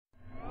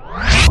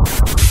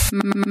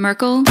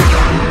Merkel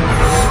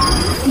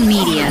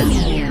Media.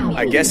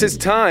 I guess it's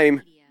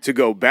time to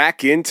go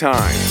back in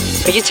time.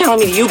 Are you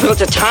telling me you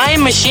built a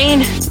time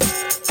machine?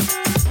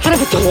 Out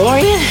of a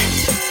DeLorean?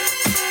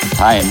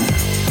 Time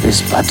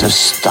is but a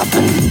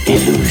stubborn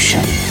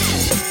illusion.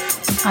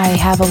 I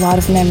have a lot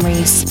of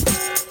memories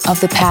of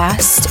the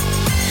past.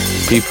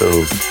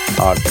 People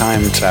are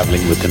time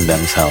traveling within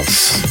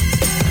themselves.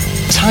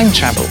 Time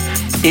travel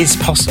is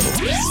possible.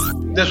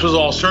 This was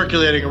all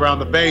circulating around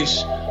the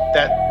base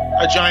that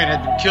a giant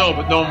had been killed,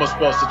 but no one was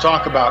supposed to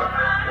talk about it.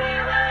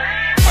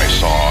 I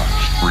saw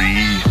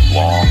 3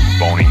 long,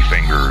 bony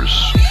fingers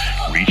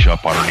reach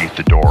up underneath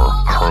the door,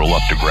 curl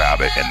up to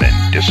grab it, and then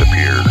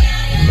disappear.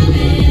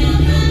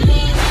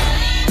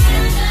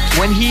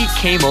 When he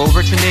came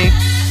over to me,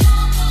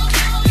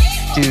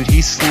 dude,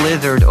 he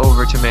slithered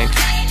over to me.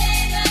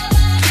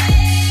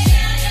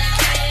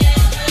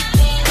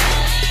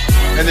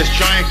 And this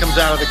giant comes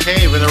out of the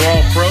cave, and they're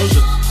all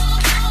frozen.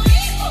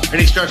 And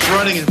he starts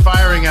running and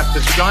firing at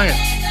this giant.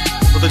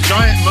 Well, the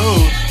giant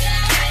moves.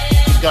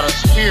 He's got a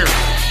spear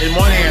in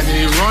one hand, and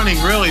he's running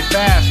really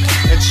fast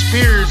and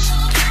spears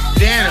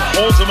Dan and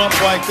holds him up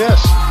like this.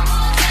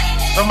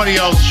 Somebody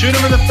else, shoot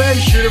him in the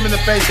face, shoot him in the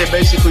face. They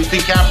basically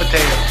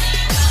decapitate him.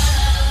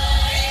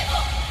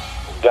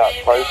 Got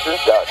closer.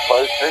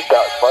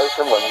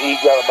 When he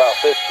got about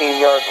 15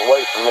 yards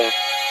away from me,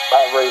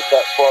 I raised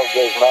that 12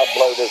 gauge and I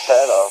blowed his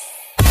head off.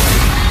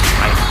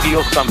 I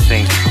feel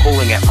something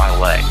pulling at my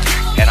leg.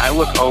 And I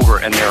look over,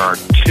 and there are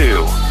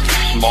 2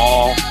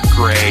 small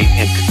gray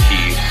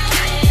entities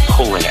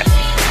pulling at me.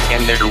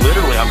 And they're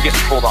literally, I'm getting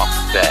pulled off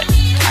the bed.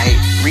 I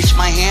reached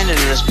my hand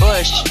into this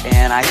bush,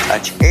 and I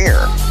touched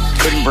air.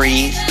 Couldn't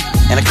breathe,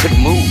 and I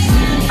couldn't move,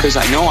 because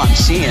I know I'm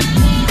seeing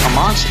a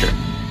monster.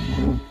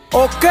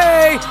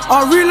 Okay,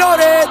 I'll reload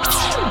it!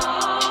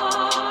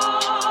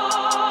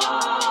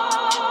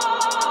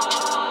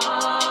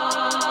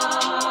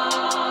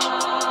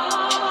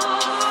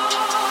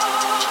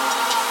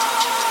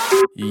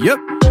 Yep.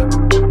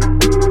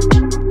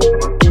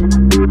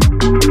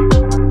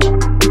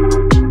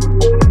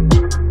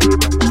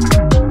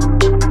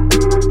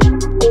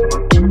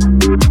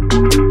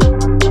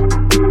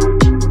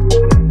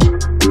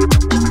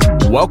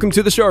 Welcome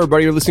to the show,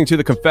 everybody. You're listening to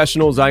The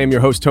Confessionals. I am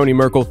your host, Tony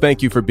Merkel.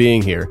 Thank you for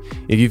being here.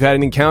 If you've had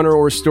an encounter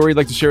or a story you'd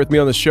like to share with me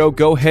on the show,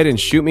 go ahead and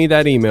shoot me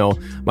that email.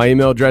 My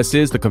email address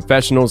is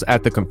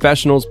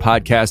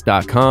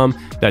theconfessionals@theconfessionalspodcast.com.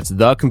 That's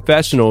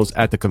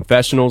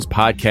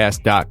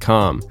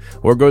theconfessionals@theconfessionalspodcast.com.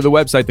 Or go to the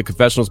website,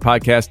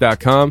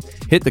 theconfessionalspodcast.com,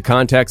 hit the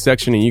contact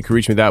section, and you can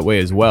reach me that way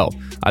as well.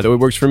 Either way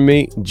works for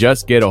me.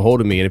 Just get a hold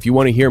of me. And if you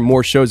want to hear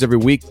more shows every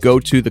week, go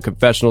to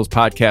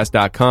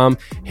theconfessionalspodcast.com,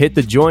 hit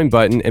the join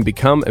button, and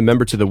become a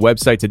member to the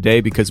website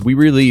today, because we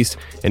release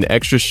an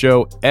extra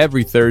show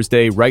every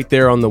Thursday right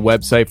there on the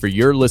website for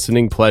your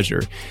listening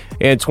pleasure.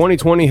 And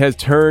 2020 has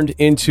turned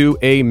into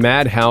a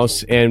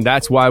madhouse, and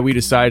that's why we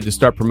decided to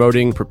start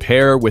promoting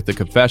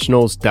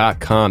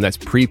preparewiththeconfessionals.com. That's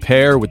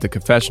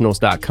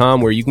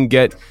preparewiththeconfessionals.com, where you can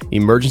get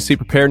emergency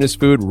preparedness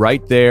food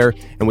right there.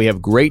 And we have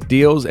great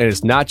deals, and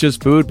it's not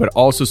just food, but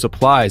also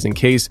supplies in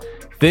case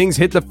things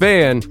hit the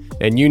fan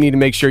and you need to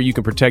make sure you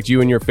can protect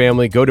you and your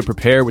family. Go to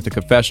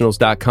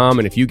preparewiththeconfessionals.com,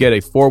 and if you get a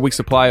 4-week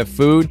supply of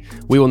food,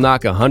 we will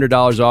knock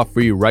 $100 off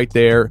for you right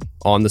there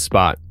on the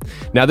spot.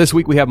 Now, this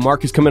week we have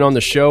Marcus coming on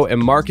the show,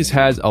 and Marcus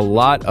has a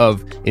lot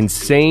of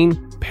insane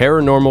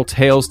paranormal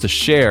tales to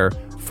share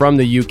from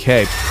the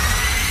UK.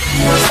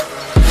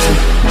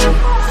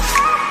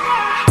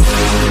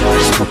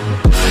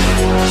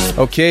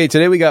 Okay,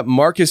 today we got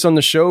Marcus on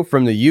the show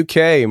from the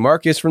UK.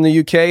 Marcus from the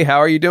UK, how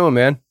are you doing,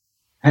 man?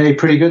 Hey,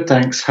 pretty good,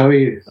 thanks. How are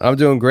you? I'm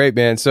doing great,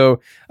 man. So,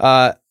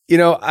 I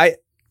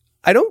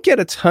don't get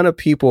a ton of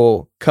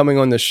people coming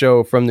on the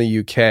show from the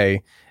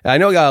UK. I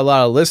know I got a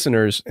lot of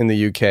listeners in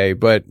the UK,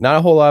 but not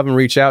a whole lot of them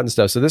reach out and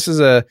stuff. So this is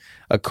a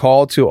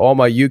call to all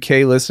my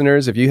UK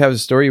listeners. If you have a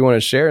story you want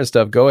to share and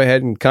stuff, go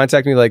ahead and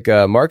contact me like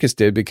Marcus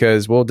did,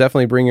 because we'll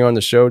definitely bring you on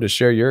the show to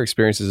share your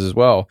experiences as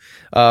well.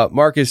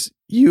 Marcus,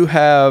 you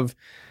have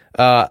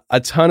a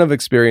ton of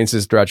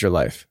experiences throughout your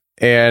life,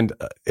 and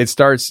it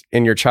starts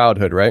in your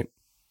childhood, right?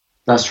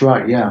 That's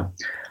right, yeah.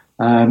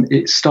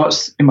 It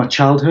starts in my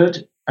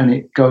childhood and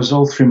it goes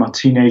all through my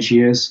teenage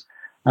years.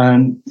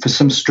 And for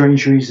some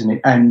strange reason,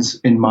 it ends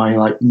in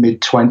my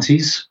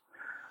mid-20s.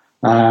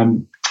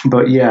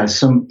 But yeah,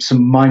 some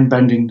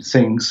mind-bending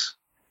things,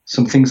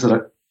 some things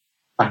that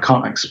I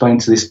can't explain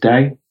to this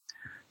day.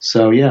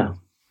 So yeah.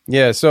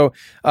 Yeah, so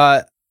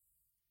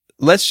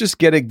let's just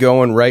get it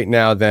going right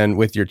now then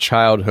with your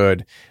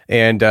childhood,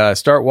 and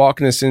start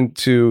walking us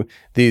into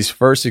these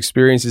first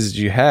experiences that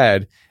you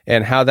had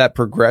and how that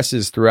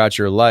progresses throughout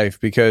your life,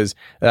 because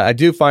I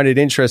do find it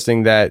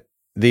interesting that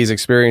these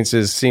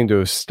experiences seem to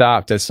have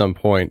stopped at some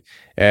point.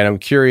 And I'm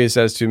curious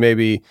as to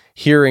maybe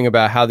hearing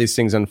about how these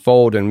things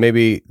unfold, and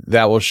maybe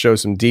that will show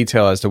some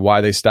detail as to why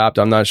they stopped.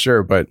 I'm not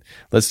sure, but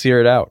let's hear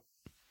it out.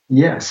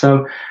 Yeah.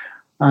 So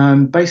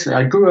basically,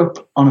 I grew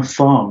up on a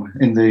farm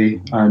in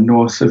the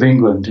north of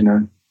England, in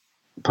a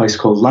place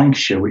called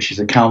Lancashire, which is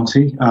a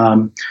county.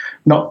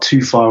 not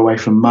too far away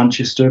from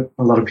Manchester.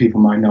 A lot of people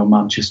might know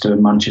Manchester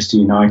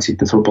United,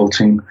 the football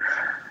team.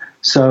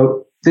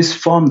 So this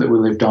farm that we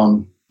lived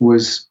on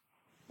was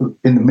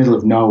in the middle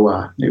of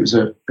nowhere. It was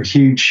a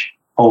huge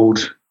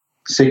old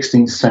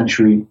 16th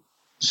century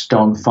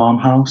stone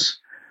farmhouse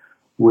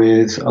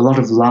with a lot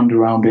of land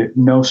around it,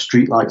 no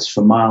streetlights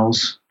for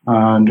miles,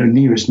 and the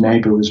nearest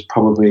neighbour was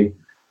probably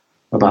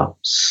about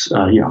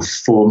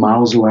 4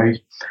 miles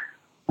away.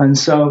 And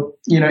so,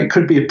 it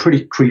could be a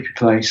pretty creepy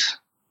place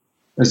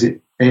as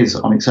it is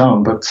on its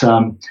own. But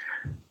odd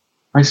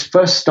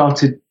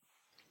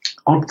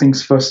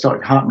things first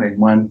started happening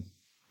when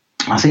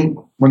I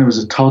was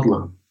a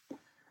toddler.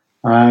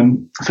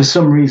 For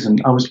some reason,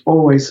 I was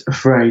always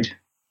afraid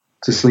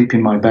to sleep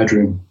in my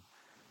bedroom.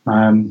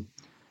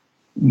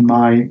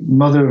 My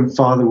mother and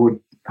father would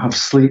have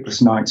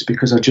sleepless nights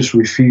because I just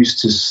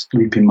refused to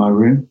sleep in my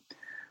room.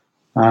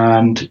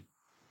 And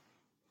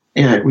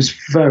it was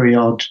very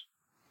odd.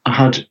 I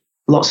had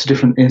lots of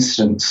different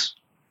incidents,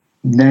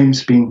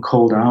 names being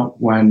called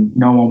out when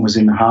no one was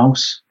in the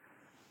house.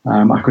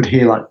 I could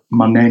hear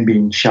my name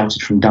being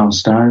shouted from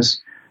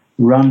downstairs.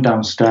 Ran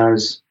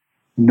downstairs,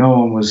 no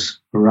one was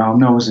around,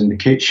 no one was in the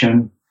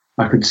kitchen.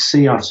 I could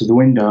see out of the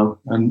window,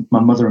 and my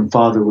mother and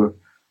father were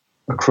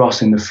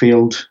across in the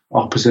field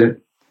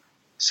opposite.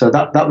 So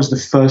that was the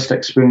first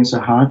experience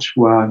I had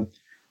where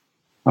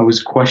I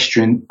was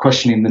questioning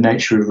the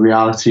nature of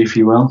reality, if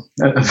you will,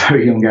 at a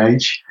very young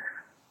age.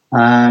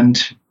 And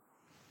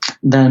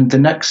then the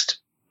next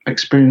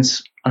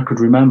experience I could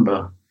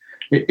remember,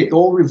 it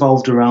all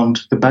revolved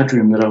around the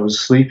bedroom that I was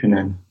sleeping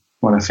in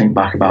when I think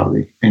back about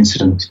the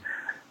incident.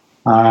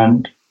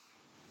 And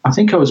I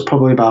think I was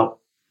probably about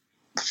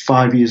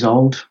 5 years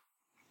old.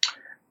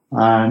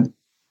 And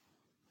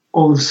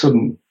all of a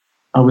sudden,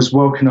 I was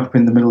woken up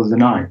in the middle of the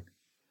night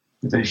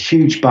with a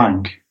huge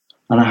bang.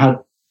 And I had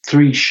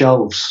 3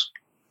 shelves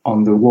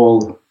on the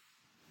wall,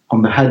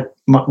 on the head.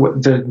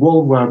 The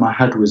wall where my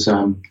head was,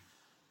 there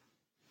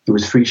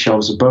was 3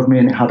 shelves above me,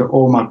 and it had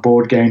all my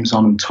board games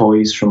on and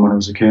toys from when I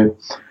was a kid.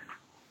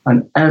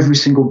 And every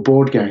single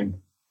board game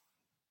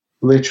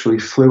literally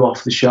flew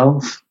off the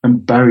shelf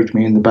and buried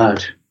me in the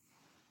bed.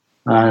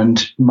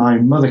 And my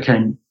mother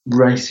came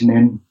racing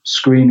in,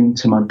 screaming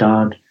to my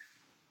dad,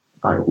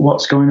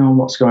 what's going on,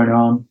 what's going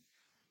on?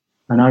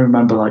 And I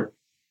remember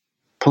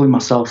pulling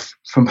myself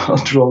from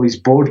under all these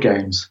board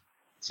games,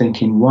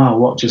 thinking, wow,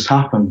 what just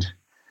happened?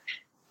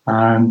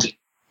 And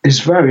it's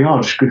very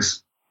odd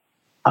because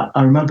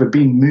I remember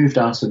being moved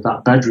out of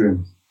that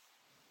bedroom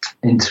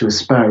into a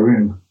spare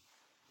room.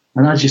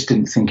 And I just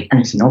didn't think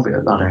anything of it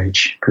at that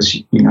age because,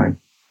 you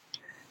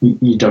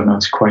don't know how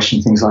to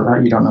question things like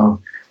that. You don't know.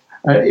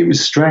 It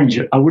was strange.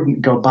 I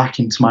wouldn't go back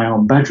into my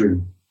own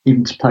bedroom,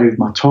 even to play with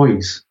my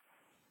toys.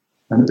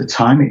 And at the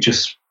time, it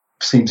just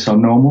seemed so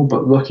normal.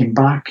 But looking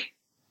back,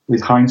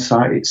 with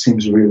hindsight, it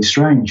seems really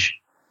strange.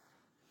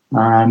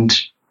 And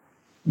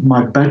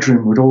my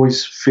bedroom would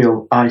always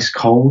feel ice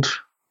cold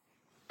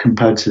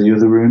compared to the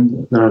other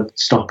room that I'd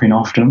stop in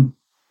often.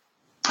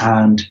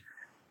 And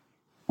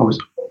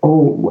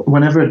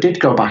whenever I did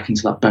go back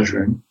into that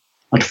bedroom,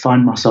 I'd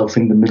find myself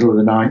in the middle of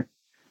the night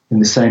in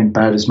the same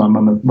bed as my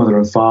mother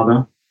and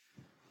father,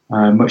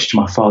 much to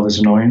my father's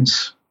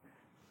annoyance.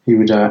 He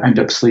would end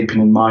up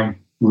sleeping in my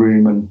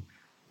room, and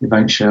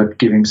eventually I'd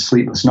give him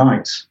sleepless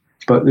nights.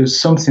 But there was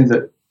something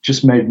that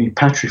just made me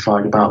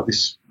petrified about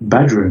this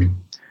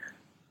bedroom.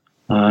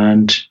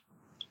 And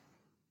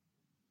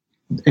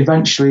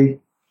eventually,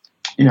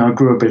 I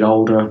grew a bit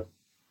older.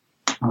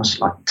 I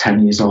was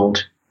 10 years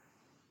old.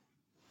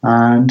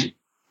 And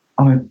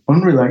on an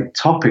unrelated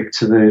topic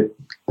to the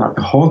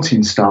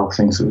haunting style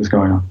things that was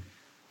going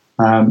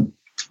on,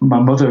 my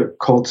mother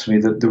called to me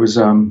that there was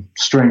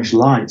strange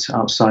light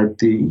outside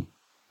the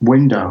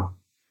window.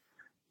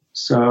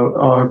 So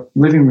our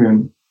living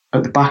room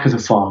at the back of the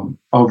farm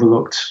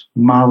overlooked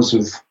miles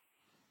of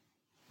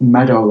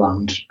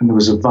meadowland, and there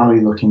was a valley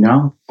looking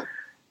down.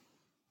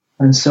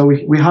 And so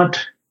we had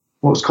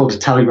what was called a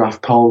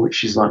telegraph pole,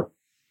 which is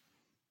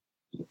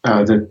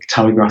the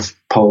telegraph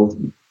pole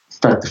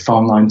fed the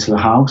phone line to the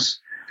house.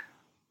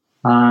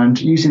 And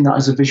using that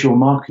as a visual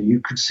marker, you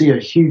could see a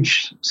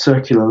huge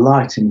circular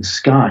light in the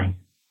sky.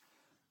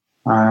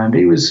 And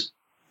it was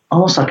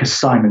almost like a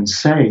Simon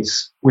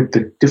Says with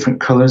the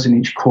different colours in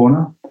each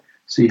corner.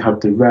 So you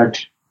had the red,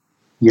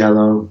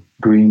 yellow,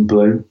 green,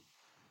 blue.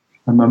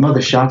 And my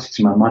mother shouted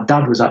to me. My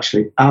dad was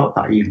actually out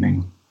that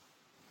evening.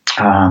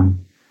 My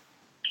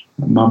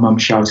mum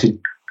shouted,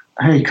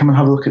 "Hey, come and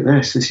have a look at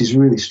this. This is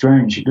really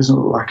strange. It doesn't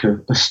look like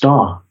a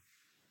star."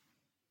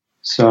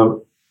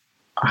 So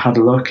I had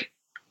a look,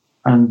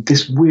 and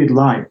this weird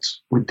light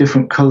with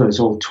different colours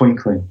all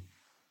twinkling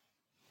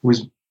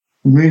was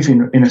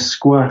moving in a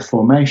square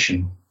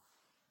formation.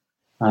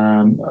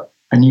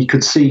 And you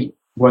could see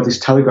where this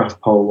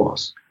telegraph pole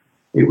was.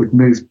 It would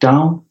move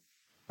down,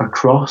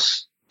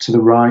 across, to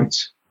the right,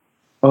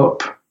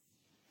 up,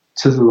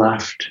 to the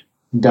left,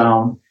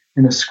 down,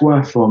 in a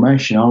square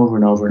formation over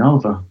and over and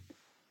over.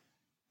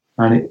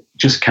 And it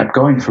just kept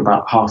going for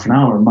about half an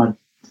hour. And my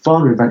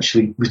father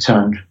eventually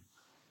returned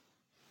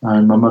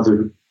And my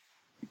mother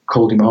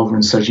called him over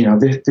and said,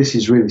 this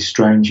is really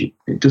strange.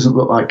 It doesn't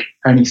look like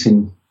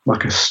anything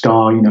like a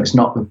star. It's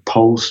not the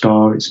pole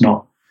star. It's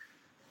not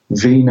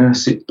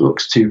Venus. It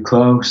looks too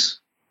close.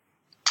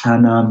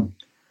 And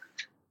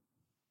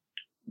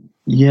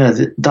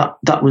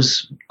that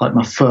was like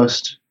my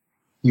first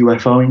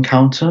UFO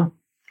encounter.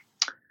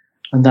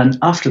 And then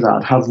after that,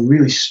 I'd have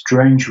really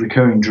strange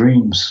recurring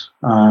dreams.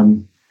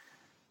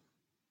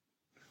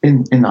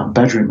 In that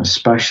bedroom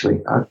especially,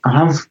 I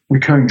have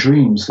recurring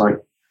dreams. Like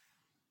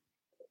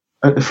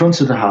at the front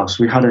of the house,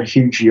 we had a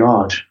huge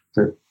yard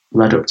that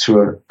led up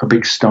to a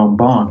big stone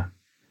barn.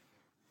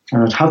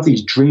 And I'd have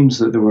these dreams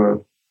that there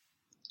were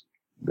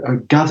a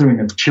gathering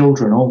of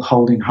children all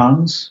holding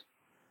hands.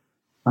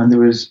 And there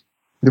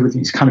were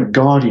these kind of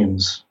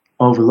guardians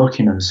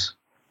overlooking us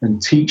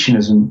and teaching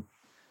us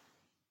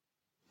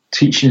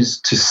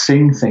to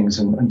sing things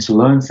and to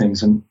learn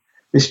things. And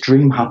this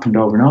dream happened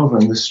over and over.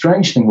 And the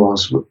strange thing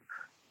was,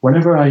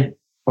 whenever I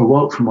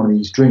awoke from one of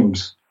these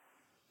dreams,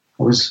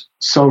 I was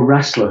so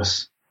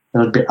restless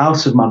that I'd be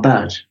out of my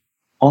bed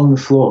on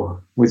the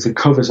floor with the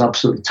covers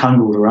absolutely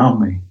tangled around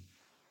me,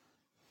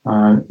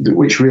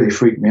 which really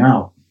freaked me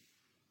out.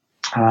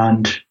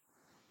 And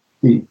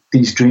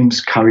these dreams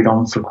carried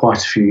on for quite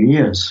a few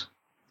years.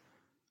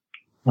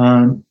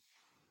 And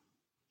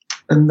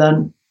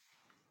then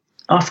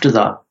after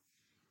that,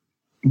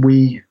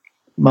 my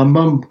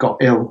mum got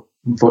ill.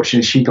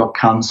 Unfortunately, she got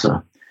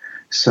cancer.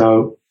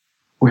 So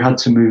we had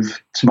to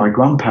move to my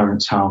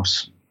grandparents'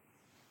 house,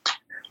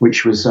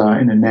 which was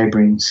in a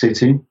neighbouring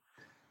city.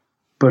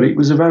 But it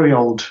was a very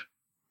old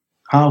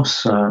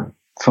house,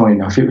 funny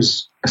enough. It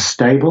was a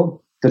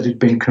stable that had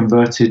been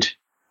converted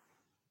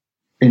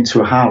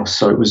into a house.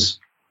 So it was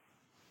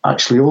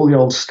actually all the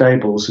old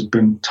stables had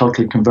been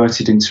totally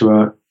converted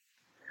into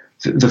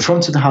the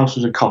front of the house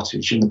was a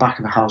cottage and the back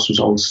of the house was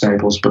old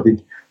stables, but they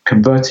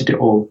converted it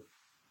all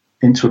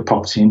into a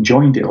property and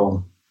joined it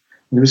all.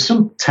 And there was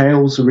some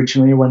tales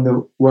originally when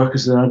the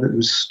workers were there that there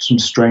was some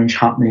strange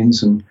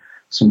happenings and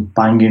some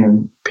banging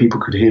and people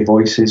could hear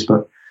voices,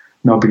 but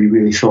nobody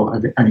really thought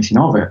of anything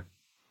of it.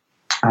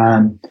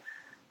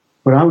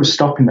 But I was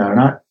stopping there,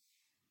 and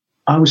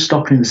I was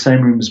stopping in the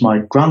same room as my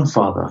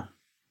grandfather.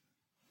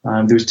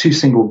 There was 2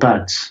 single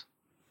beds.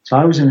 So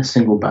I was in a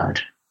single bed.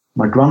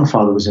 My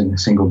grandfather was in a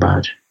single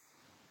bed.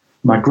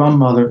 My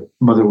grandmother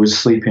was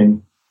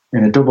sleeping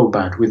in a double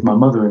bed with my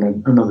mother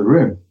in another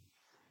room.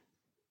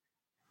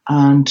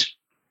 And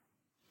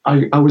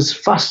I was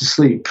fast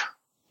asleep.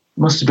 It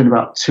must have been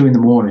about 2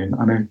 a.m,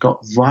 and I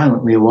got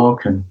violently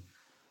awoken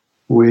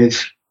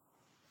with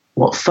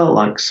what felt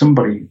like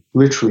somebody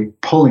literally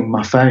pulling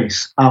my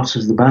face out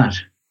of the bed.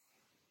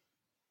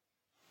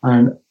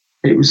 And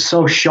it was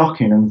so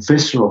shocking and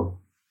visceral.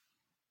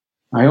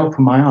 I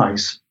opened my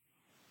eyes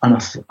and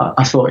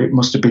I thought it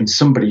must have been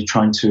somebody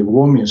trying to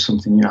warn me of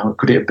something.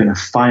 Could it have been a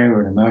fire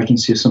or an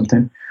emergency or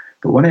something?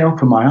 But when I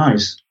opened my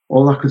eyes,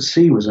 all I could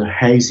see was a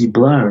hazy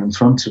blur in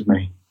front of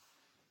me.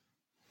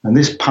 And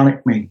this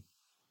panicked me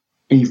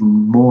even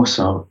more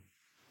so.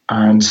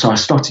 And so I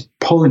started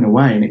pulling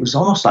away, and it was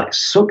almost like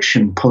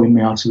suction pulling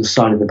me out of the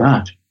side of the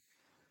bed.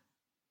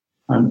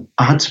 And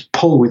I had to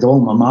pull with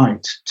all my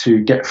might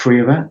to get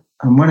free of it.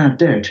 And when I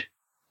did,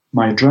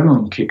 my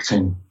adrenaline kicked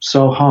in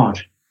so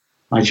hard,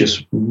 I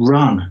just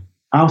ran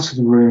out of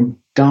the room,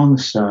 down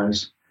the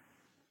stairs,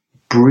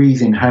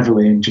 breathing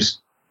heavily, and just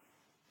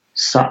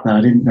sat there.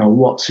 I didn't know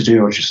what to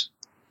do. It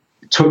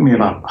took me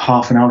about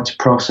half an hour to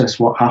process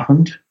what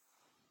happened.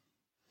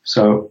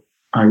 So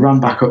I ran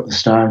back up the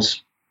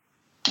stairs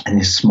in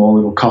this small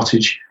little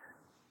cottage,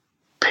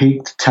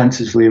 peeked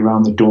tentatively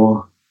around the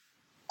door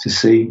to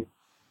see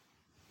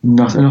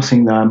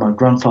nothing there. My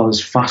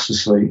grandfather's fast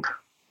asleep.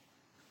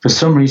 For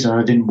some reason,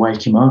 I didn't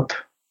wake him up.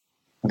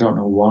 I don't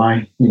know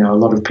why. A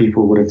lot of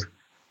people would have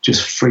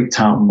just freaked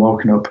out and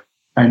woken up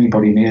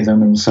anybody near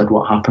them and said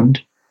what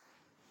happened.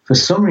 For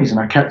some reason,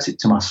 I kept it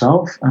to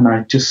myself, and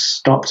I just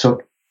stopped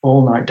up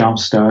all night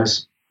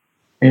downstairs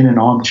in an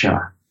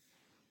armchair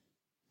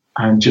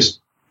and just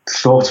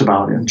thought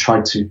about it and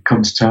tried to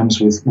come to terms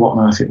with what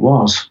on earth it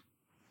was.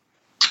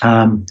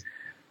 That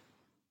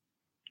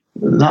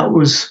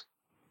was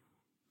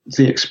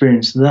the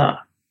experience there.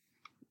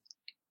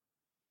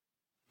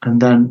 And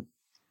then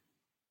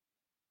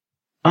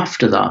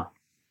after that,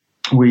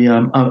 we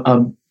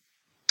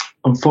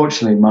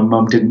unfortunately, my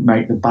mum didn't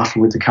make the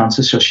battle with the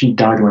cancer, so she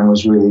died when I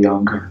was really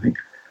young, I think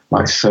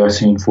like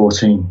 13,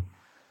 14.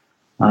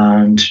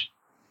 And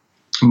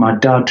my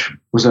dad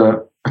was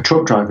a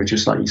truck driver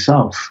just like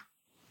yourself,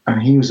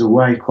 and he was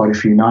away quite a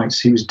few nights.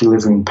 He was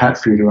delivering pet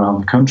food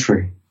around the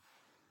country.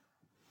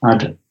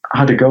 I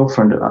had a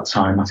girlfriend at that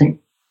time. I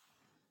think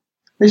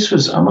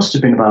I must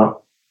have been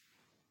about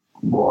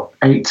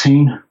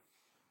 18,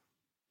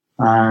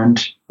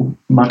 and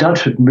my dad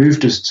had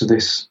moved us to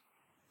this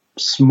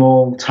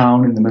small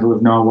town in the middle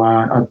of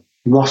nowhere. I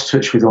lost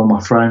touch with all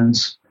my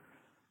friends.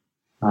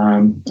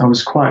 I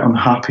was quite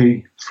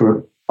unhappy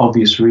for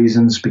obvious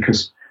reasons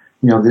because,,,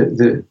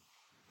 the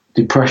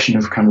depression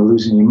of kind of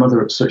losing your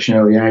mother at such an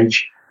early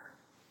age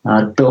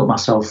I'd built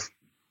myself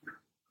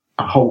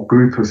a whole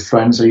group of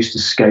friends. I used to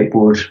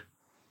skateboard,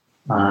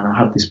 and I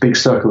had this big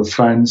circle of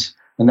friends.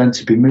 And then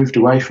to be moved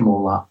away from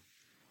all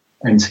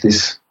that into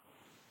this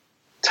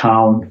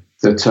town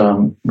that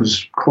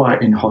was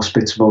quite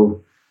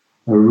inhospitable,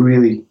 a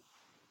really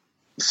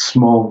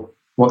small,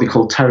 what they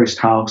call terraced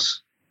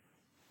house,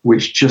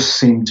 which just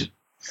seemed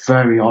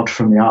very odd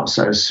from the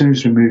outset. As soon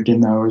as we moved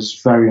in there, I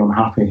was very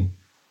unhappy,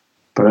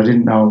 but I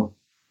didn't know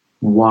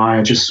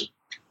why.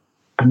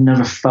 I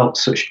never felt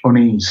such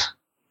unease.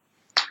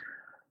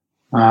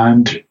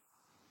 And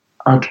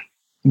I'd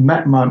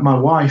met my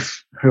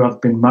wife, who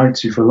I've been married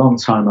to for a long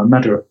time. I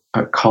met her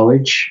at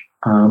college.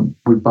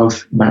 We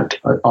both met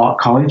at art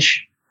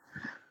college,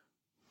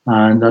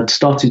 and I'd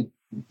started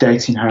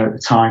dating her at the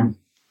time.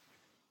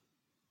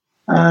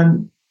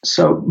 And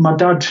so my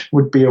dad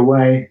would be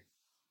away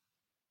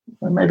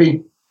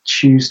maybe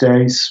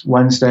Tuesdays,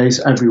 Wednesdays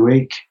every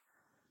week.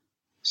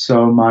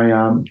 So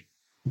my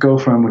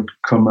girlfriend would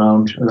come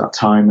round at that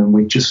time, and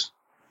we'd just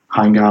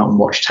hang out and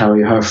watch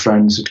telly. Her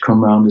friends had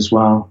come round as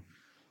well.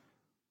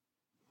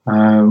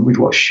 We'd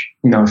watch,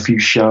 a few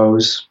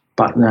shows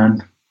back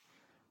then,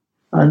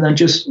 and then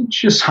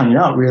just hanging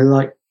out, really,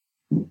 like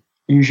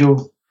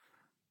usual.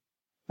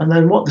 And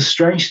then what the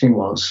strange thing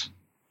was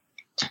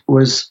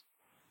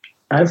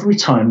every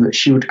time that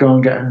she would go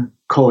and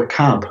call a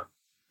cab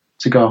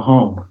to go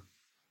home,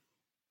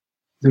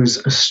 there was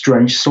a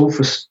strange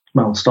sulfur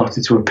smell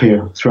started to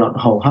appear throughout the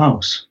whole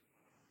house.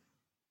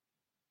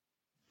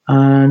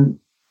 And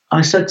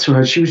I said to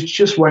her, she was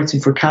just waiting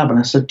for a cab, and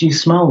I said, "Do you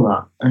smell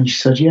that?" And she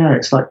said, "Yeah,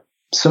 it's like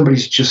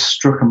somebody's just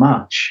struck a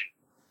match,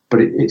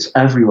 but it's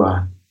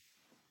everywhere."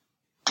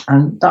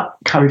 And that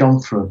carried on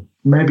for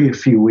maybe a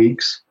few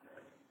weeks,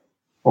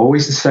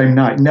 always the same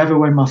night, never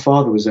when my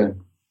father was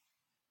in,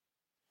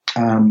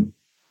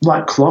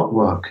 like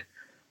clockwork.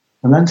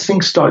 And then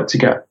things started to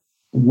get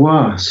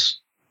worse.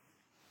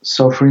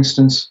 So, for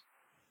instance,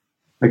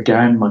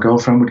 again, my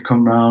girlfriend would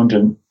come round,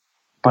 and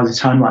by the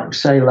time, like,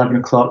 say, 11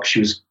 o'clock, she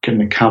was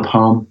getting a cab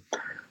home,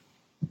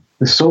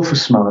 the sulfur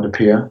smell would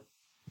appear,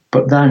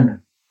 but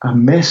then a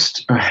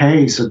mist, a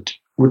haze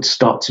would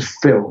start to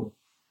fill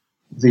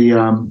the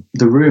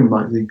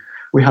room.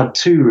 We had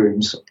two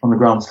rooms on the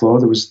ground floor.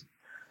 There was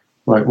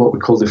like what we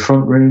call the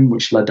front room,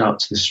 which led out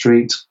to the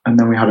street, and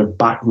then we had a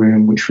back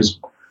room, which was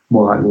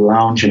more like a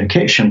lounge and a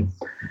kitchen.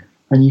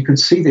 And you could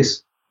see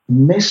this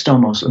mist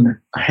almost, and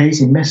a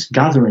hazy mist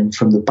gathering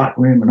from the back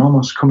room and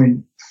almost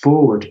coming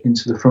forward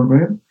into the front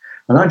room.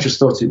 And I just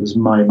thought it was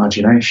my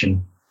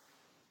imagination.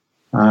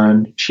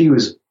 And she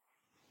was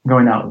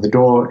going out of the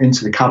door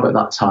into the cab at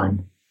that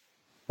time.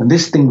 And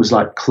this thing was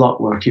like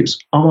clockwork. It was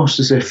almost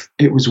as if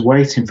it was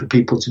waiting for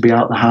people to be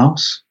out the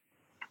house.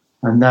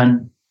 And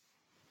then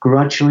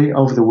gradually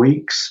over the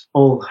weeks,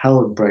 all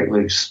hell would break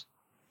loose.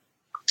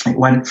 It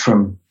went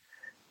from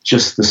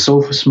just the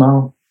sulfur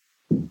smell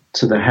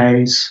to the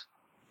haze,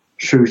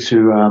 through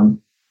to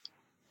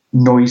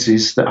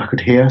noises that I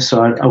could hear.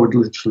 So I would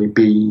literally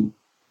be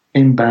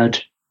in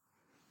bed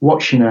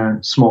watching a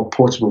small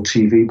portable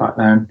TV back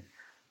then,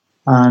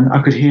 and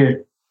I could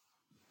hear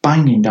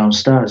banging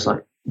downstairs,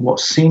 like what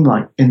seemed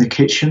like in the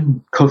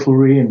kitchen,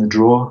 cutlery in the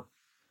drawer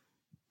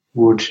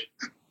would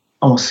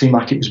almost seem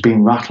like it was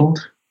being rattled.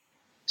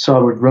 So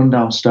I would run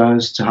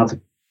downstairs to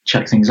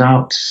check things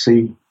out, to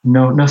see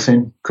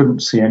nothing,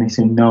 couldn't see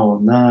anything, no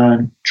one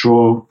there.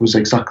 Drawer was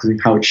exactly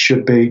how it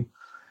should be.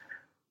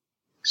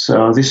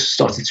 So this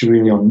started to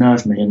really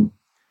unnerve me, and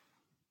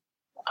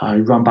I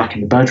ran back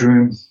in the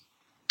bedroom.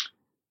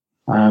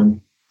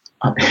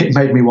 It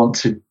made me want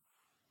to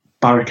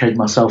barricade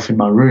myself in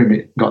my room.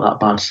 It got that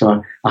bad.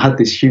 So I had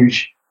this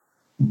huge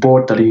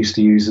board that I used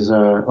to use as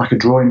like a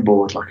drawing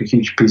board, like a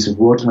huge piece of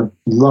wood, and I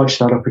lodged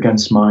that up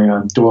against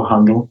my door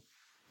handle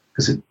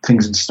because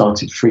things had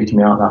started freaking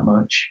me out that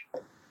much.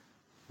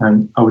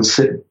 And I would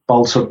sit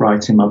bolt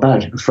upright in my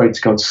bed, afraid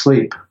to go to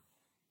sleep.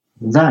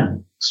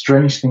 Then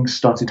strange things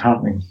started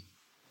happening.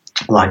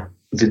 Like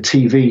the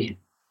TV,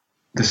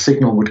 the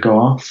signal would go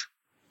off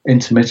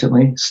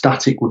intermittently.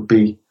 Static would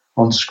be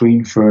on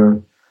screen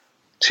for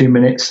 2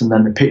 minutes, and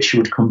then the picture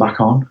would come back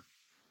on.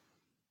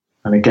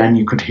 And again,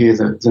 you could hear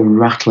the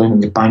rattling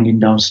and the banging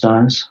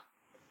downstairs.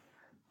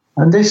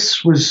 And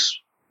this was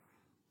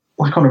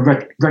like on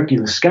a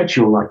regular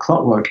schedule, like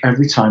clockwork.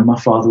 Every time my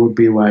father would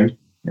be away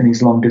in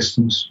his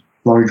long-distance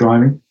lorry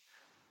driving,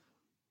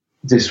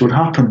 this would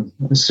happen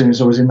as soon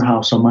as I was in the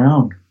house on my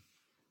own.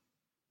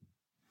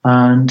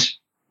 And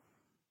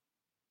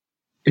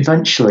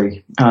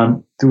eventually,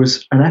 there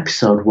was an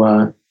episode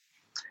where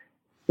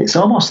it's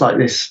almost like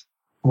this,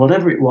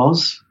 whatever it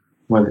was,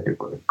 whether it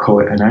would call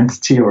it an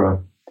entity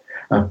or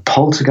a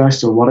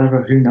poltergeist or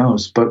whatever, who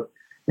knows, but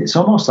it's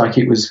almost like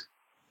it was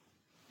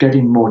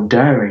getting more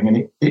daring,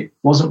 and it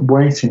wasn't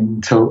waiting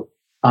until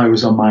I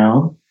was on my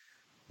own.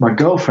 My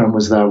girlfriend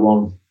was there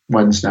one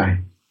Wednesday,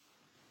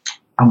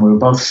 and we were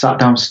both sat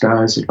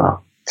downstairs at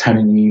about 10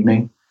 in the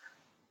evening,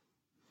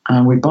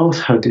 and we both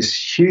heard this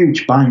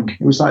huge bang.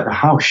 It was like the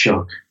house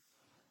shook,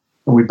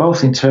 and we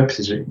both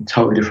interpreted it in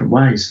totally different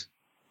ways.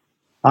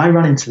 I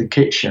ran into the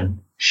kitchen.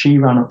 She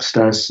ran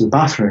upstairs to the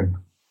bathroom.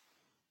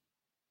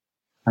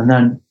 And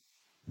then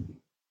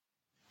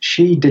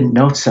she didn't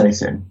notice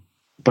anything.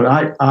 But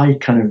I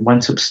kind of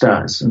went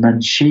upstairs, and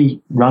then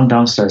she ran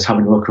downstairs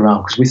having a look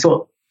around because we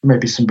thought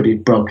maybe somebody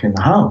had broken in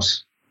the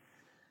house.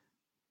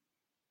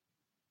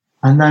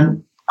 And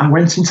then I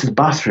went into the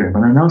bathroom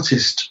and I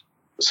noticed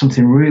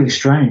something really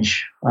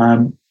strange.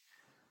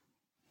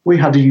 We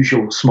had a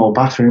usual small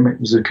bathroom. It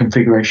was a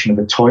configuration of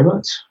a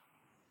toilet,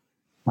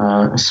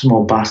 a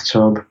small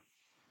bathtub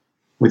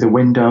with a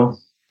window.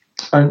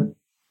 And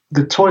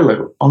the toilet,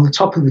 on the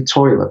top of the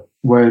toilet,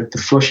 where the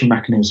flushing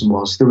mechanism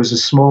was, there was a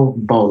small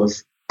bowl of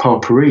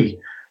potpourri.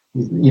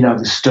 You know,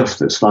 the stuff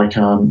that's like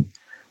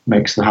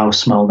makes the house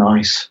smell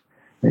nice.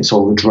 It's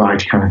all the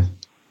dried kind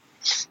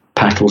of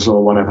petals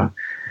or whatever.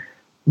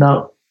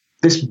 Now,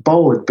 this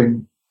bowl had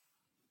been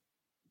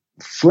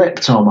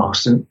flipped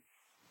almost, and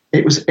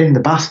it was in the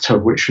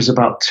bathtub, which was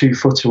about 2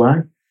 foot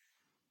away.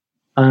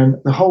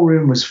 And the whole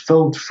room was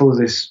full of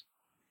this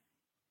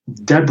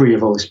debris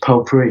of all this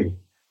potpourri.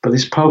 But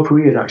this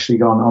potpourri had actually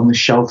gone on the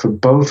shelf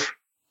above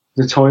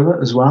the toilet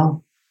as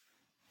well,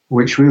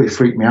 which really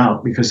freaked me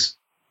out because,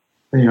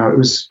 you know, it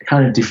was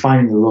kind of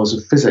defying the laws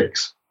of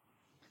physics.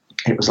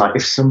 It was like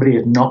if somebody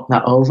had knocked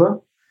that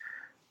over,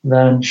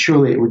 then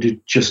surely it would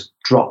have just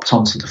dropped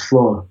onto the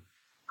floor.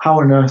 How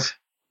on earth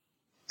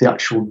the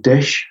actual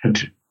dish had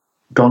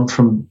gone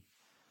from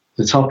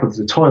the top of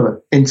the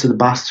toilet into the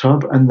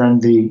bathtub, and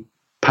then the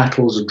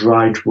petals of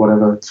dried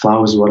whatever,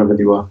 flowers or whatever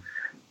they were,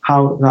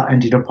 how that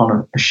ended up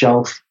on a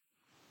shelf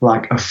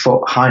like a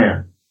foot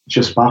higher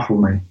just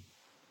baffled me.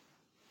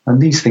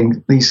 And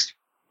these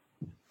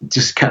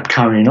just kept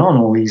carrying on,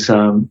 all these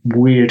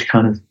weird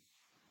kind of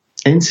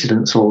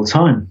incidents all the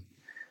time.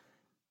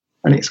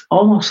 And it's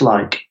almost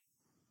like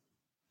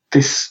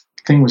this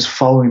thing was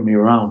following me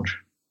around,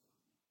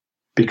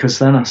 because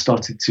then I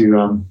started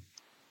to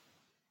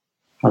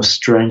have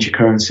strange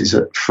occurrences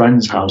at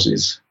friends'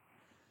 houses,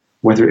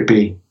 whether it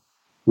be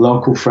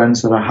local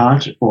friends that I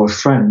had or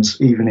friends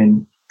even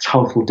in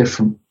total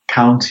different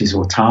counties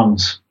or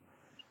towns.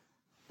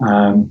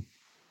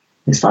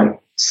 It's like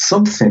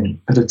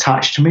something had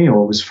attached to me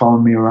or was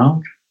following me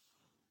around.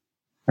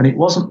 And it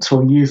wasn't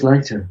until years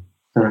later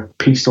that I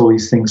pieced all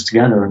these things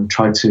together and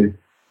tried to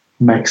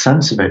make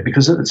sense of it,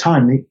 because at the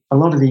time, a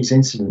lot of these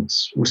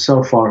incidents were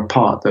so far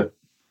apart that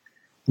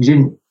you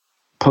didn't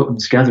put them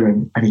together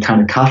in any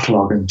kind of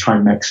catalogue and try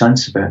and make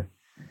sense of it.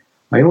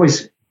 I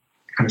always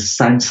kind of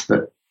sensed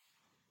that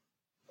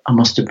I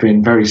must have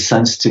been very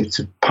sensitive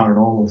to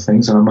paranormal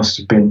things, and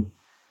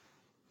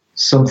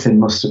something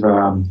must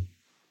have,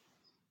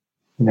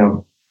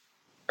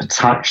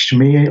 attached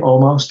me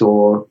almost,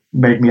 or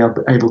made me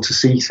able to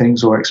see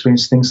things or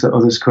experience things that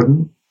others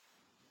couldn't.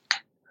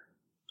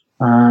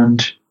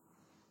 And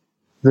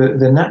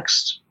the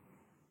next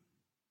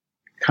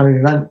kind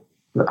of event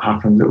that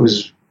happened that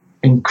was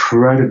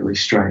incredibly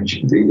strange.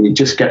 It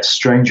just gets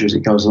stranger as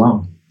it goes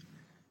along.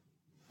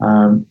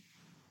 I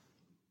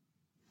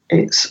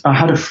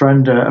had a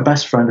friend, a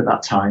best friend at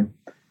that time.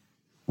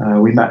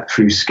 We met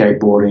through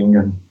skateboarding,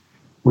 and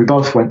we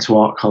both went to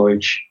art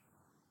college.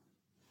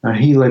 And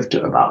he lived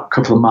about a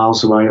couple of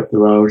miles away up the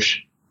road,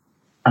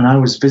 and I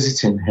was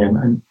visiting him.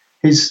 And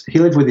he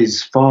lived with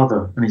his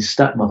father and his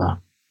stepmother,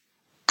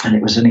 and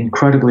it was an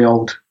incredibly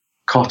old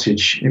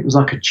cottage. It was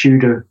like a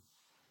Tudor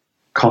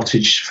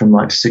cottage from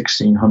like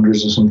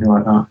 1600s or something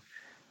like that.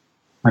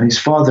 And his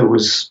father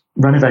was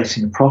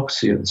renovating the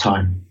property at the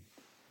time.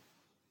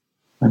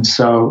 And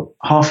so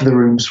half of the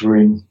rooms were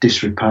in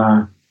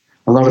disrepair,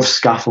 a lot of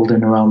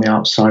scaffolding around the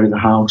outside of the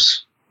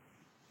house.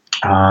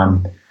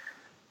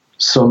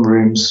 Some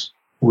rooms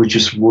were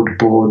just wood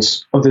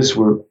boards, others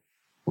were,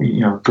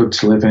 good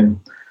to live in.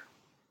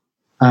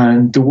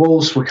 And the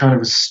walls were kind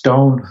of a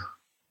stone,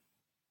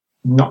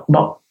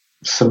 not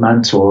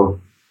cement or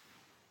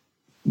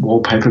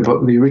wallpaper,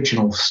 but the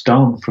original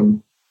stone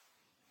from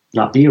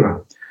that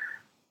era.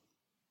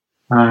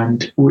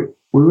 And we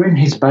were in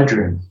his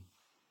bedroom,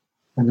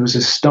 and there was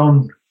a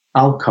stone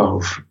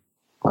alcove,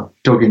 like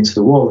dug into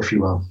the wall, if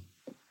you will.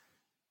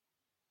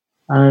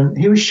 And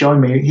he was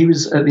showing me, he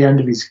was at the end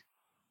of his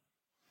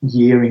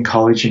year in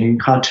college, and he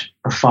had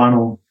a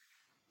final,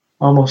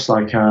 almost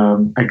like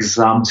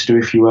exam to do,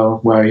 if you will,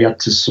 where he had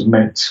to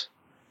submit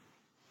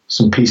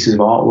some pieces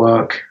of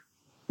artwork,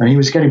 and he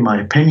was getting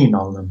my opinion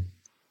on them.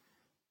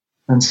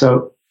 And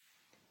so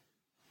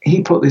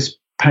he put this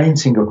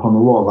painting up on the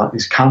wall, like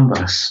this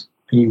canvas,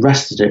 and he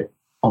rested it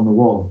on the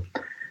wall.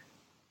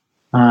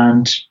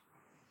 And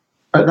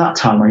at that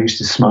time, I used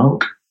to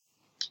smoke.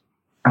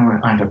 I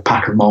had a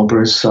pack of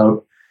Marlboros,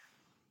 so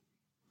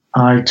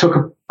I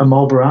took a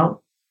Marlboro out,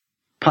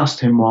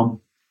 passed him one,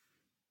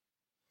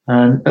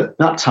 and at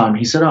that time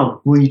he said,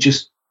 "Oh, will you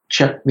just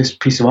check this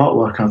piece of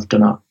artwork I've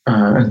done up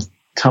and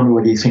tell me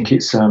whether you think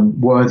it's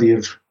worthy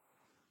of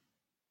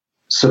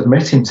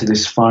submitting to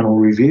this final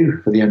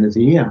review for the end of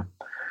the year?"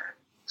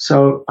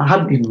 So I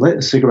hadn't even lit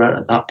a cigarette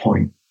at that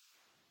point.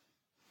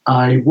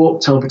 I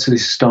walked over to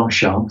this stone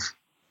shelf,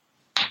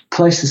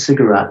 placed the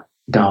cigarette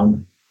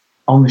down,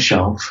 on the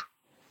shelf,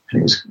 and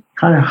it was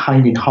kind of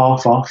hanging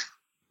half off,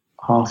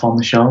 half on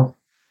the shelf,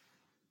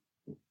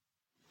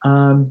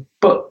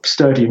 but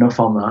sturdy enough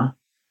on there.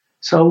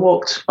 So I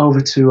walked over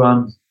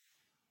to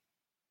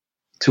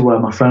where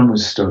my friend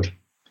was stood,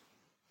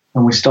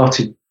 and we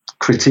started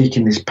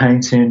critiquing this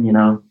painting, you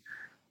know.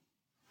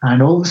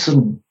 And all of a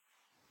sudden,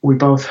 we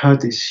both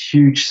heard this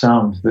huge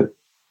sound that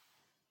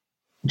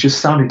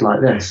just sounded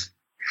like this.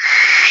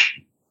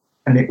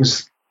 And it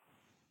was,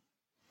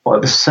 well,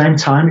 at the same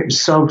time, it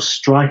was so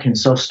striking,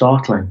 so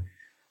startling.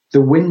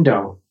 The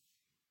window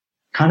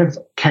kind of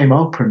came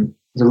open,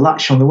 the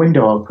latch on the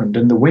window opened,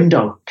 and the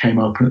window came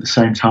open at the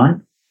same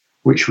time,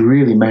 which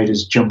really made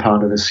us jump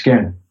out of the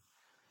skin.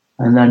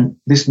 And then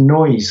this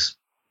noise,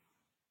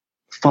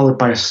 followed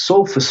by a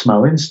sulfur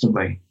smell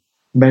instantly,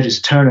 made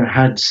us turn our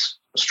heads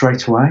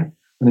straight away.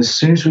 And as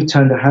soon as we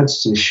turned our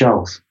heads to the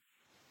shelf,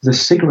 the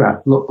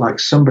cigarette looked like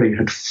somebody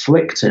had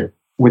flicked it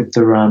with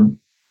their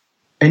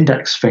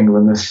index finger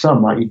and the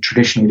thumb, like you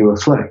traditionally do a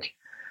flick.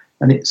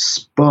 And it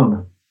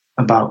spun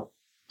about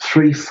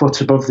 3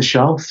 foot above the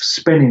shelf,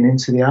 spinning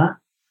into the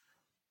air.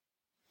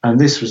 And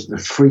this was the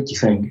freaky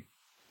thing.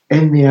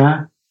 In the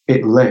air,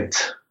 it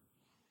lit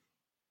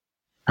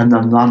and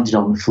then landed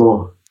on the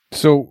floor.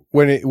 So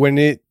when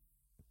it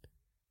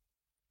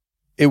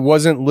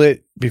wasn't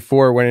lit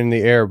before it went in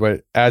the air,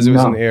 but as it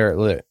was in the air, it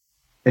lit.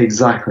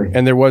 Exactly.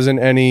 And there wasn't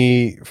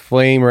any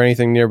flame or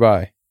anything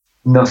nearby?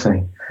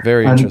 Nothing.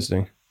 Very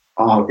interesting.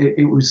 Oh,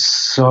 it was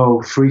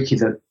so freaky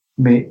that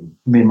me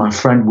and my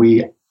friend,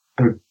 we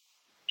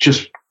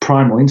just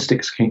primal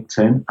instincts kicked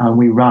in, and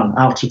we ran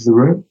out of the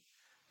room,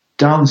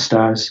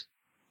 downstairs,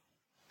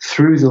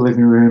 through the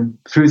living room,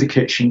 through the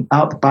kitchen,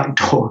 out the back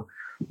door,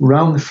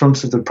 round the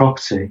front of the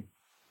property,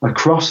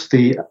 across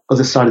the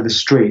other side of the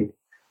street,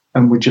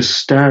 and we're just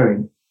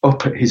staring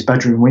up at his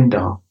bedroom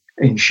window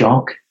in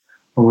shock.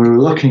 And we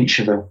were looking at each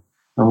other,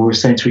 and we were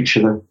saying to each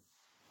other,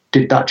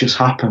 did that just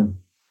happen?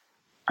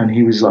 And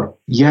he was like,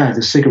 yeah,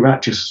 the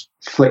cigarette just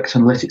flicked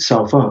and lit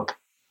itself up.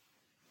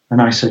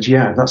 And I said,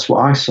 yeah, that's what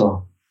I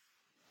saw.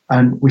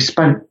 And we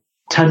spent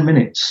 10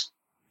 minutes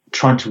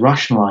trying to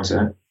rationalize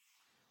it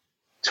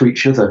to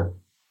each other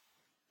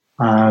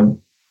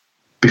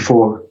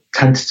before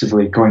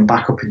tentatively going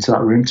back up into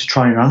that room to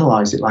try and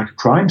analyze it like a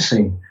crime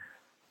scene.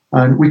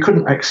 And we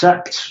couldn't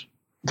accept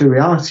the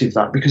reality of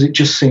that because it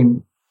just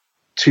seemed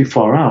too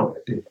far out.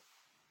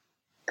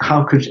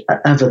 How could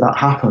ever that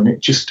happen?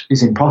 It just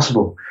is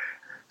impossible.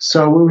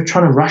 So we were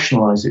trying to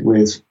rationalize it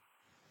with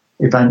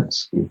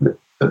events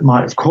that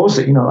might have caused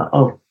it. You know, like,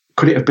 oh,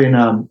 could it have been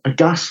a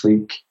gas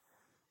leak,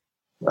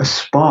 a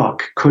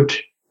spark? Could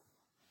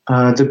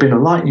there have been a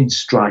lightning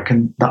strike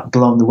and that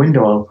blown the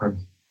window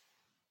open?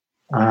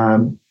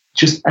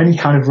 Just any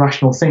kind of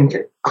rational thing.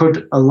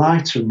 Could a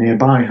lighter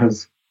nearby have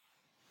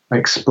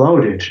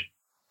exploded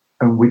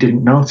and we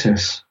didn't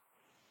notice?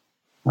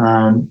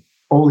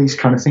 All these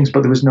kind of things,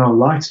 but there was no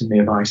lighter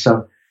nearby.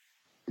 So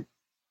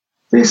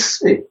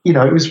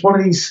it was one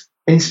of these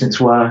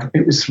incidents where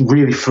it was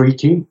really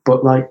freaky,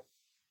 but like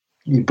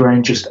your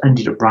brain just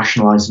ended up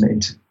rationalizing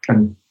it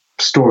and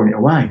storing it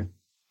away.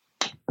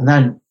 And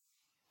then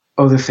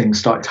other things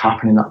started to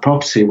happen in that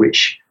property,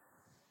 which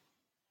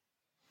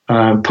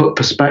put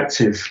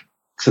perspective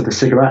to the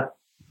cigarette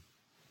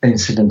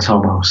incident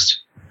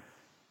almost.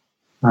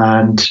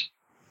 And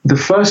the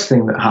first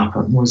thing that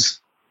happened was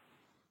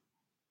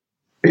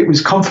it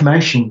was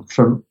confirmation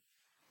from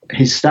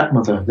his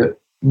stepmother that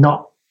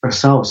not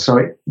ourselves. So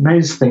it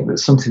made us think that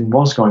something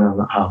was going on in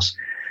that house.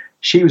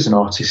 She was an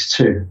artist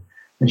too,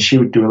 and she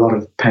would do a lot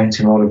of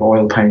painting, a lot of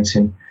oil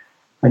painting.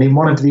 And in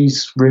one of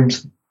these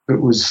rooms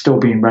that was still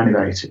being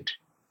renovated,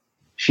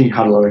 she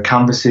had a lot of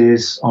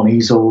canvases on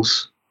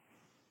easels,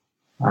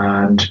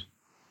 and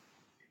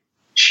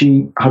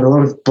she had a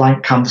lot of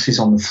blank canvases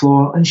on the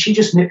floor, and she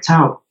just nipped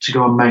out to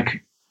go and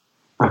make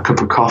a cup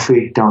of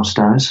coffee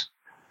downstairs.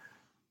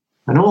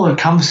 And all her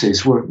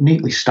canvases were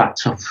neatly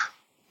stacked up,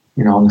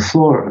 on the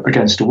floor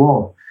against a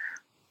wall.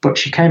 But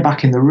she came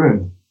back in the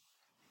room,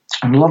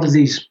 and a lot of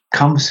these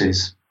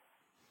canvases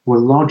were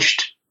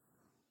lodged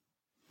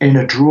in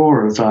a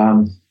drawer of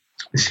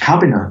this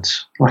cabinet.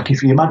 Like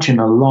if you imagine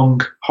a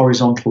long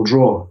horizontal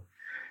drawer,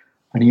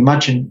 and you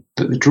imagine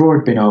that the drawer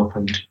had been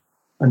opened,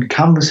 and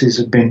canvases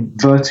had been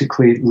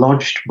vertically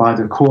lodged by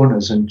the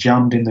corners and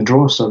jammed in the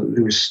drawer so that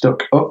they were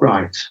stuck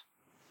upright.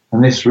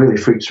 And this really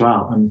freaked her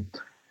out.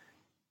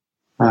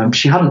 And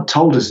she hadn't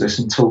told us this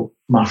until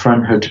my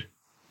friend had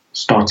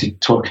started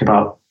talking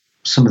about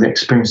some of the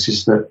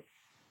experiences that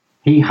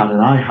he had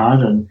and I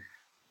had, and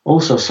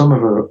also some of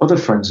her other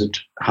friends had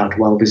had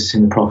while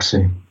visiting the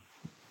property.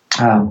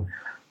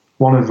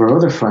 One of her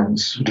other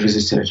friends had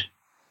visited,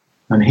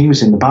 and he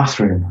was in the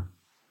bathroom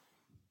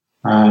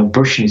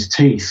brushing his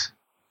teeth,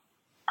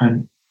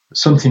 and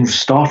something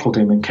startled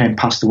him and came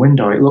past the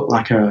window. It looked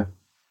like a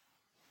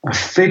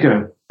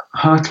figure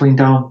hurtling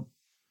down,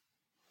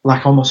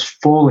 like almost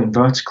falling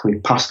vertically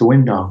past the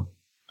window.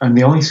 And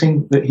the only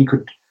thing that he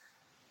could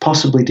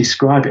possibly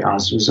describe it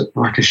as was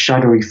like a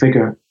shadowy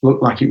figure,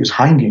 looked like it was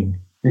hanging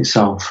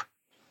itself.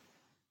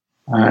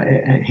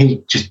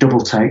 He just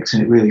double takes,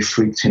 and it really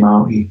freaked him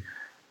out. He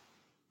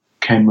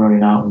came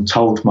running out and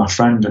told my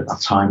friend at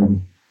that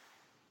time,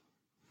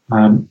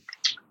 and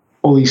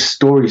all these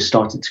stories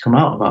started to come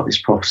out about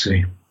this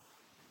property.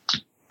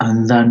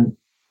 And then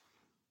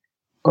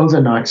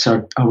other nights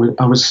I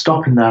was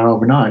stopping there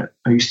overnight.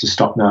 I used to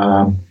stop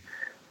there.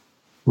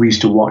 We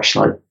used to watch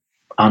like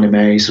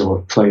animes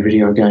or play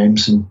video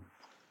games, and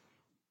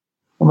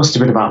I must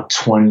have been about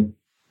 20,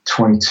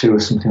 22 or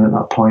something at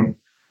that point.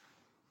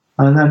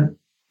 And then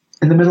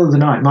in the middle of the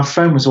night, my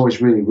friend was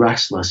always really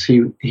restless. He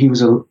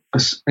was an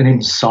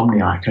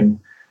insomniac, and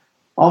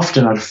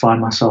often I'd find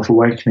myself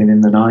awakening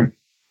in the night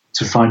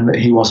to find that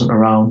he wasn't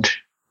around.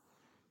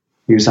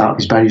 He was out of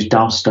his bed. He was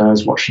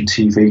downstairs watching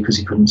TV because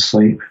he couldn't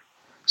sleep.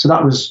 So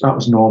that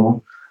was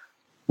normal.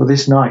 But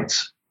this night,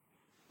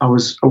 I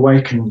was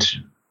awakened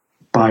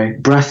by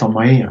breath on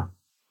my ear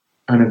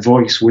and a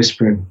voice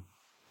whispering,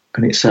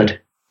 and it said,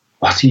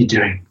 "What are you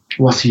doing?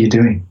 What are you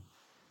doing?"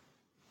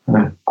 And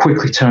I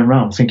quickly turned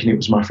around thinking it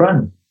was my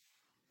friend.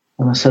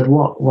 And I said,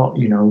 what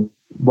do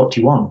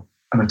you want?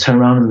 And I turned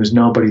around and there was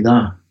nobody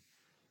there.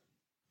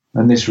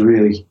 And this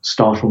really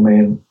startled me.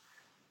 And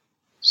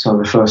so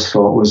the first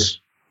thought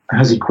was,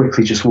 has he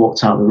quickly just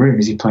walked out of the room?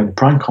 Is he playing a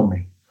prank on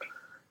me?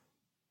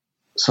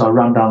 So I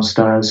ran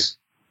downstairs,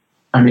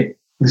 and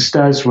the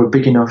stairs were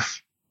big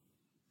enough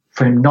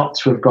for him not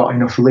to have got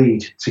enough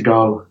lead to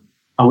go.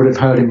 I would have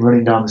heard him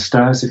running down the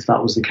stairs if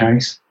that was the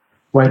case.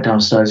 Went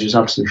downstairs, he was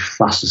absolutely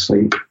fast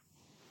asleep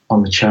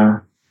on the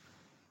chair.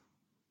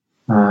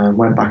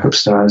 Went back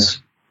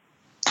upstairs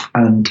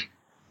and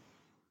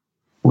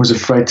was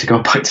afraid to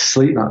go back to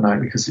sleep that night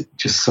because it's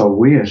just so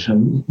weird.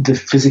 And the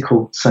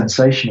physical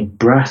sensation of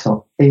breath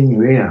in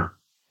your ear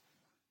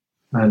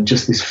and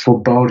just this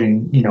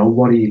foreboding,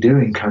 what are you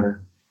doing kind of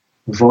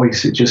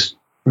voice, it just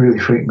really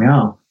freaked me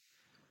out.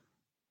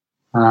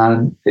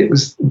 And it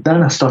was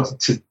then I started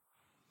to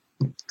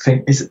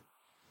think,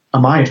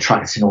 am I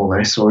attracting all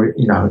this? Or,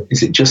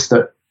 is it just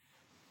that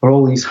are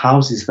all these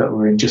houses that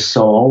we're in just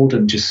so old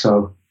and just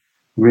so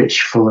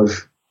rich, full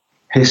of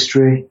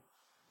history?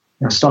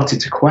 I started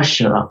to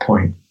question at that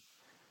point.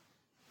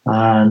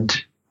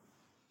 And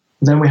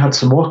then we had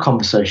some more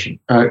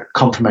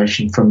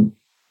confirmation from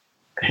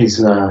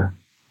his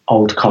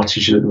old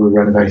cottage that we were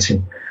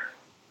renovating.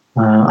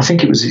 I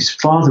think it was his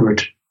father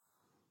had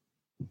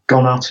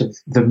gone out of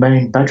the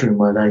main bedroom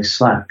where they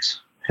slept,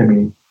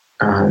 him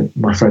and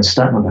my friend's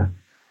stepmother.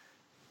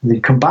 And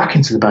they'd come back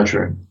into the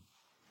bedroom,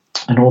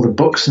 and all the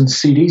books and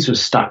CDs were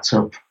stacked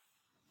up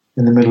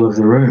in the middle of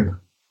the room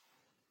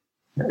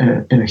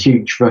in a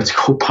huge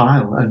vertical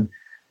pile. And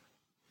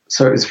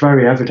so it was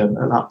very evident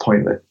at that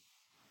point that,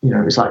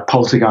 it was like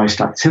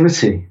poltergeist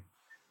activity.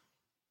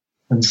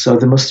 And so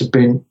there must have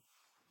been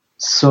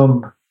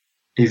some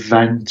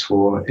event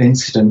or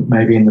incident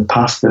maybe in the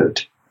past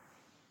that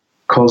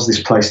caused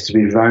this place to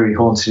be very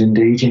haunted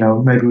indeed.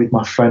 Maybe with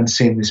my friend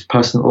seeing this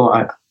person that looked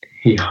like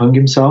he hung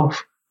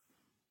himself.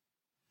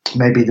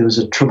 Maybe there was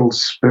a troubled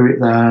spirit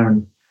there,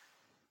 and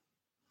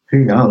who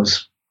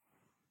knows?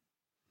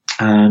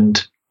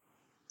 And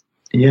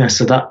yeah,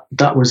 so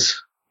that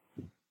was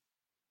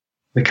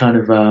the kind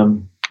of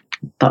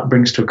that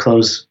brings to a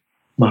close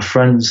my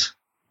friend's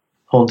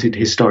haunted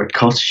historic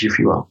cottage, if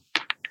you will.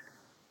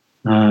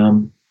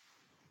 I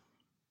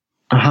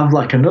have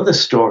like another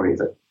story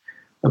that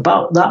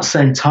about that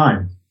same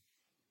time,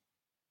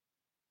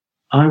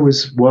 I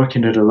was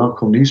working at a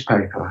local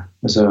newspaper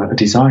as a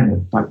designer,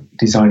 like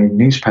designing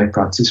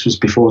newspaper ads. This was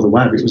before the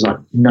web. It was like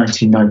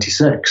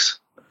 1996.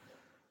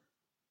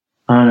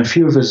 And a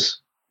few of us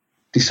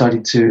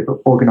decided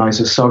to organise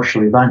a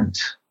social event.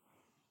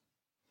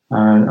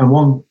 And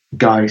one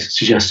guy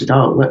suggested,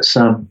 let's,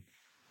 I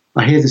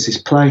hear there's this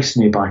place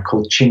nearby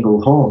called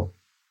Chingle Hall.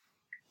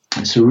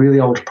 It's a really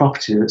old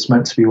property that's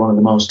meant to be one of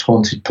the most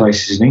haunted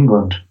places in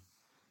England.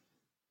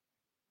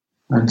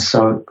 And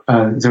so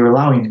they're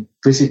allowing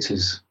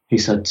visitors, he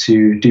said,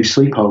 to do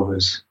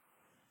sleepovers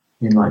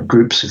in like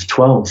groups of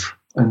 12.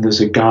 And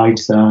there's a guide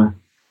there.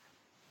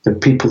 The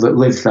people that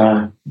live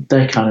there,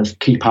 they kind of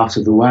keep out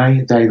of the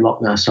way. They lock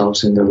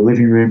themselves in their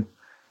living room.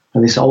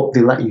 And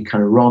they let you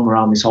kind of roam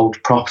around this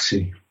old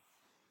property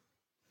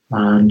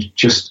and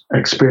just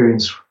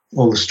experience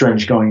all the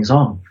strange goings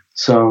on.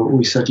 So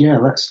we said, yeah,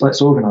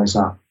 let's organise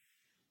that.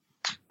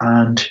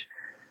 And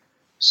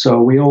so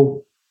we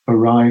all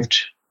arrived.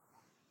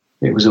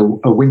 It was a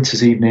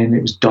winter's evening.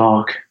 It was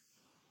dark.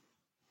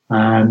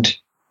 And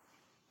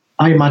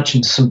I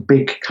imagined some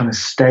big kind of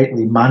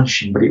stately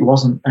mansion, but it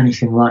wasn't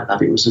anything like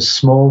that. It was a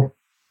small,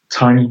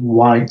 tiny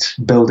white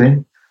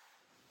building,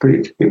 but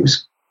it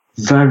was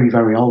very,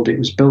 very old. It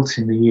was built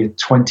in the year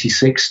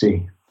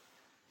 2060,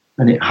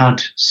 and it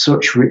had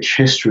such rich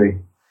history.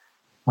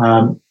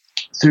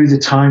 Through the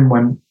time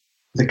when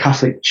the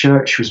Catholic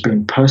Church was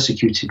being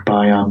persecuted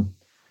by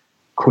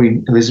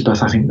Queen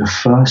Elizabeth, I think the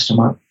first,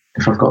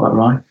 if I've got that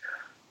right,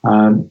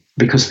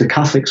 because the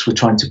Catholics were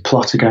trying to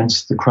plot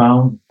against the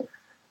crown,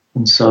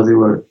 and so they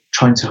were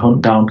trying to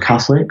hunt down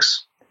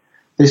Catholics.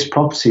 This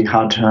property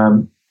had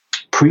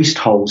priest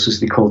holes, as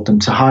they called them,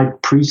 to hide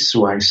priests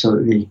away so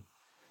that they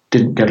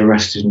didn't get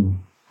arrested and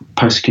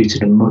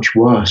persecuted and much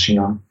worse, you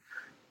know.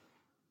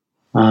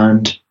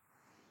 And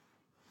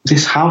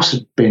this house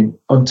had been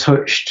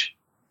untouched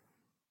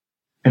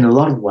in a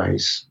lot of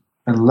ways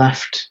and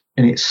left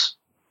in its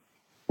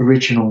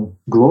original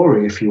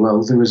glory, if you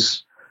will. There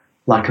was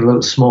like a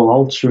little small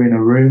altar in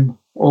a room,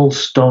 all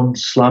stone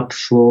slab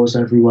floors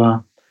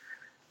everywhere.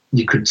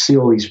 You could see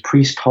all these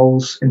priest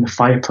holes in the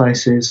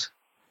fireplaces.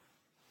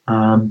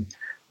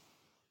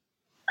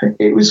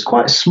 It was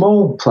quite a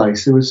small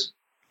place. There was,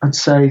 I'd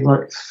say,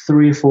 like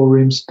 3 or 4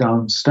 rooms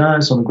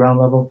downstairs on the ground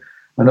level,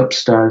 and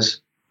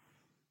upstairs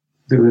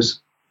there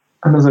was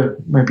another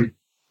maybe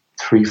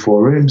 3,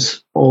 4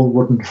 rooms, all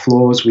wooden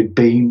floors with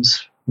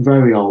beams,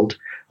 very old.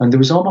 And there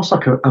was almost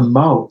like a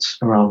moat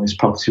around this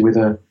property with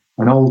an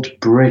old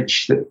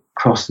bridge that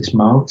crossed this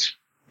moat.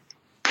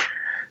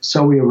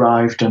 So we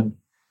arrived and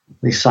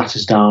they sat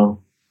us down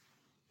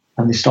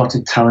and they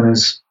started telling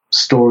us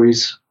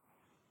stories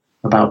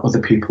about other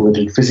people that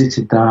had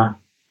visited there.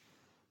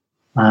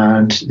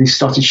 And they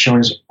started showing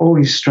us all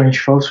these strange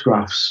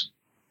photographs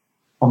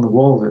on the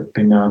wall that had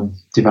been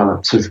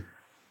developed of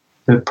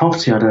the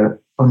property. Had an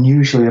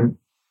unusually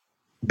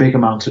big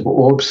amount of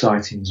orb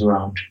sightings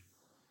around.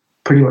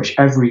 Pretty much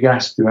every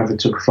guest who ever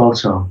took a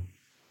photo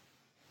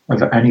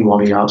of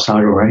anyone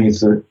outside or any of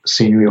the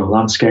scenery or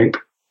landscape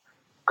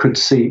could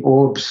see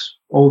orbs,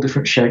 all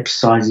different shapes,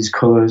 sizes,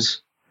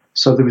 colours.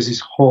 So there was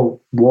this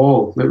whole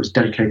wall that was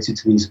dedicated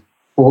to these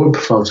orb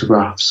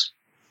photographs,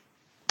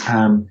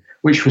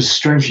 which was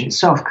strange in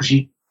itself because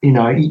you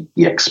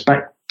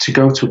expect to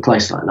go to a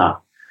place like that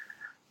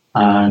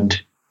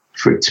and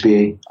for it to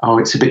be,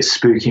 it's a bit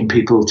spooky and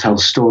people will tell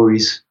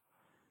stories.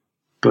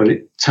 But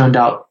it turned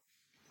out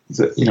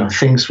that,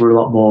 things were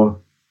a lot more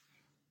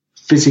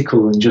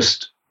physical than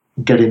just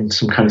getting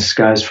some kind of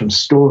scares from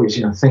stories,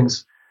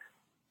 things,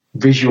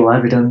 visual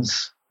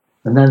evidence.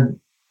 And then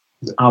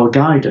our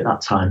guide at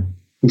that time,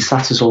 he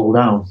sat us all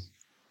down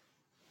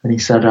and he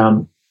said,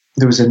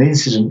 there was an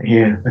incident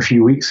here a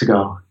few weeks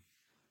ago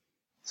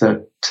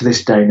that to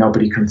this day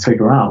nobody can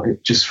figure out.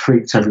 It just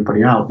freaked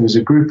everybody out. There was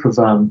a group of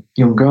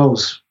young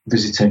girls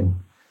visiting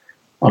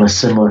on a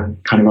similar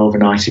kind of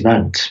overnight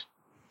event.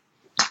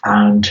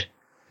 And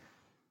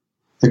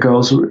the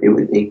girls,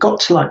 it got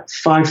to like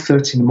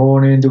 5:30 in the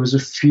morning. There was a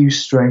few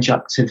strange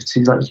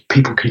activities, like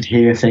people could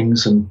hear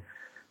things and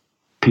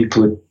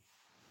people had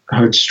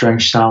heard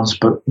strange sounds,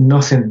 but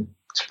nothing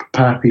to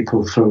prepare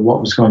people for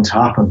what was going to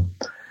happen.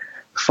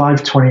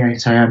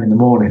 5:28 a.m. in the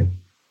morning,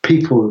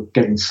 people are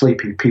getting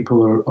sleepy.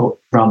 People are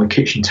around the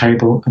kitchen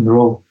table and they're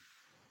all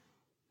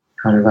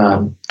kind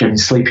of getting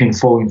sleepy and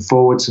falling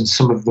forwards, and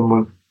some of them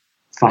were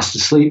fast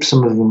asleep,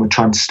 some of them were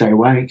trying to stay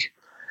awake.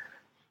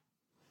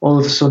 All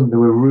of a sudden, they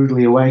were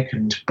rudely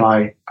awakened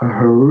by a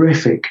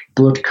horrific,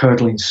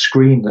 blood-curdling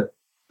scream that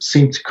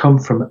seemed to come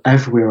from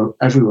everywhere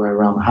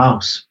around the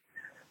house.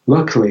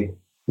 Luckily,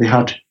 they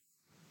had a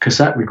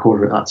cassette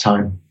recorder at that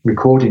time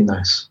recording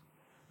this.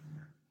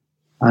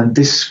 And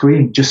this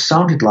scream just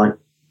sounded like,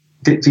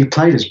 they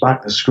played us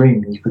back the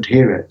scream and you could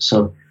hear it.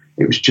 So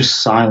it was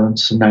just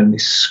silence, and then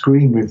this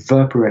scream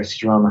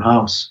reverberated around the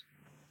house,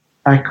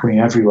 echoing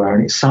everywhere,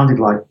 and it sounded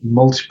like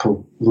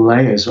multiple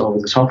layers over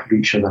the top of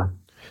each other.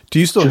 Do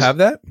you still have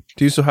that?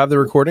 Do you still have the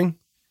recording?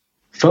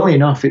 Funnily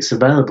enough, it's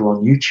available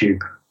on YouTube.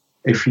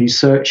 If you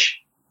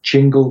search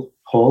Chingle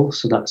Hall,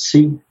 so that's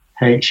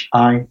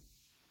CHINGLEHALL,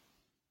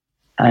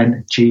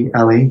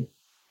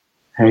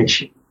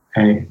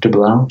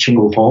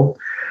 Chingle Hall,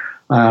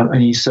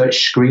 and you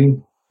search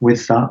scream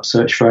with that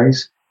search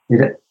phrase,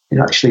 it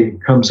actually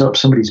comes up.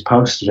 Somebody's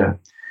posted it.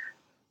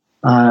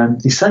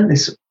 And they sent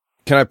this.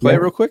 Can I play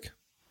it real quick?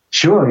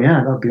 Sure,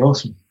 yeah, that'd be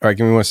awesome. All right,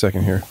 give me 1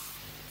 second here.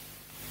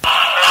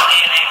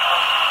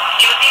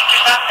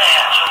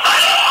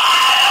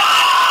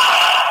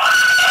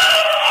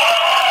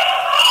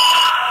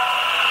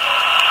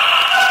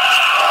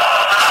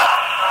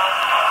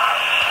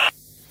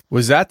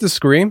 Was that the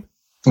scream?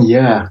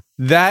 Yeah.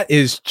 That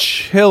is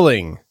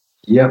chilling.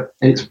 Yep,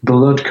 it's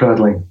blood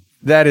curdling.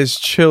 That is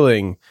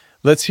chilling.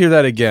 Let's hear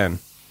that again.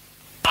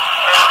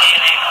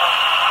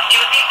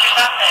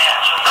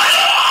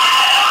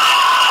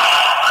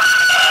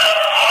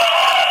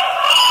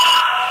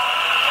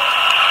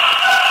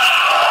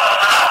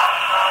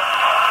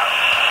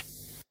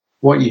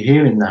 What you're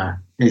hearing there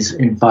is,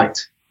 in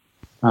fact,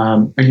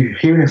 are you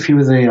hearing a few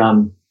of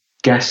the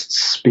guests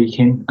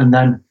speaking, and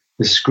then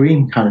the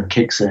scream kind of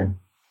kicks in,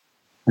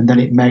 and then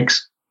it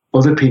makes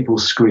other people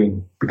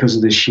scream because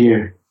of the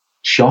sheer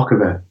shock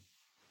of it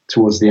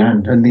towards the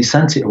end. And they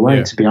sent it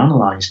away to be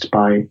analysed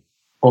by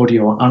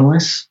audio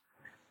analysts,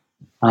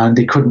 and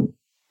they couldn't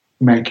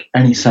make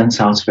any sense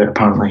out of it,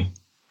 apparently.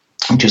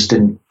 It just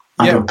didn't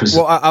add up.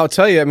 Well, I'll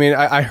tell you, I mean,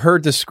 I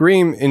heard the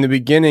scream in the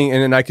beginning,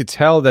 and then I could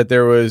tell that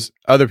there was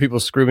other people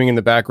screaming in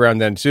the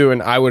background then too,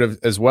 and I would have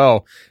as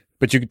well.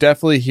 But you could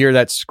definitely hear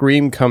that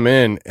scream come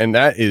in, and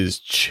that is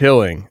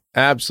chilling.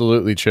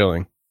 Absolutely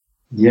chilling.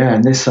 Yeah,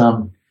 and this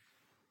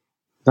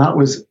that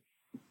was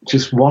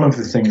just one of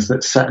the things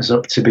that set us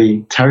up to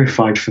be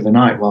terrified for the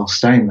night while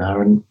staying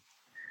there.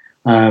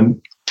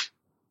 And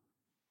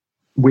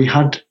we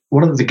had,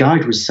 one of the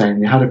guide was saying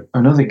they had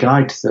another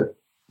guide that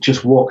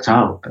just walked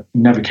out,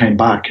 never came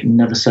back, and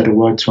never said a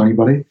word to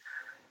anybody.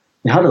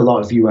 They had a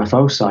lot of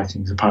UFO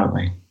sightings,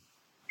 apparently.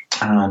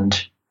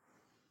 And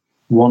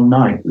one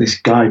night, this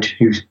guide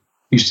who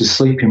used to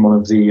sleep in one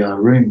of the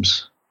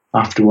rooms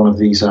after one of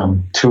these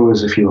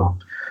tours, if you will,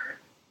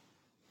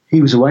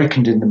 he was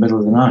awakened in the middle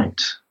of the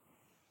night.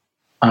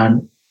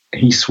 And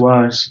he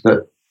swears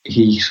that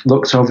he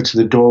looked over to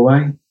the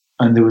doorway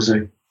and there was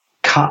a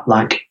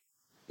cat-like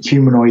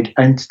humanoid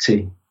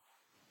entity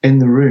in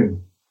the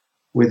room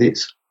with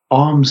its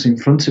arms in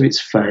front of its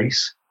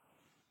face.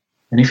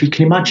 And if you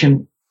can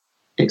imagine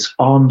its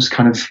arms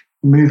kind of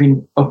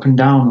moving up and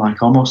down,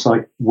 like almost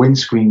like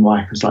windscreen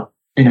wipers, like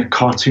in a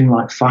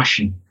cartoon-like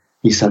fashion,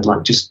 he said,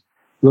 like just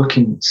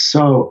looking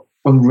so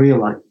unreal,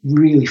 like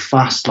really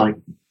fast, like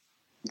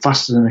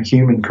faster than a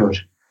human could.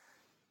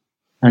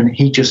 And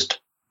he just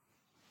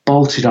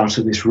bolted out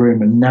of this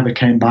room and never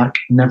came back,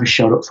 never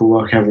showed up for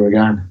work ever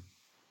again.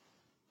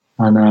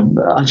 And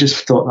I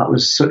just thought that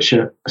was such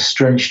a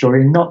strange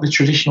story, and not the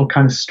traditional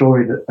kind of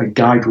story that a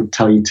guide would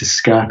tell you to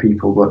scare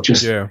people, but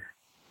just, you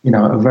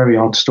know, a very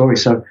odd story.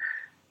 So,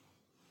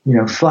 you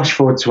know, flash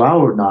forward to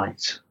our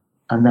night,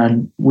 and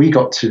then we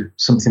got to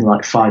something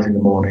like 5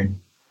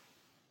 a.m,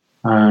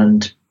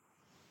 and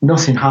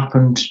nothing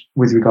happened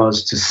with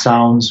regards to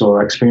sounds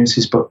or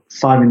experiences, but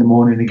 5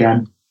 a.m.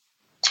 again,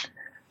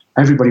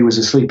 everybody was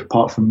asleep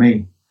apart from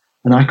me.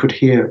 And I could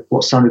hear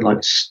what sounded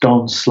like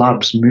stone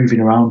slabs moving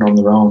around on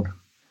their own,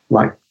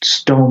 like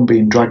stone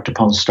being dragged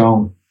upon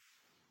stone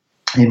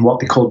in what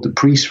they called the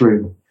priest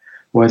room,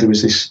 where there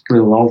was this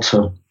little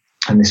altar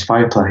and this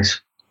fireplace.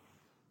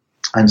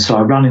 And so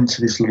I ran into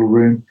this little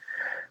room,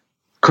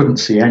 couldn't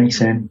see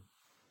anything.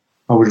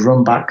 I would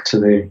run back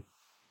to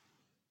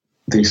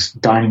this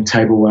dining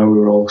table where we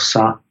were all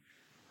sat.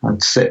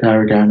 I'd sit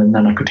there again, and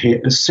then I could hear,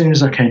 as soon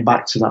as I came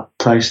back to that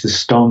place, the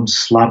stone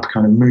slab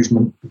kind of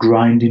movement,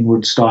 grinding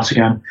would start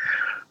again.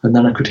 And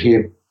then I could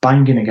hear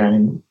banging again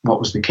in what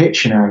was the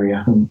kitchen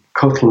area, and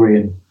cutlery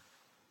and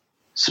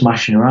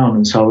smashing around.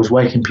 And so I was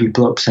waking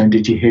people up saying,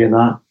 "Did you hear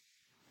that?"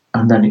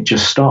 And then it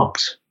just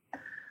stopped.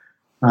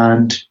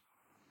 And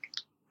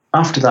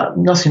after that,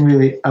 nothing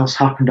really else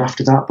happened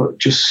after that, but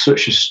just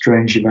such a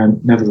strange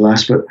event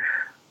nevertheless. But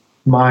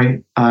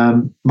my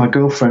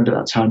girlfriend at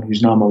that time,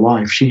 who's now my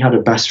wife, she had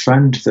a best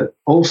friend that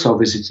also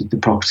visited the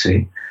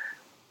property,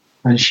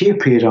 and she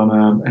appeared on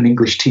an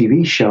English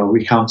TV show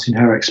recounting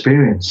her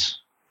experience.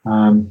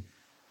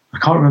 I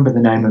can't remember the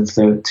name of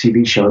the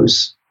TV show. It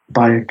was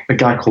by a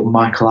guy called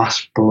Michael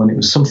Aspel, and it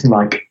was something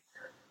like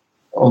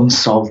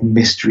Unsolved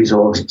Mysteries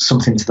or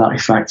something to that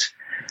effect.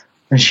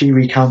 And she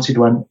recounted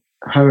when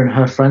her and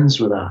her friends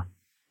were there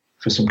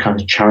for some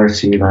kind of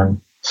charity event,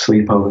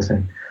 sleepover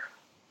thing.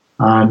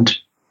 And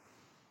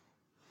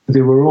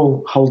they were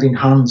all holding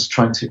hands,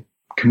 trying to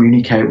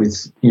communicate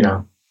with, you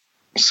know,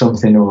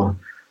 something, or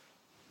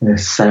in a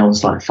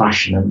seance-like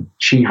fashion. And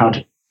she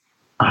had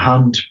a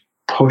hand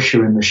push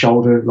her in the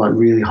shoulder, like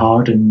really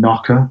hard, and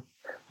knock her.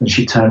 And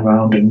she turned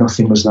around and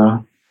nothing was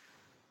there.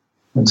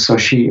 And so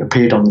she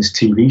appeared on this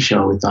TV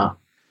show with that.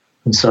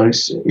 And so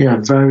it's, yeah,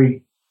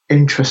 very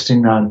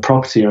interesting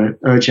property. I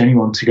urge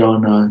anyone to go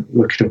and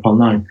look it up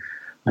online.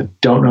 I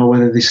don't know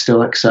whether they're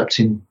still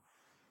accepting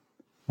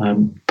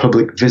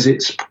public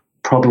visits.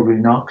 Probably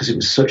not, because it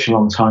was such a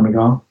long time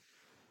ago.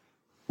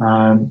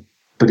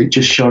 But it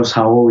just shows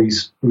how all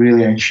these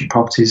really ancient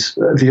properties...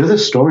 the other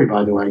story,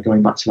 by the way,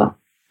 going back to that,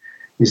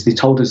 is they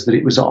told us that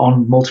it was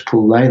on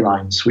multiple ley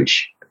lines,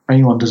 which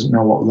anyone doesn't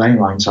know what ley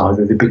lines are.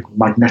 They're the big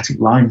magnetic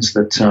lines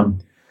that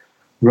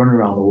run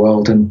around the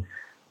world. And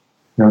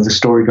you know, the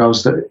story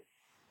goes that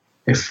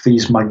if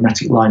these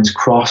magnetic lines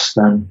cross,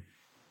 then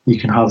you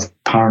can have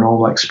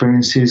paranormal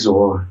experiences,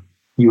 or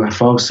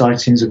UFO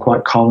sightings are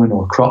quite common,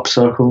 or crop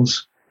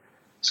circles.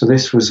 So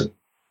this was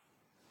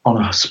on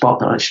a spot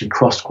that actually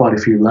crossed quite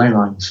a few ley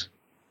lines.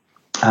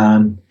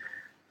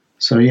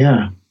 So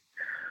yeah.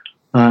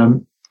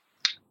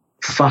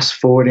 Fast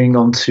forwarding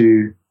on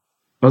to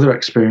other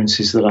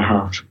experiences that I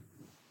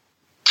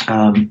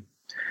had.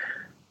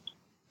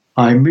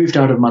 I moved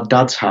out of my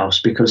dad's house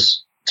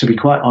because, to be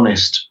quite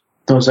honest,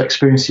 those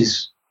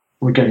experiences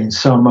were getting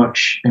so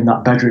much in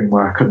that bedroom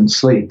where I couldn't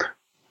sleep.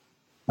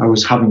 I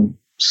was having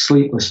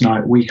sleepless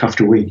night week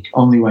after week,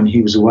 only when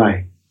he was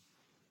away.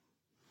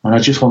 And I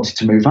just wanted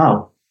to move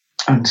out.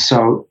 And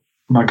so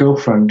my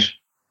girlfriend,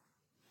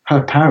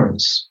 her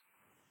parents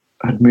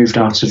had moved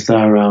out of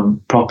their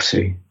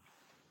property.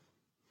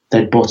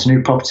 They'd bought a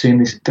new property,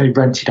 and they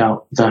rented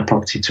out their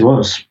property to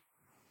us.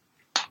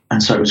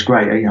 And so it was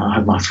great. You know, I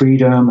had my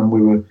freedom, and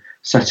we were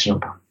setting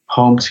up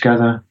home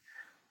together.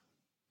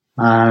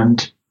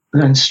 And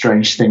then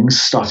strange things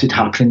started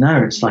happening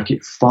there. It's like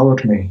it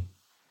followed me.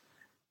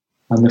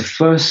 And the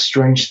first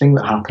strange thing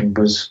that happened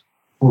was,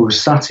 we were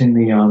sat in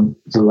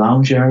the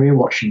lounge area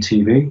watching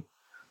TV.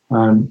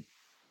 My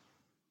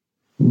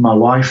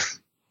wife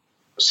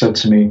said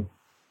to me,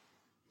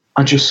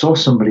 I just saw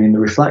somebody in the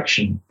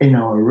reflection in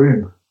our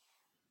room.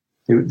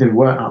 They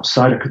weren't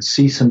outside. I could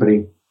see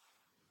somebody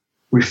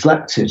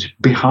reflected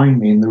behind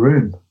me in the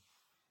room.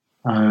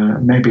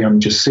 Maybe I'm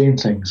just seeing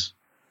things.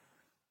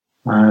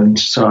 And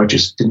so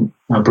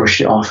I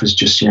brushed it off as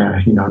just,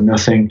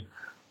 nothing.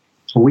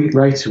 A week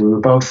later, we were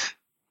both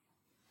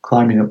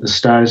climbing up the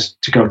stairs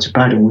to go to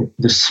bed, and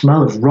the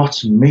smell of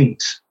rotten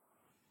meat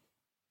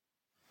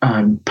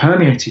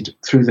permeated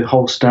through the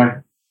whole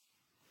stair,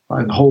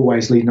 and the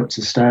hallways leading up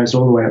to the stairs,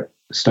 all the way up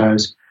the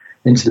stairs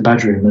into the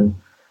bedroom.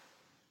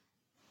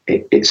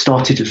 And it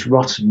started as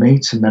rotten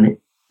meat, and then it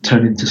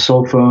turned into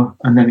sulfur,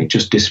 and then it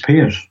just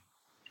disappeared,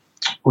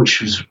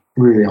 which was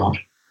really odd.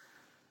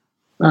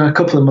 A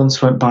couple of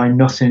months went by,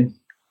 nothing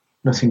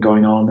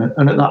going on.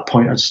 And at that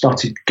point, I'd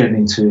started getting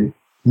into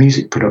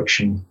music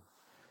production.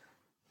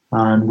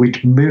 And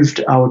we'd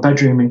moved our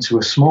bedroom into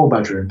a small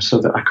bedroom so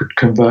that I could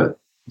convert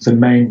the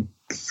main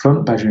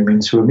front bedroom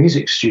into a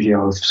music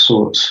studio of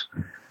sorts.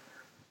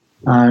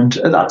 And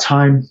at that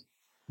time,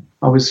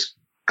 I was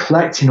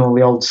collecting all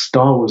the old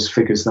Star Wars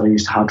figures that I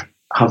used to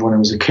have when I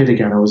was a kid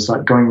again. I was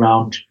like going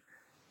around,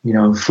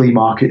 flea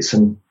markets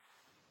and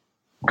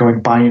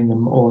buying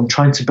them all and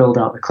trying to build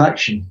out the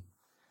collection.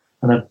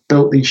 And I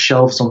built these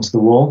shelves onto the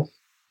wall.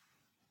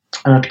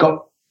 And I'd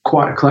got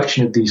quite a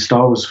collection of these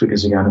Star Wars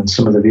figures again and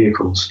some of the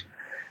vehicles.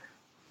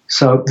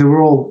 So they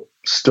were all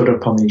stood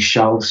up on these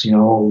shelves,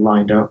 all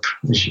lined up,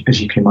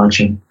 as you can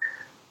imagine.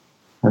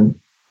 And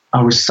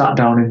I was sat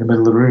down in the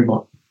middle of the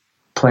room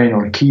playing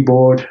on a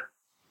keyboard,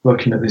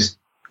 looking at this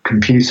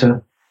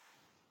computer.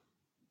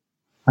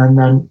 And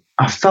then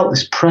I felt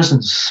this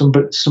presence.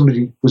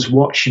 Somebody was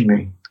watching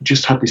me. I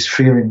just had this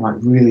feeling, like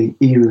really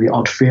eerily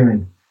odd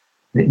feeling.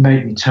 And it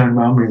made me turn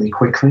around really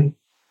quickly.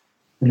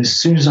 And as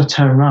soon as I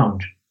turned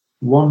around,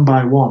 one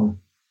by one,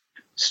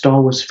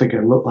 Star Wars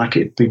figure looked like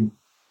it had been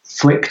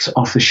flicked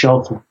off the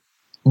shelf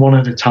one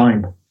at a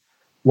time.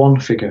 One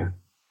figure,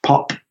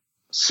 pop,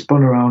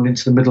 spun around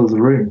into the middle of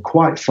the room,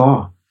 quite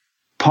far.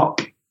 Pop,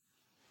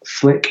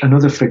 flick,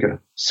 another figure,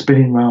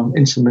 spinning around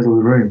into the middle of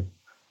the room.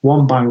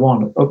 One by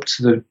one, up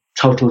to the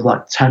total of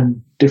like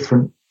 10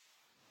 different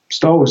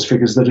Star Wars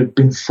figures that had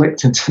been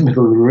flicked into the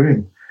middle of the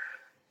room.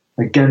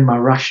 Again, my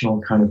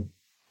rational kind of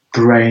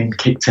brain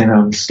kicked in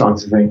and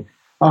started to think,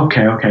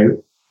 okay,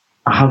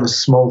 I have a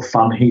small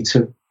fan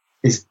heater.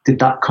 Did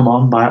that come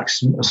on by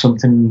accident or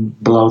something,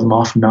 blow them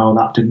off? No,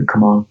 that didn't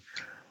come on.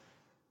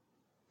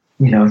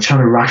 Trying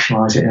to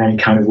rationalize it in any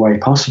kind of way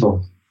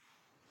possible.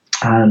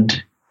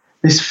 And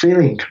this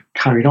feeling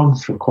carried on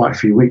for quite a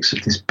few weeks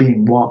of this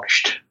being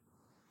watched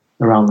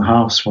around the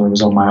house when I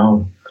was on my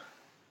own.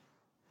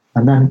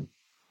 And then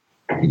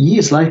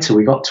years later,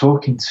 we got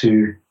talking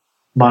to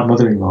my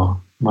mother-in-law,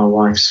 my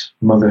wife's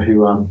mother,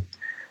 who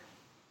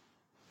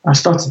I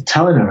started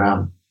telling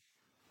her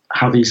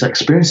how these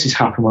experiences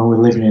happened when we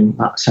were living in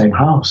that same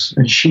house.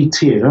 And she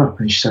teared up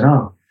and she said,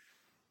 "Oh,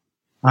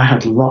 I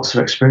had lots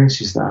of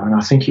experiences there, and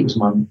I think it was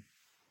my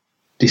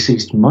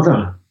deceased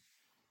mother."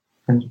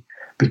 And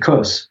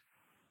because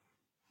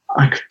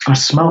I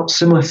smelt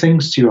similar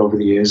things to you over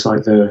the years,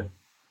 like the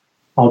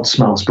odd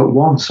smells, but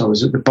once I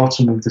was at the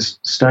bottom of the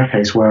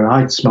staircase where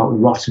I'd smelt the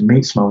rotten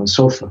meat smell and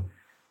sulfur.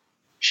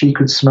 She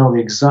could smell the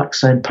exact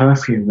same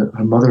perfume that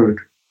her mother had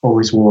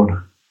always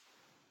worn.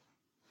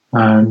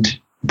 And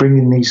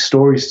bringing these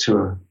stories to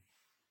her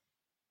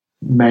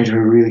made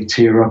her really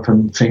tear up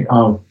and think,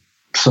 oh,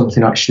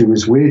 something actually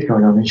was weird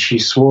going on. And she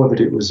swore that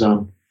it was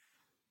her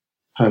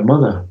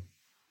mother.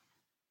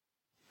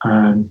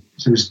 And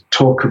there was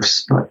talk of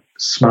like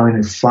smelling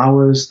of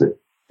flowers that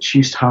she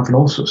used to have and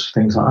all sorts of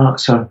things like that.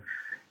 So,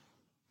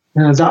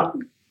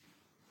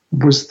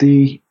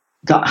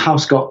 that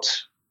house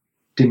got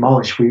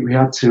demolished. We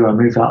had to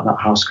move out of that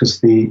house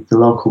because the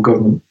local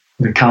government,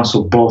 the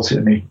council bought it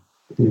and they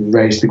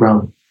raised the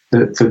ground.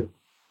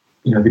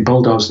 They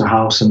bulldozed the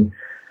house and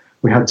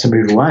we had to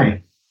move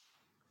away.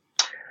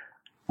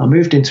 I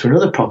moved into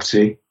another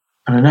property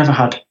and I never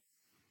had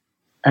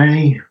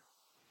any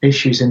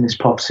issues in this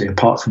property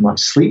apart from like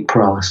sleep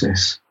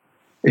paralysis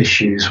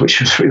issues, which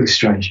was really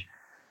strange.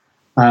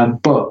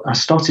 But I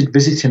started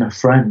visiting a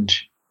friend,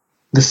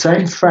 the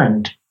same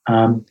friend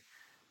who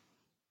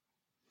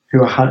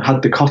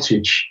had the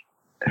cottage,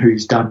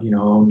 whose dad,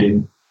 owned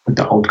in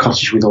the old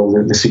cottage with all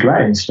the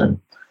cigarette incident.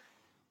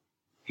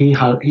 He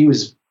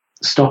was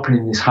stopping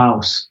in this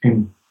house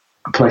in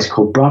a place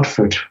called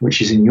Bradford,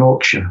 which is in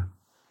Yorkshire,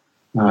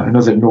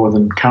 another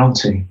northern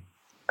county,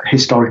 a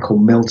historical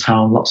mill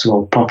town, lots of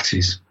old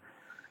properties.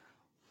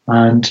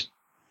 And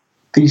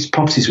these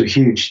properties were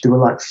huge. They were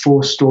like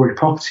 4-story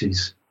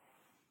properties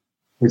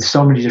with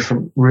so many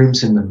different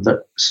rooms in them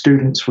that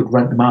students would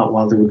rent them out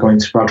while they were going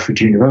to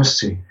Bradford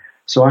University.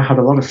 So I had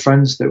a lot of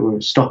friends that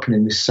were stopping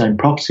in this same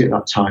property at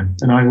that time,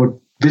 and I would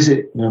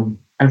visit them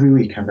every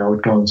weekend. I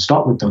would go and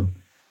stop with them.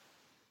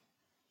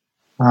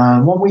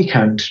 One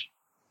weekend,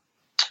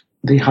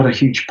 they had a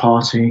huge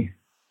party.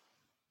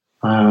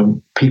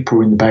 People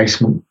were in the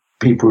basement.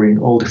 People were in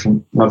all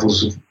different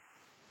levels of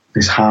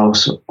this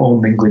house,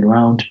 all mingling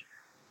around.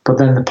 But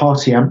then the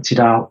party emptied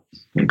out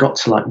It got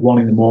to like 1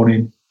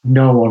 a.m,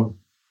 no one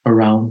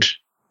around.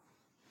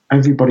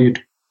 Everybody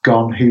had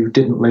gone who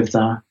didn't live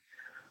there.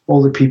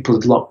 All the people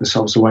had locked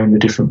themselves away in the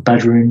different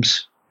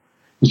bedrooms.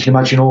 You can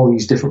imagine all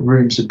these different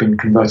rooms had been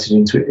converted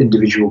into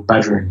individual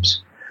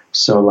bedrooms.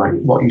 So like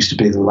what used to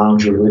be the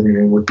lounge or living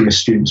room would be a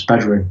student's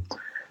bedroom.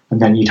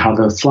 And then you'd have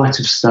a flight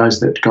of stairs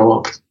that go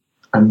up,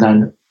 and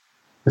then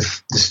the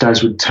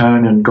stairs would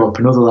turn and go up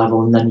another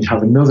level, and then you'd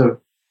have another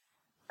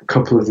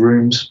couple of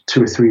rooms,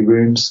 2 or 3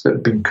 rooms that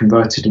had been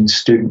converted into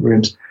student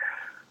rooms,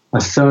 a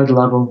third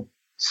level,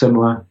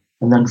 similar,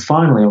 and then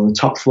finally on the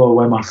top floor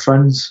where my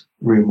friend's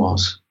room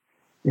was,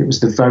 it was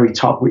the very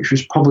top, which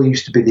was probably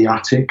used to be the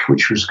attic,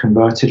 which was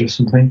converted or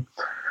something.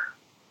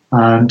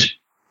 And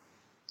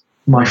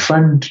my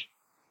friend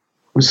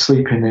was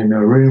sleeping in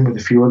a room with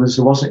a few others.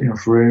 There wasn't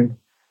enough room,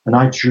 and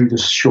I drew the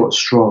short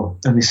straw,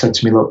 and they said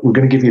to me, look, we're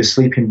going to give you a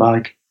sleeping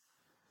bag.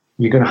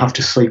 You're going to have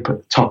to sleep at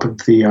the top of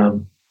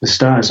the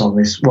stairs on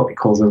this, what they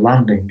call the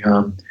landing,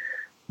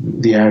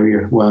 the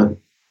area where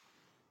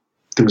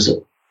there was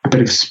a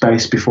bit of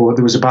space before.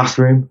 There was a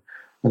bathroom,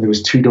 and there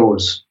was 2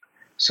 doors.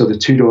 So the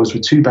 2 doors were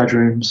 2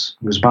 bedrooms,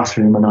 there was a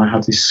bathroom, and I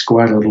had this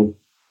square little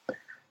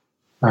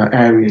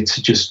area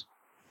to just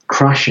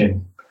crash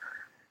in.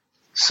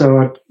 So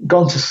I'd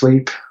gone to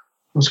sleep. I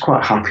was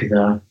quite happy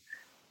there.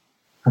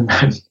 And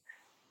then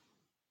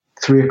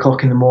 3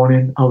 o'clock in the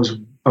morning, I was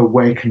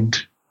awakened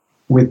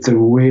with the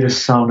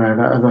weirdest sound I've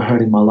ever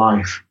heard in my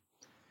life.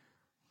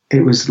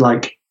 It was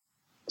like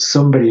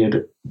somebody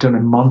had done a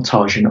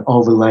montage and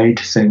overlaid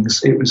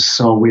things. It was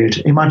so weird.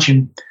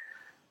 Imagine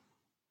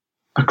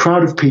a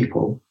crowd of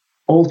people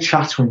all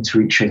chattering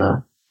to each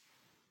other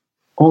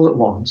all at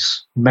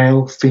once,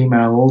 male,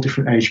 female, all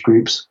different age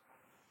groups,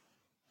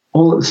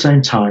 all at the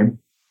same time,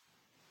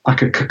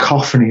 like a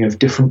cacophony of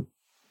different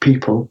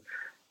people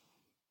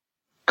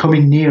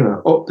coming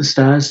nearer up the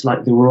stairs,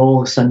 like they were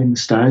all ascending the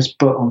stairs.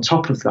 But on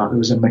top of that, there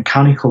was a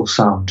mechanical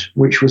sound,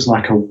 which was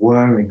like a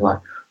whirring, like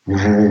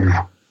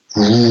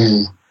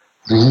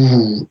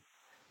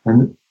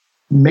and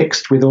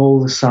mixed with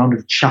all the sound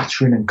of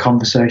chattering and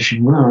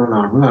conversation,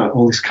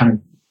 all this kind of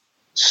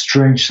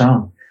strange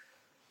sound.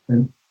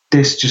 And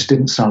this just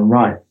didn't sound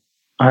right.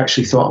 I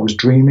actually thought I was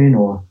dreaming,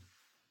 or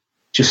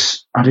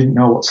just, I didn't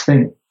know what to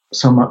think.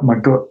 So my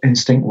gut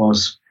instinct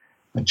was,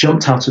 I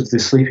jumped out of the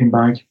sleeping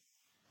bag,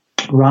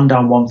 ran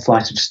down 1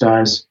 flight of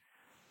stairs,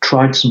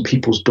 tried some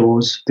people's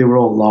doors, they were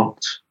all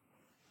locked,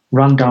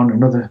 ran down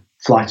another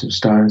flight of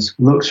stairs,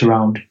 looked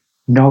around,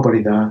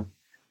 nobody there.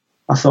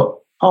 I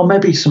thought, oh,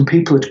 maybe some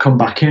people had come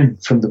back in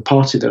from the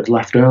party that had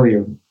left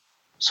earlier.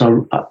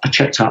 So I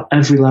checked out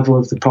every level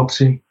of the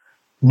property,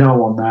 no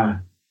one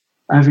there.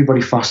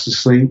 Everybody fast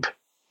asleep.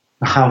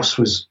 The house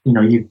was,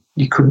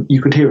 you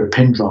could hear a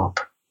pin drop.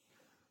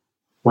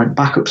 Went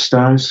back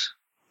upstairs,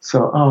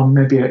 thought, oh,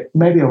 maybe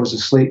I was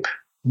asleep.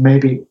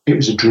 Maybe it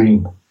was a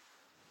dream.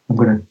 I'm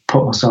going to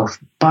put myself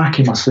back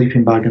in my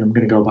sleeping bag and I'm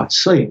going to go back to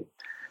sleep.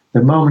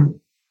 The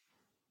moment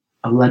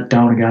I led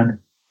down again,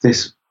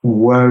 this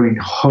whirring,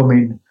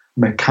 humming,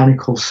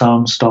 mechanical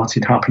sound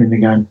started happening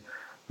again.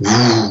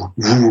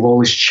 All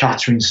this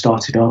chattering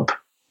started up.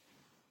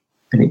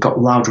 And it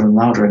got louder and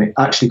louder, and it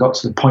actually got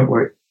to the point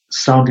where it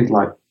sounded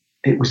like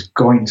it was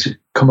going to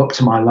come up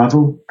to my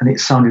level, and it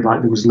sounded like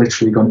there was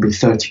literally going to be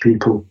 30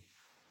 people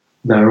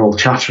there all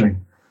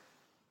chattering.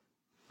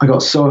 I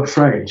got so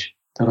afraid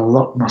that I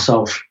locked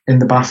myself in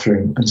the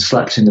bathroom and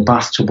slept in the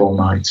bathtub all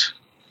night.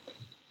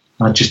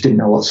 I just didn't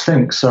know what to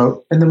think.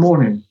 So in the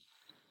morning,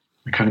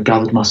 I kind of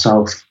gathered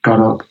myself, got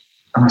up,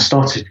 and I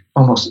started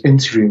almost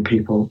interviewing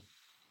people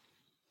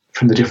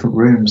from the different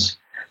rooms.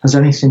 Has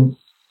anything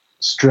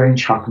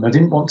strange happened? I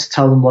didn't want to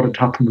tell them what had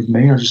happened with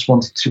me. I just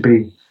wanted to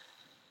be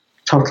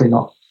totally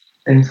not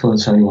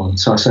influence anyone.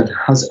 So I said,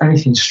 has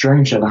anything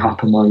strange ever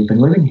happened while you've been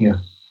living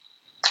here?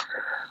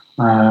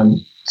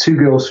 2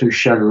 girls who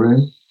shared a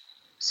room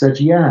said,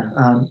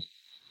 yeah,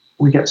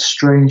 we get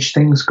strange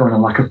things going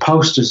on, like a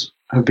posters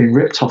have been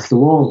ripped off the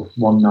wall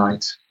one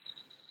night.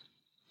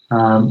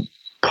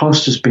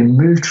 Posters been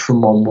moved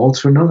from one wall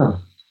to another.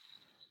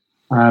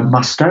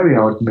 My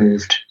stereo had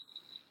moved.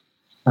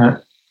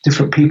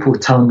 Different people were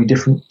telling me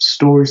different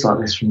stories like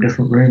this from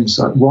different rooms.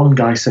 Like one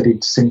guy said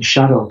he'd seen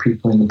shadow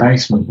people in the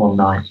basement one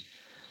night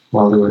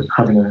while they were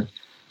having a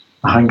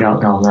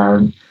hangout down there.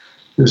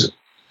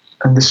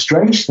 And the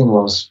strange thing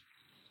was,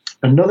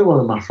 another one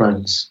of my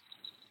friends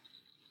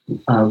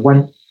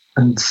went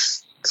and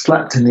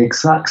slept in the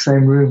exact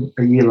same room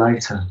a year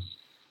later,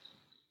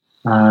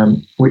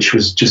 which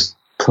was just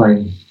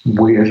plain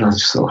weird. I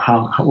just thought,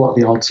 what are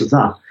the odds of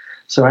that?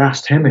 So I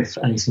asked him if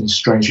anything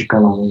strange had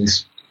gone on in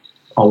this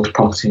old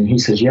property, and he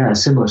said, yeah,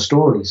 similar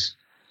stories.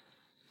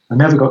 I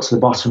never got to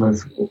the bottom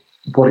of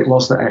what it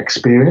was that I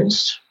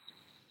experienced.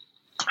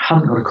 I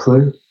hadn't got a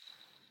clue.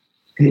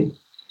 It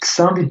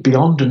sounded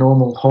beyond a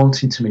normal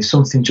haunting to me.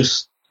 Something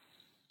just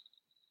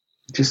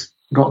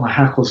got my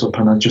hackles up,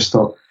 and I just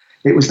thought,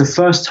 it was the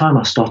first time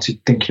I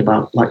started thinking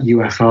about like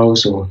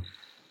UFOs or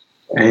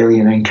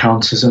alien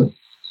encounters. And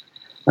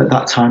at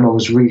that time I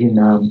was reading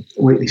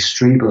Whitley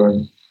Strieber,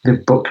 and the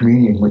book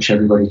Communion, which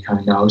everybody kind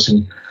of knows,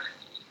 and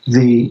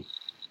the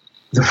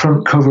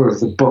front cover of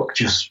the book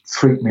just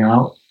freaked me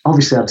out.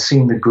 Obviously, I'd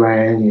seen the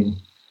grey alien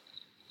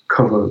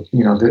cover,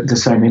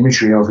 the same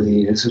imagery over the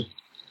years,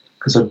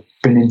 because I'd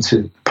been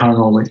into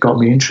paranormal. It got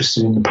me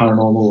interested in the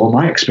paranormal, all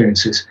my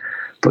experiences.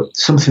 But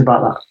something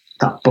about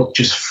that book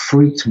just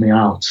freaked me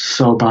out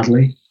so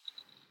badly.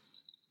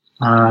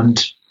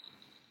 And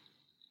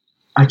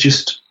I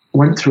just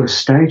went through a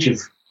stage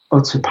of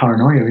utter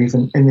paranoia.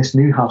 Even in this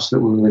new house that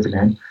we were living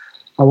in,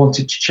 I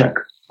wanted to check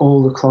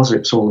all the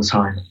closets all the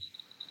time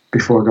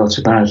before I go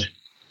to bed.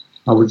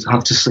 I would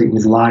have to sleep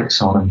with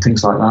lights on and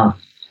things like that.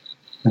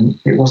 And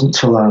it wasn't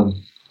till I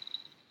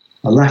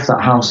left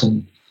that house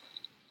and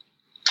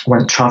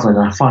went travelling,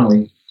 I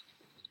finally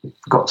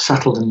got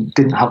settled and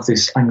didn't have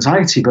this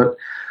anxiety. But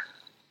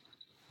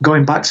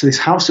going back to this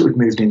house that we'd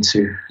moved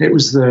into, it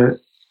was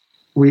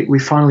we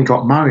finally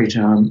got married,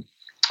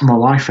 my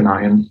wife and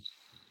I, and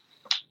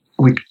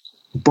we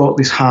bought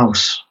this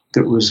house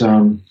that was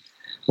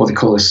what they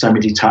call a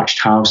semi-detached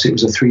house. It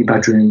was a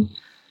 3-bedroom,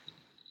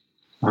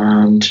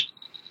 and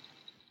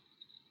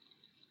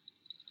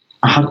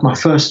I had my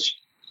first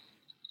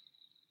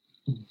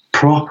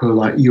proper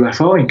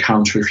UFO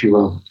encounter, if you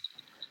will.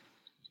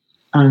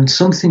 And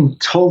something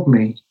told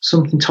me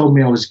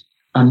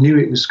I knew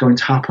it was going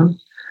to happen.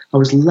 I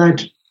was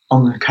led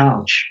on the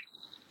couch,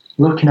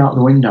 looking out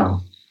the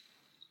window,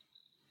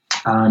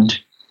 and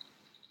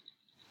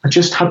I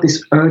just had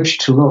this urge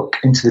to look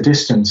into the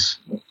distance.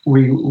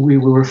 We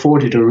were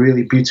afforded a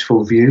really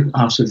beautiful view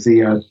out of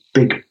the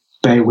big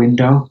bay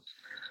window.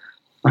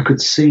 I could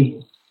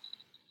see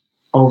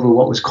over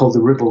what was called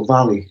the Ribble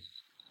Valley,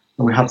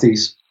 and we have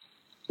these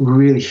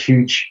really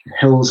huge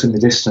hills in the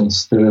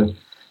distance that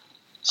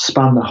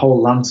span the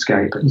whole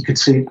landscape. And you could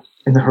see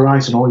in the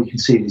horizon, all you can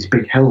see are these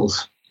big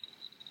hills.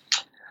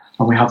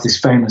 And we have this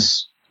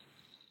famous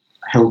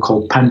hill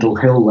called Pendle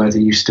Hill, where they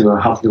used to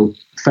have the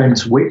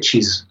famous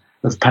witches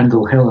of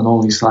Pendle Hill and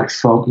all these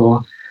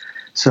folklore.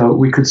 So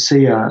we could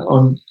see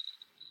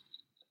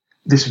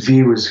this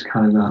view was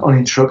kind of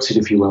uninterrupted,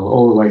 if you will,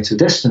 all the way to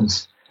the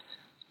distance.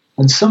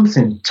 And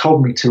something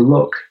told me to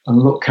look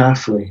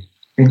carefully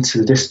into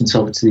the distance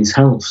over to these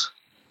hills.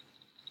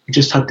 I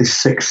just had this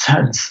sixth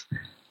sense.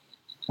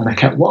 And I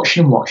kept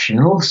watching,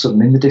 and all of a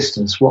sudden in the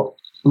distance, what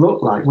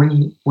looked like when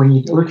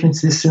you look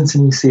into the distance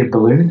and you see a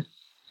balloon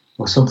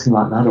or something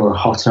like that, or a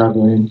hot air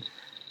balloon,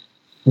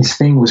 this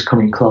thing was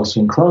coming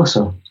closer and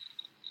closer.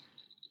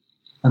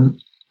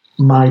 And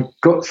my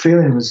gut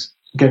feeling was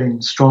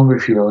getting stronger,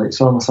 if you will.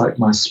 It's almost like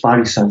my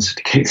spidey sense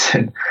had kicked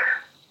in.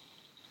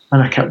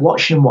 And I kept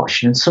watching,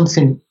 and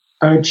something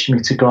urged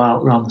me to go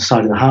out around the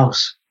side of the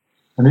house.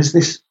 And as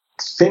this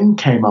thing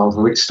came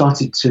over, it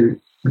started to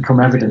become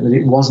evident that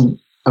it wasn't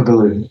a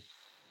balloon.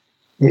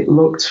 It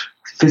looked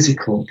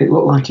physical. It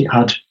looked like it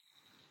had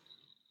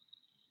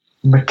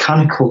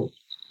mechanical,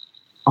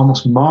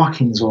 almost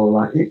markings,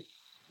 or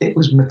it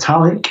was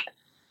metallic.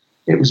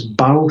 It was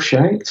barrel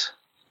shaped.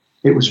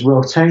 It was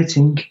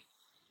rotating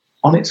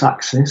on its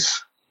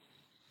axis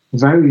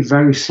very,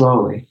 very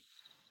slowly.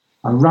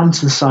 I ran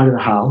to the side of the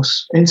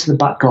house, into the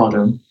back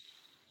garden,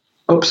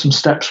 up some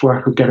steps where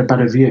I could get a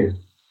better view.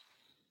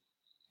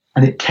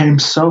 And it came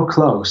so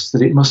close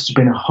that it must have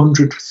been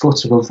 100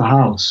 foot above the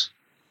house.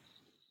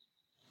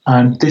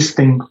 And this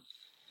thing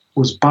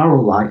was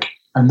barrel-like.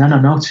 And then I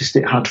noticed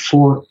it had 3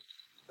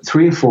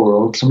 or 4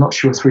 orbs, I'm not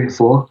sure, 3 or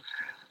 4,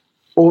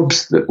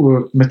 orbs that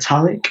were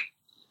metallic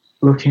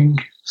looking,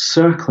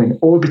 circling,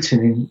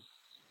 orbiting.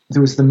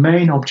 There was the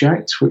main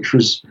object, which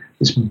was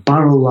this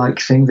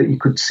barrel-like thing that you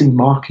could see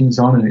markings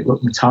on, and it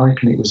looked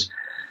metallic, and it was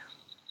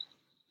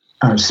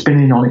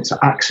spinning on its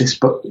axis,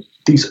 but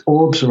these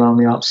orbs around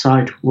the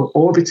outside were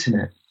orbiting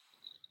it,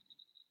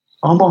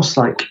 almost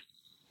like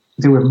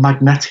they were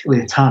magnetically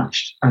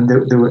attached, and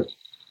they were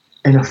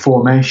in a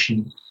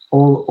formation,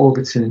 all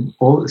orbiting,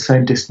 all at the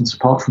same distance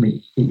apart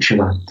from each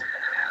other.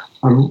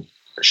 I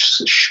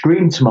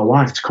screamed to my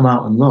wife to come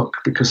out and look,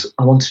 because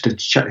I wanted to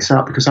check this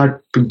out, because I'd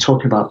been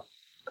talking about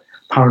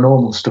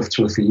paranormal stuff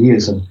to her for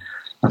years, and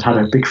I'd had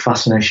a big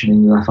fascination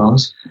in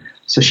UFOs.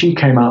 So she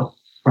came out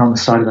around the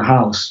side of the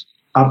house,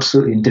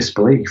 absolutely in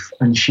disbelief,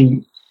 and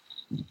she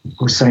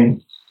was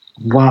saying,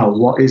 "Wow,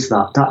 what is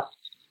that? That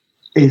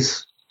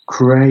is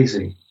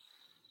crazy.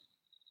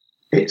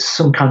 It's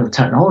some kind of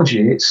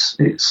technology. It's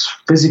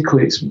physical."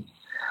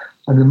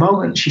 And the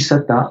moment she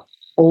said that,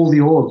 all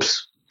the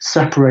orbs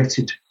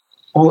separated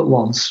all at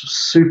once,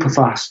 super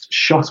fast,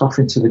 shot off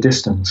into the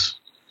distance.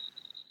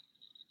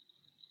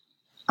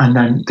 And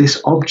then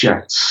this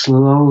object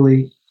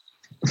slowly,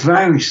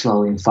 very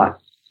slowly, in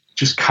fact,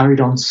 just carried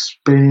on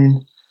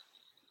spinning,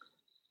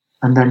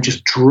 and then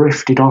just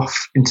drifted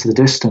off into the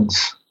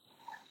distance.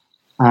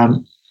 At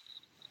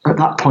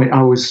that point,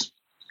 I was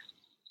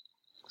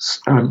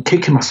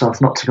kicking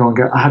myself not to go and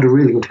I had a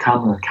really good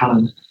camera, a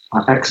Canon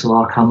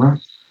XLR camera,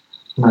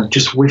 and I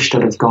just wished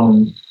I'd have gone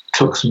and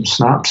took some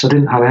snaps. I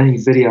didn't have any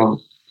video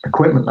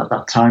equipment at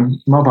that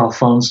time. Mobile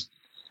phones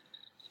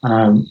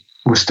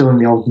were still in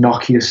the old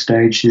Nokia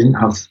stage. They didn't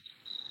have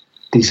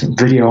decent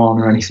video on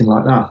or anything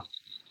like that.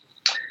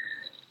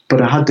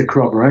 But I had the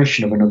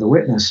corroboration of another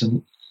witness,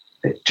 and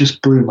it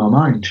just blew my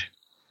mind.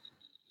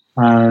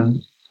 At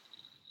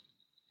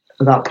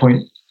that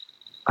point,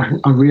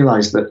 I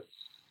realized that,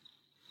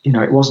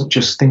 it wasn't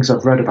just things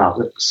I've read about,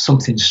 that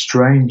something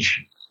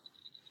strange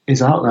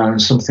is out there,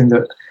 and something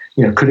that,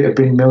 could it have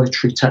been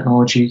military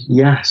technology?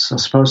 Yes, I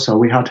suppose so.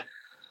 We had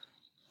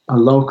a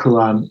local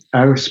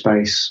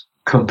aerospace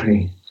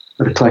company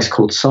at a place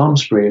called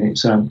Samlesbury, and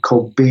it's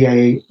called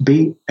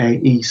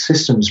BAE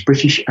Systems,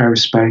 British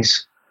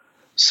Aerospace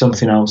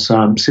something else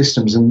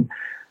Systems, and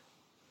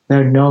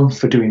they're known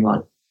for doing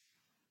like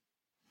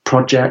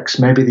projects.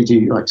 Maybe they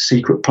do like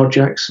secret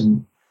projects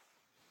and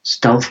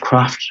stealth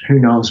craft, who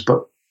knows,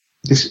 but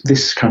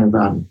this kind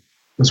of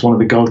was one of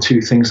the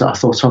go-to things that I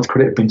thought of.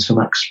 Could it have been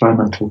some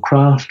experimental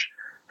craft?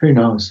 Who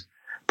knows?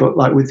 But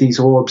like with these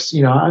orbs,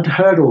 I'd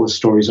heard all the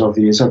stories over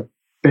the years. I've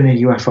been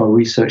a UFO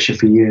researcher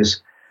for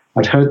years.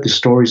 I'd heard the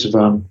stories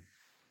of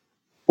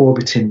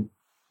orbiting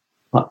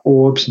like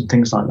orbs and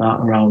things like that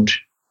around.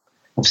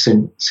 I've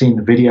seen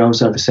the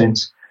videos ever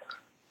since.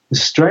 The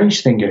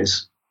strange thing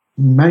is,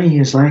 many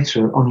years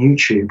later on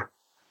YouTube,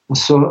 I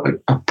saw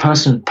a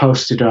person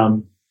posted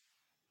a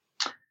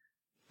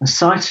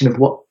sighting of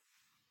what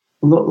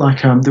looked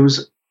like there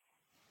was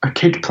a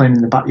kid playing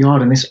in the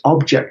backyard, and this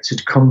object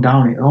had come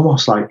down. It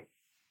almost like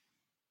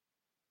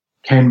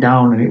came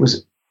down, and it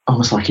was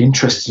almost like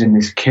interested in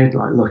this kid,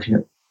 like looking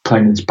at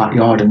playing in his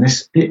backyard. And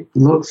it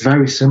looked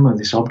very similar,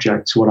 this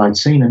object, to what I'd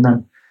seen. And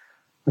then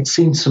I'd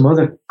seen some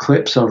other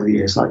clips over the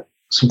years, like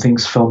some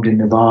things filmed in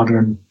Nevada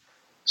and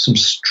some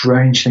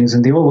strange things,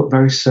 and they all look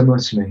very similar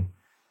to me.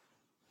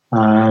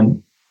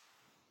 And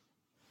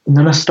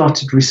then I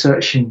started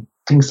researching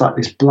things like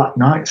this Black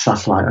Knight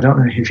satellite. I don't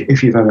know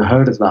if you've ever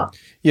heard of that.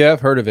 Yeah,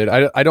 I've heard of it.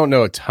 I don't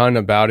know a ton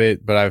about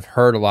it, but I've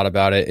heard a lot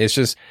about it.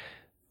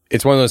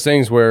 It's one of those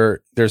things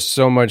where there's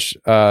so much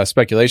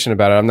speculation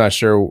about it. I'm not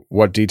sure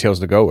what details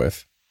to go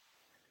with.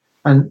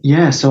 And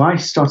yeah, so I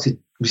started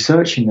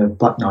researching the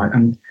Black Knight,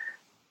 and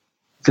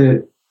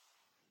the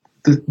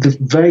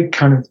vague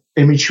kind of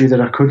imagery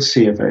that I could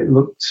see of it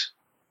looked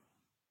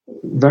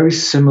very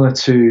similar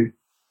to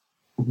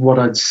what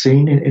I'd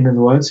seen. In other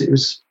words,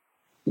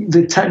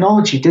 the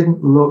technology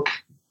didn't look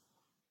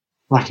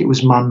like it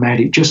was man-made.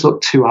 It just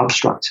looked too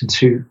abstract and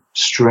too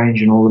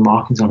strange, and all the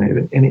markings on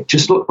it, and it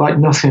just looked like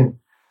nothing.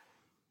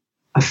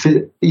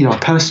 A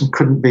person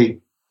couldn't be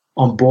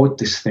on board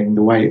this thing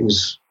the way it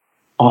was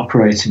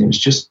operating. It was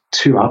just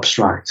too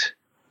abstract,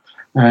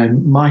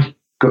 and my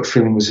gut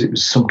feeling was it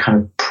was some kind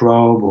of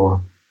probe,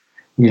 or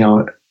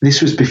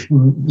this was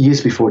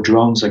years before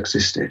drones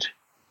existed,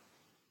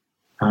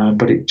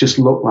 but it just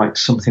looked like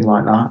something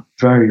like that.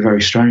 Very,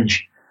 very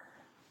strange.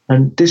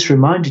 And this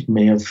reminded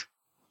me of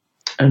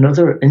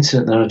another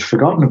incident that I'd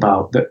forgotten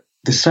about, that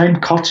the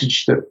same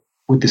cottage that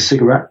with the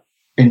cigarette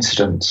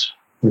incident,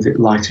 with it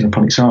lighting up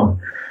on its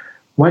own,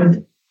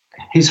 when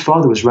his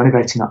father was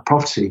renovating that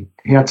property,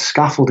 he had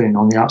scaffolding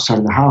on the outside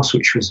of the house,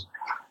 which was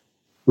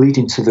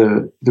leading to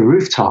the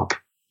rooftop.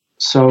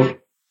 So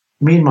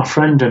me and my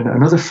friend and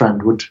another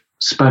friend would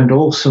spend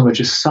all summer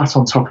just sat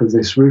on top of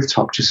this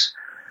rooftop, just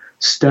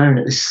staring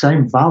at this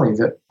same valley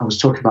that I was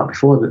talking about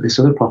before, that this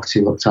other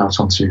property looked out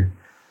onto.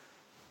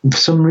 And for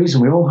some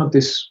reason, we all had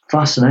this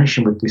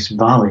fascination with this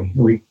valley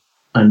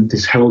and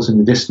these hills in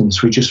the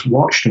distance. We just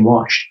watched and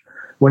watched.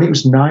 When it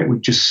was night,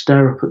 we'd just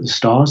stare up at the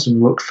stars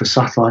and look for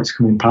satellites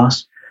coming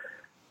past.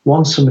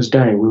 One summer's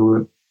day, we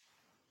were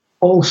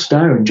all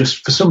staring,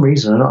 just for some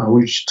reason. I don't know,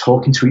 we were just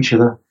talking to each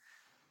other,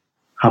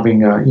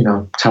 having,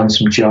 telling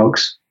some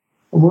jokes.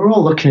 And we were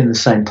all looking in the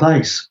same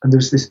place. And there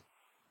was this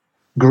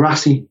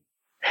grassy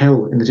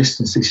hill in the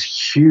distance, this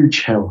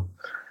huge hill.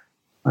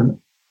 And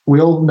we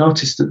all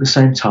noticed at the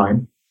same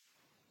time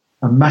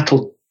a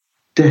metal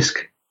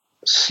disc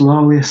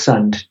slowly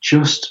ascend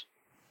just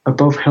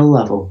above hill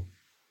level,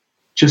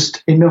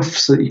 just enough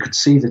so that you could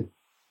see the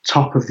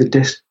top of the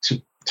disc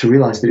to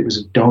realize that it was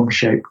a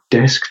dome-shaped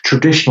disc,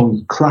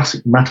 traditional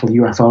classic metal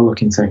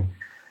UFO-looking thing.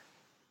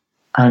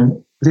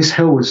 And this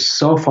hill was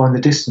so far in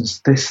the distance,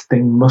 this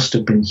thing must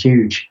have been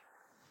huge.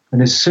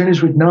 And as soon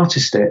as we'd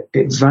noticed it,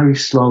 it very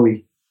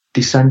slowly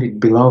descended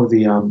below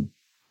the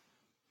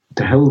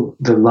hill,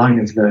 the line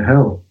of the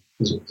hill.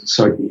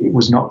 So it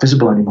was not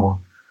visible anymore.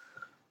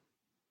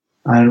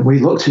 And we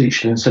looked at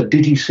each other and said,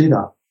 "Did you see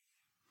that?"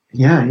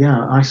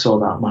 Yeah, I saw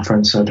that, my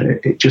friend said.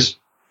 It just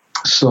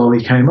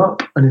slowly came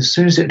up, and as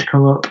soon as it had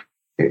come up,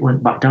 it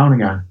went back down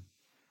again.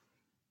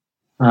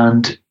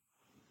 And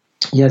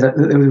yeah, there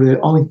were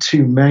only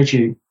two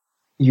major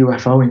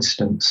UFO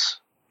incidents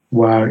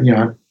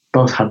where,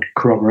 both had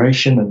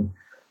corroboration and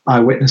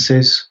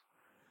eyewitnesses.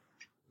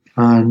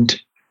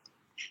 And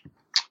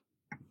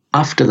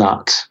after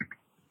that,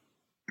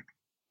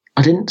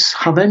 I didn't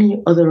have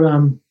any other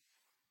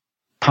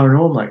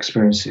paranormal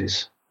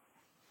experiences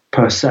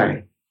per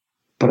se,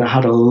 but I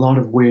had a lot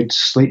of weird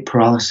sleep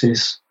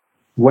paralysis,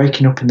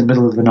 waking up in the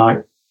middle of the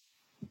night,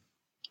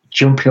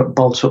 jumping up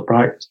bolt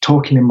upright,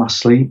 talking in my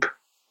sleep,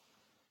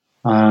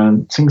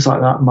 things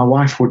like that. My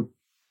wife would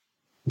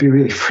be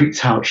really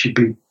freaked out. She'd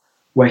be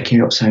waking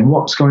me up saying,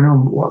 "What's going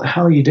on? What the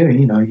hell are you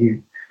doing?"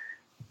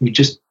 You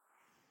just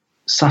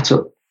sat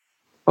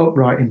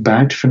upright in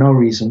bed for no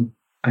reason,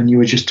 and you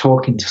were just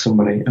talking to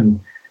somebody, and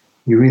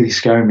you're really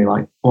scaring me,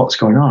 like, what's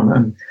going on?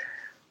 And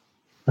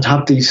I'd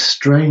have these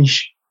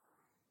strange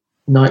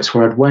nights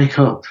where I'd wake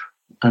up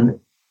and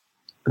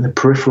in the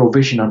peripheral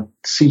vision, I'd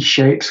see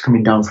shapes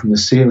coming down from the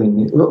ceiling.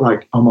 It looked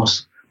like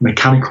almost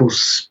mechanical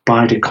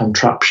spider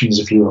contraptions,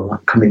 if you will,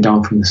 like coming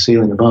down from the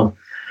ceiling above.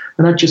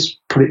 And I'd just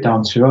put it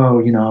down to,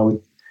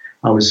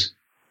 I was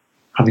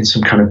having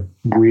some kind of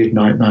weird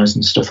nightmares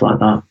and stuff like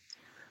that.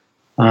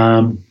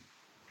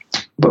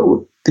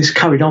 But this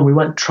carried on. We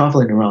went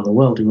traveling around the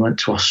world. We went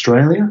to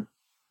Australia.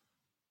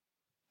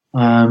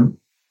 And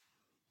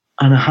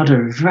I had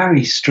a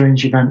very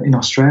strange event in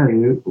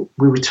Australia.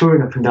 We were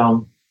touring up and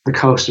down the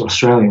coast of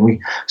Australia, and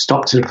we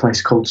stopped at a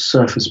place called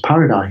Surfers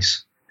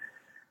Paradise.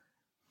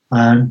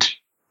 And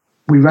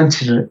we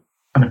rented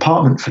an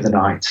apartment for the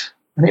night.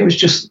 And it was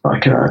just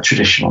like a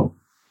traditional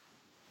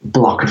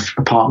block of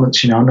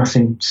apartments,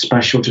 nothing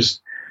special,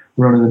 just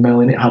run of the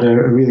mill. And it had a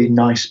really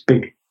nice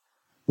big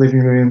living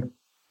room.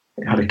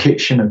 It had a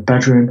kitchen, a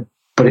bedroom,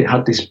 but it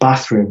had this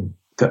bathroom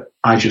that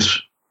I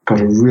just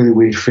got a really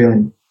weird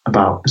feeling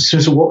about. As soon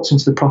as I walked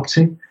into the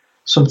property,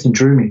 something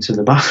drew me to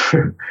the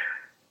bathroom.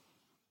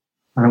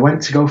 And I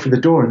went to go for the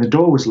door, and the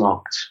door was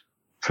locked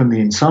from the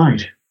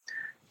inside.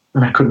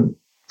 And I couldn't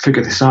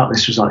figure this out.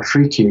 This was like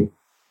freaky.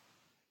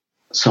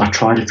 So I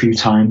tried a few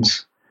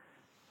times.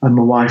 And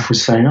my wife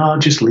was saying,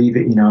 just leave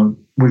it,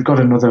 we've got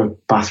another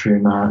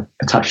bathroom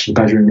attached to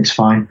the bedroom, it's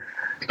fine.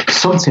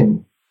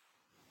 Something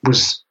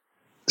was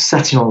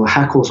setting all the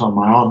hackles on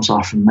my arms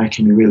off and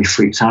making me really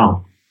freaked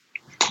out.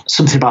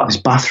 Something about this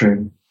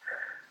bathroom.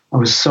 I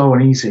was so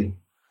uneasy.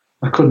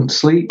 I couldn't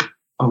sleep.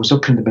 I was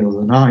up in the middle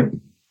of the night.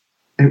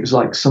 It was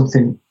like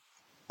something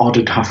odd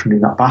had happened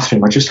in that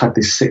bathroom. I just had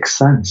this sixth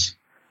sense.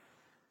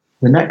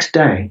 The next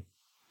day,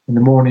 in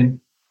the morning,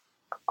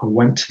 I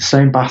went to the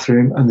same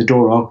bathroom and the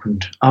door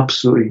opened.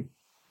 Absolutely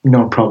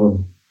no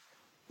problem.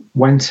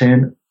 Went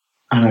in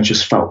and I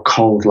just felt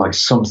cold, like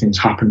something's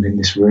happened in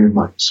this room,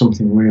 like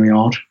something really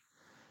odd.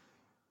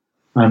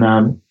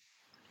 And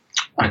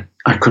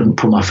I couldn't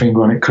put my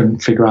finger on it, couldn't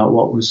figure out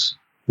what was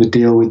the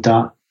deal with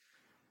that.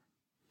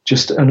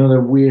 Just another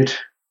weird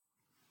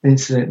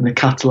incident in the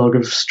catalogue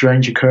of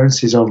strange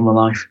occurrences over my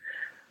life.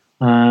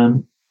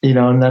 And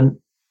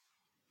then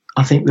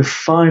I think the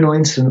final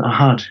incident I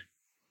had,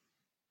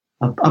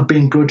 I've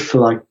been good for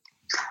like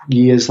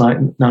years,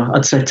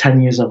 I'd say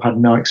 10 years I've had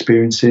no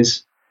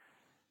experiences.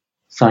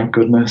 Thank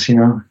goodness,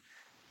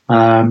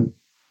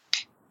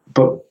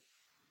 But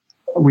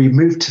we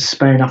moved to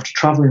Spain after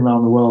traveling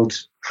around the world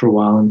for a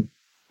while and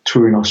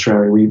touring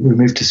Australia. We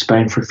moved to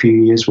Spain for a few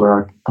years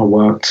where I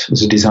worked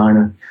as a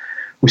designer.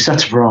 We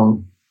set up our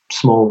own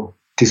small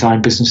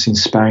design business in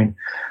Spain.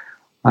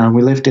 And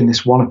we lived in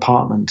this one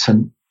apartment,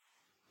 and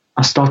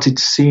I started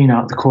seeing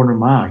out the corner of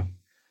my eye.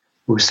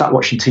 We were sat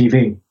watching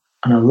TV,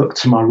 and I looked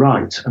to my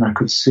right, and I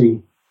could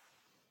see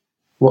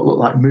what looked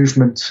like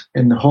movement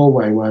in the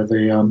hallway where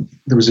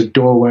there was a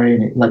doorway,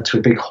 and it led to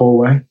a big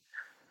hallway.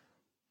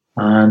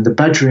 And the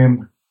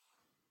bedroom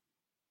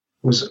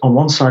was on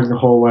one side of the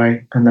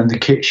hallway, and then the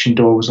kitchen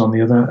door was on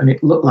the other. And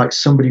it looked like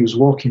somebody was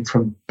walking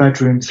from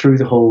bedroom through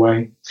the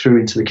hallway, through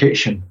into the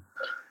kitchen.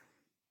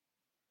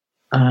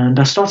 And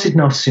I started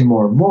noticing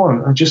more and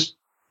more. I just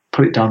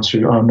put it down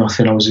to,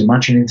 nothing. I was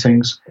imagining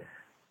things.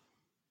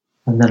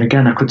 And then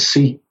again, I could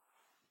see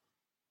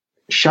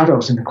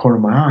shadows in the corner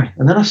of my eye.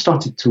 And then I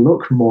started to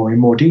look more in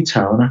more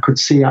detail, and I could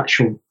see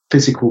actual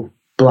physical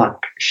black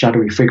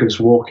shadowy figures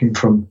walking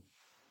from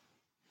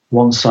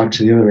one side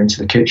to the other into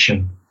the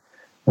kitchen.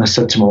 And I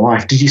said to my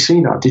wife, "Did you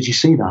see that? Did you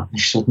see that?" And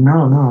she said,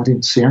 No, I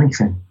didn't see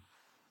anything.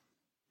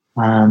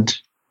 And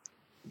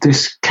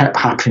this kept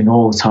happening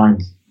all the time,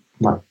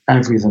 like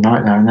every other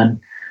night there. And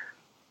then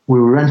we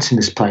were renting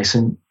this place,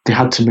 and they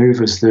had to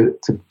move us.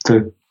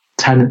 The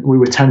tenant, we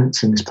were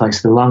tenants in this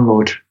place. The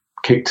landlord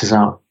kicked us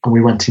out, and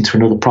we went into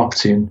another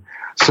property. And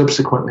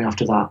subsequently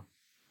after that,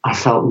 I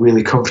felt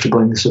really comfortable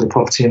in this other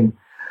property and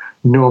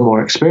no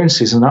more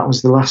experiences. And that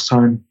was the last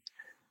time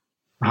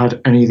I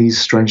had any of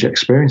these strange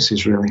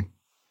experiences, really.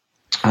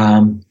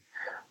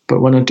 But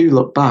when I do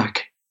look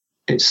back,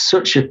 it's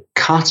such a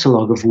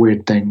catalogue of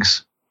weird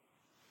things.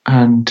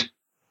 And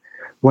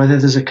whether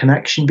there's a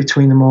connection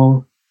between them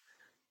all,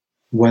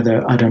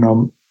 whether, I don't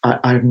know,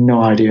 I have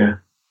no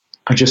idea.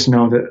 I just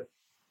know that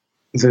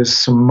there's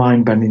some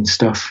mind-bending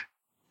stuff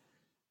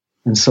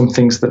and some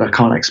things that I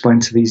can't explain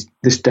to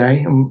this day.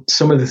 And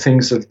some of the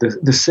things of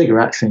the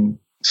cigarette thing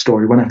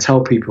story, when I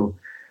tell people,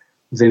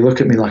 they look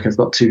at me like I've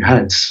got two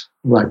heads.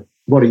 Like,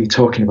 what are you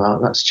talking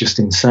about? That's just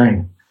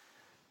insane.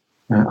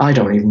 I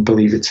don't even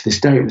believe it to this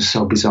day. It was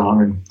so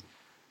bizarre.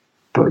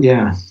 But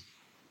yeah,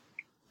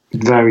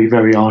 very,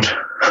 very odd.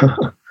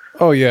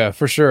 Oh, yeah,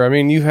 for sure. I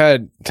mean, you've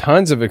had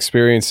tons of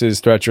experiences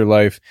throughout your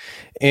life.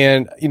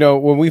 And,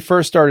 when we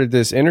first started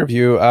this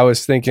interview, I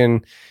was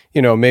thinking,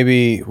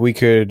 maybe we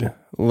could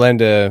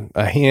lend a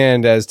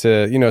hand as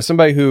to,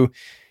 somebody who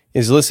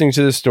is listening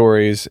to the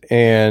stories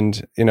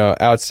and,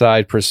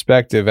 outside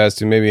perspective as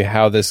to maybe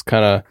how this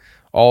kind of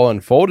all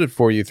unfolded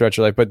for you throughout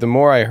your life. But the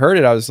more I heard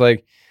it, I was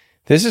like,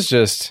 this is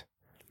just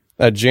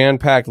a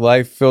jam-packed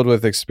life filled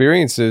with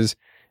experiences.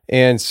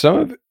 And some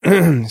of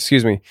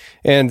excuse me,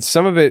 and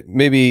some of it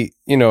maybe,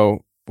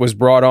 was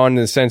brought on in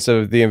the sense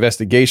of the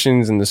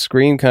investigations and the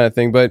Scream kind of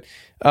thing. But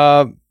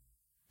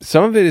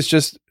some of it is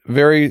just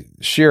very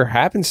sheer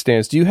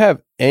happenstance. Do you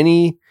have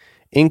any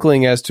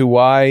inkling as to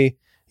why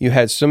you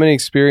had so many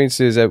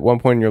experiences at one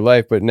point in your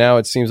life, but now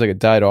it seems like it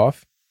died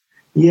off?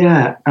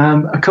 Yeah,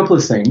 a couple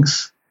of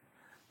things.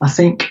 I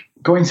think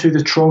going through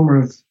the trauma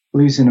of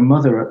losing a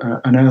mother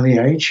at an early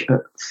age,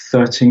 at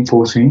 13,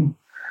 14,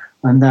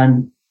 and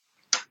then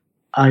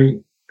I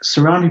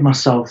surrounded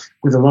myself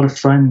with a lot of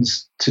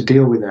friends to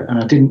deal with it,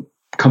 and I didn't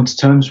come to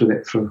terms with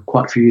it for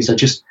quite a few years. I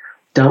just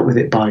dealt with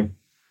it by,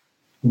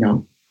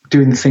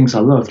 doing the things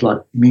I loved,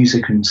 like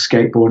music and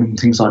skateboarding and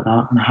things like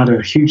that, and I had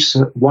a huge,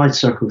 wide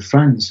circle of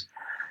friends.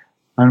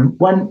 And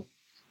when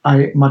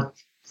my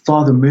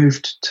father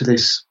moved to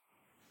this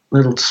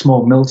little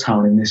small mill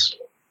town in this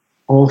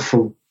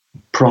awful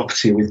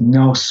property with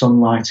no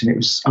sunlight, and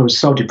I was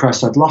so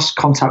depressed. I'd lost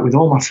contact with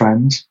all my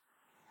friends.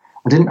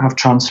 I didn't have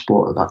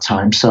transport at that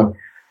time, so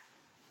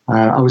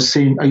I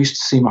used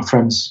to see my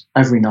friends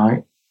every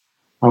night.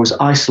 I was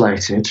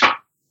isolated.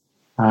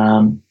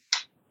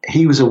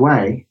 He was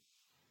away,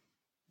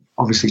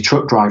 obviously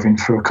truck driving,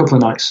 for a couple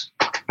of nights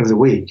of the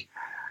week.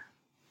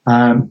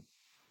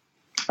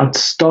 I'd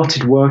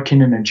started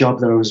working in a job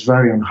that I was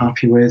very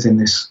unhappy with in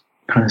this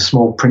kind of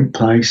small print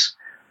place.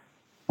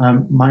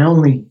 My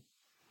only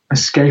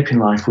escape in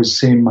life was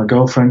seeing my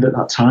girlfriend at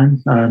that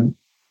time.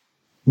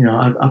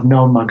 I've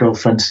known my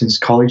girlfriend since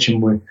college,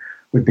 and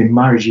we've been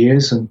married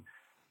years, and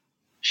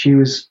she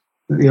was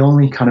the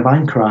only kind of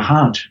anchor I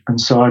had.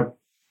 And so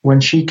when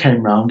she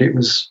came round, it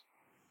was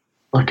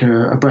like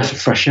a breath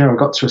of fresh air. I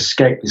got to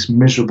escape this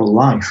miserable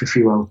life, if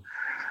you will.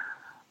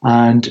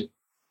 And,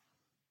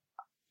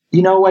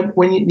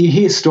 when you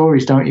hear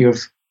stories, don't you,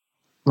 of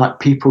like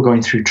people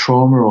going through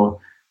trauma, or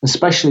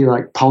especially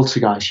like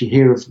poltergeist, you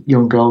hear of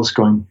young girls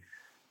going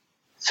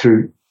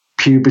through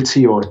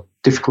puberty or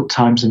difficult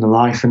times in their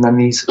life, and then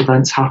these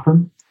events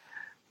happen.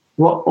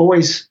 What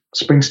always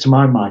springs to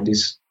my mind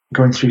is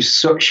going through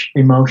such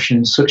emotion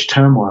and such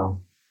turmoil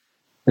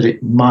that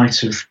it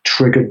might have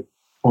triggered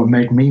or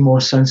made me more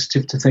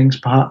sensitive to things,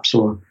 perhaps,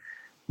 or,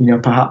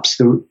 perhaps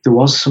there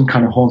was some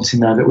kind of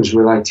haunting there that was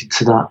related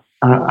to that.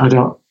 I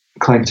don't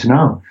claim to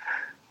know.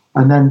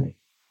 And then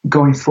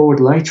going forward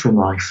later in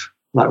life,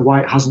 like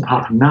why it hasn't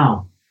happened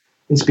now,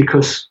 it's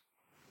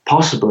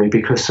possibly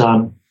because,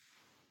 a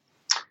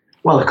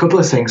couple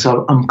of things.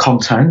 I'm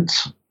content.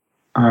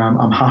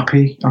 I'm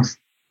happy.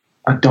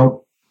 I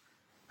don't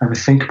ever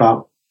think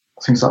about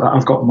things like that.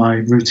 I've got my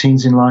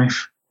routines in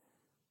life.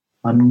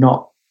 I'm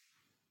not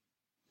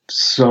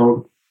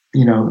so,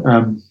 in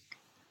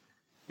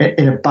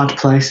a bad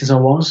place as I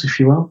was, if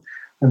you will.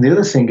 And the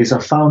other thing is I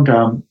found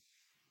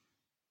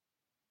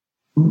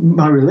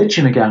my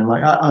religion again.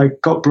 Like I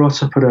got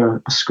brought up at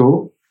a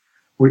school,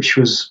 which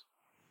was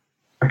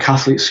a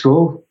Catholic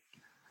school.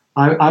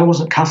 I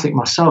wasn't Catholic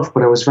myself,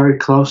 but I was very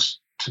close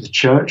to the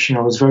church, and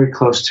I was very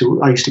close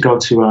to. I used to go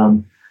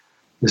to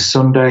the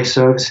Sunday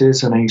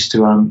services, and I used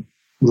to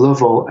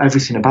love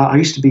everything about. I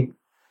used to be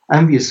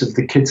envious of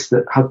the kids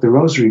that had the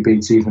rosary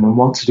beads even and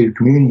want to do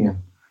communion,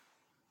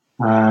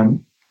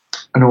 and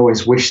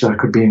always wish that I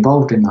could be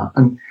involved in that.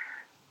 And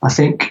I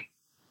think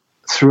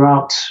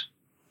throughout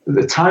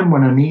the time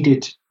when I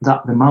needed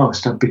that the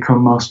most, I've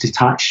become most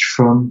detached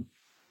from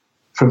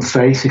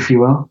faith, if you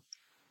will.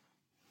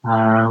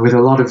 With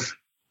a lot of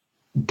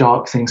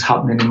dark things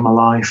happening in my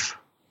life.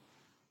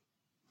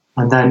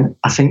 And then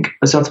I think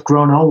as I've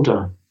grown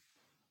older,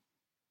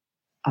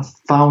 I've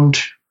found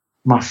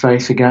my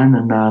faith again,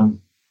 and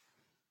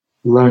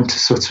learned to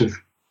sort of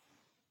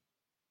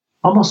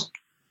almost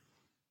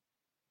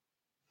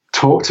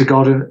talk to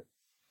God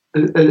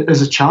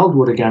as a child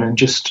would again, and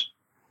just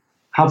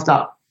have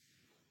that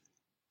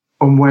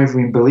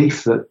unwavering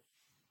belief that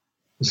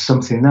there's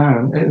something there.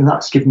 And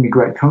that's given me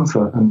great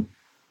comfort. And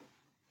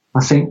I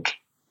think,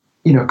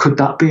 could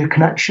that be a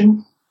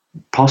connection?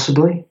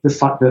 Possibly. The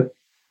fact that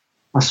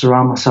I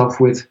surround myself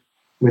with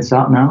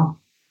that now.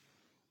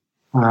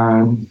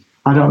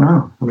 I don't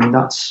know. I mean,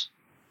 that's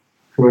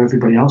for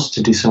everybody else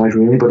to decide,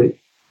 really, but it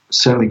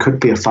certainly could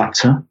be a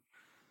factor.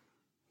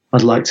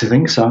 I'd like to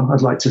think so.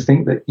 I'd like to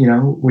think that,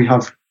 we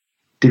have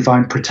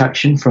divine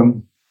protection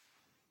from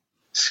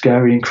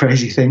scary and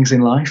crazy things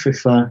in life.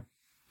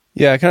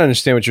 Yeah, I kind of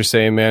understand what you're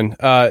saying, man.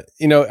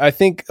 I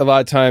think a lot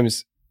of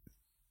times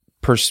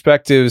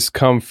perspectives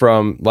come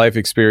from life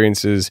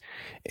experiences,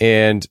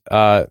 and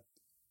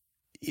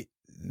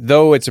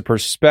though it's a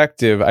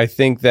perspective, I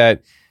think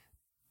that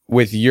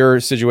with your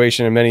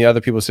situation and many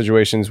other people's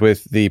situations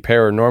with the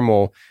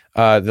paranormal,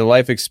 the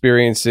life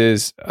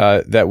experiences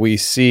that we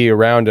see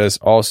around us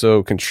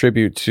also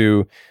contribute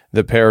to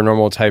the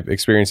paranormal type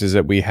experiences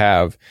that we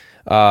have.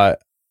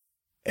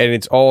 and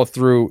it's all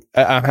through.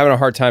 I'm having a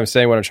hard time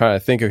saying what I'm trying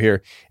to think of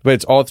here, but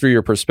it's all through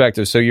your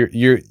perspective. So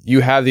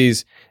you have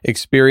these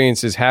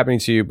experiences happening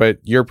to you, but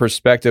your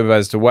perspective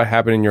as to what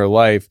happened in your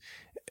life,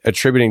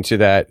 attributing to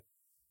that,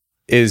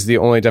 is the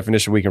only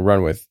definition we can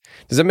run with.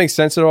 Does that make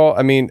sense at all?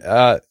 I mean,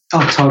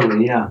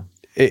 totally, yeah.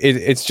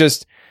 It's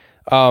just,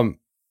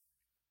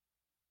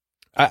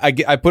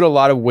 I put a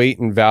lot of weight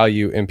and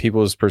value in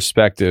people's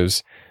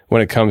perspectives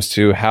when it comes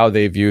to how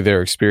they view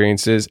their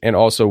experiences and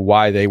also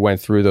why they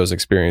went through those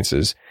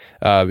experiences.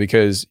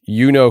 Because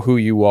you know who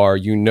you are,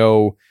 you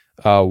know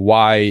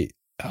why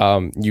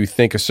you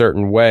think a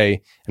certain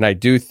way. And I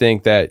do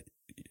think that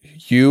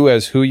you,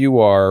 as who you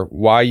are,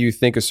 why you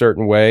think a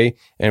certain way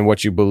and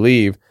what you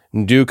believe,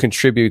 do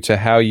contribute to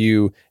how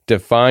you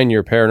define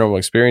your paranormal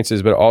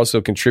experiences, but also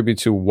contribute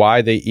to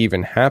why they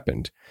even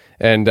happened.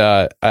 And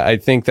I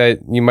think that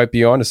you might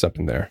be onto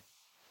something there.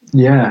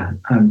 Yeah,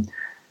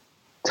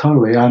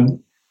 totally.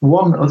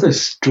 One other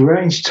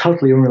strange,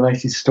 totally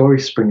unrelated story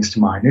springs to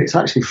mind. It's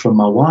actually from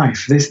my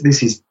wife.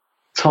 This is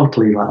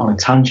totally like on a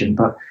tangent,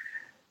 but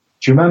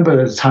do you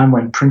remember the time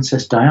when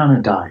Princess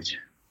Diana died?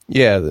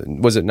 Yeah,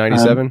 was it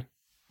 97?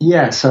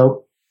 Yeah,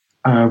 so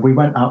we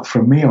went out for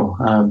a meal.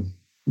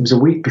 It was a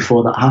week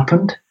before that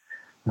happened,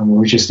 and we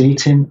were just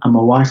eating, and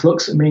my wife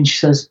looks at me and she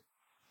says,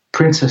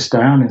 Princess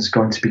Diana is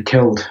going to be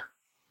killed.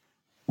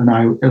 And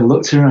I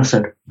looked at her and I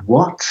said,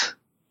 what?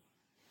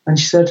 And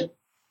she said,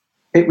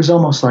 it was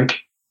almost like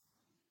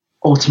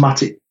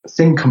automatic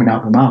thing coming out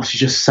of her mouth. She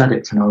just said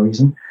it for no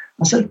reason.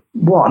 I said,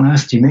 what on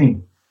earth do you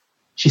mean?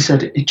 She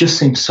said, it just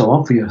seems so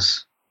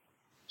obvious.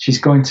 She's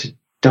going to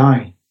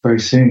die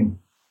very soon.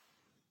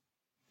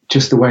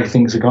 Just the way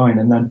things are going.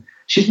 And then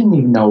she didn't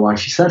even know why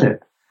she said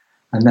it.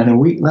 And then a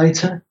week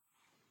later,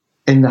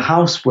 in the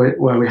house where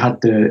we had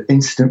the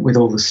incident with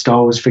all the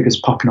Star Wars figures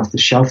popping off the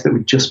shelf that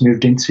we'd just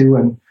moved into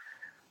and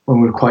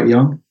when we were quite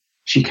young,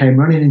 she came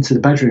running into the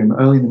bedroom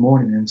early in the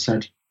morning and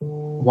said,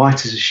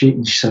 white as a sheet,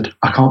 and she said,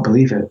 I can't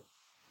believe it.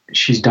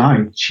 She's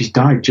died. She's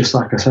died just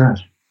like I said.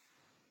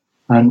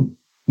 And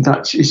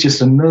that is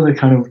just another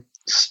kind of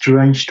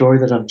strange story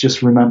that I've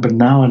just remembered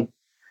now,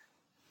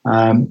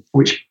 and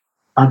which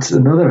adds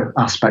another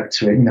aspect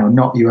to it,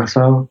 not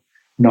UFO,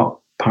 not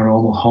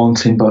paranormal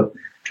haunting, but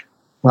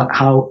like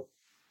how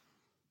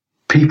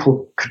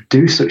people could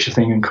do such a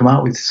thing and come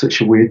out with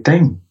such a weird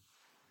thing.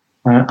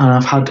 And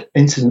I've had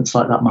incidents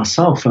like that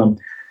myself.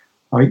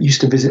 I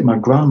used to visit my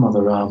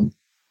grandmother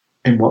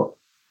in what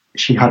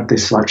she had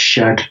this like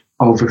shed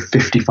over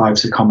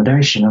 55's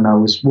accommodation, and I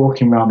was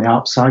walking around the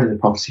outside of the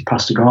property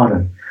past a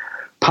garden,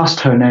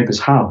 past her neighbour's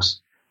house,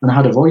 and I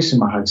had a voice in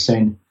my head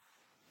saying,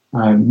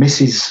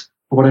 Mrs.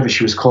 whatever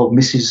she was called,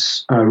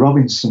 Mrs.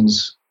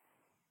 Robinson's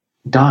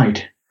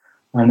died.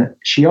 And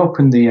she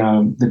opened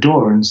the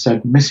door and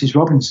said, Mrs.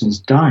 Robinson's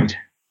died.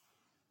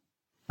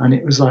 And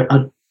it was like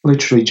I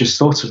literally just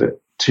thought of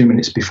it 2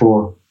 minutes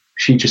before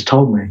she just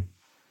told me.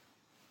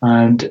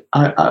 And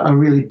I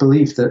really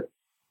believe that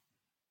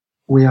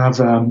we have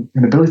an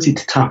ability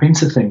to tap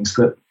into things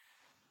that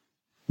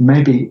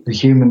maybe the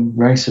human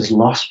race has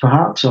lost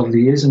perhaps over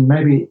the years, and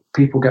maybe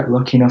people get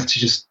lucky enough to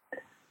just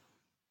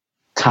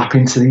tap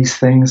into these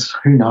things.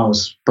 Who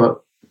knows?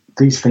 But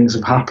these things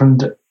have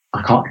happened.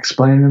 I can't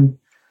explain them.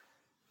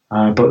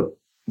 But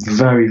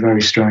very,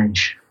 very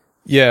strange.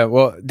 Yeah,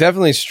 well,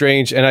 definitely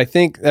strange. And I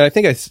think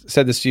I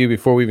said this to you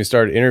before we even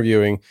started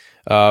interviewing.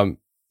 I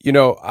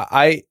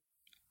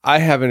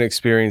haven't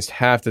experienced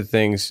half the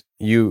things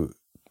you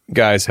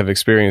guys have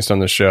experienced on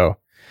the show.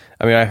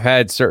 I mean, I've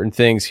had certain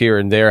things here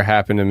and there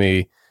happen to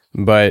me,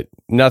 but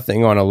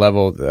nothing on a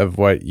level of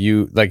what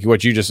you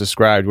just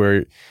described,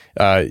 where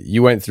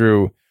you went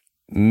through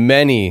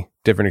many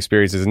different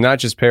experiences, not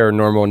just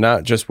paranormal,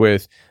 not just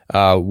with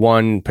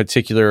one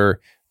particular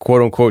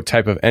quote unquote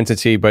type of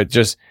entity, but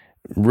just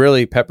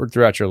really peppered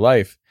throughout your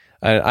life.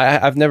 And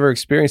I've never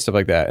experienced stuff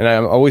like that. And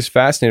I'm always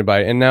fascinated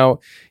by it. And now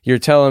you're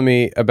telling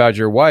me about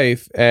your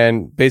wife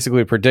and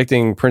basically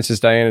predicting Princess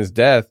Diana's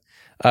death.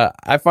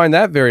 I find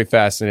that very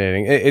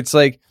fascinating. It's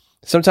like,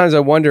 sometimes I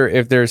wonder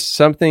if there's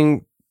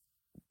something,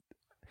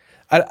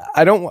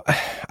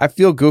 I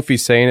feel goofy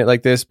saying it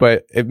like this,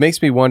 but it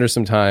makes me wonder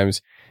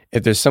sometimes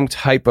if there's some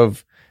type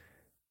of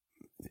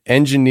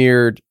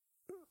engineered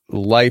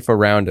life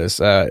around us,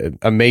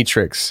 a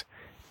matrix.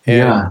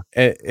 And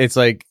it's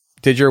like,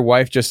 did your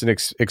wife just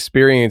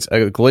experience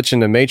a glitch in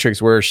the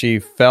matrix where she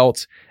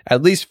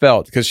at least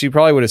felt, because she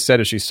probably would have said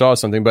if she saw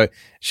something, but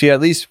she at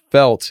least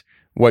felt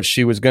what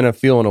she was going to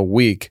feel in a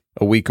week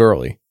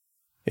early.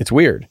 It's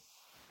weird.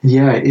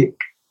 Yeah, it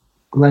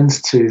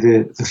lends to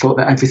the thought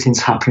that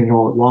everything's happening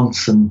all at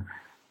once and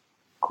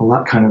all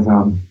that kind of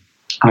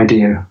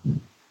idea.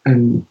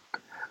 And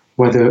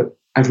whether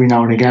every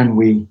now and again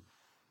we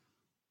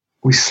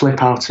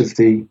slip out of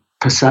the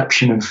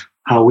perception of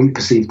how we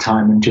perceive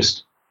time and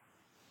just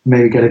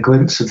maybe get a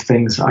glimpse of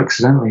things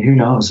accidentally. Who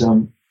knows?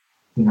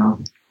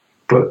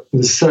 But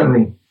there's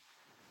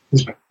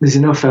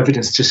enough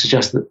evidence to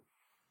suggest that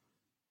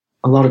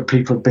a lot of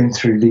people have been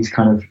through these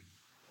kind of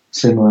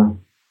similar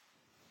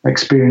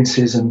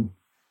experiences and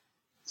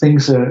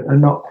things are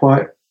not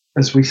quite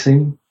as they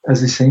seem,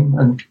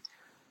 and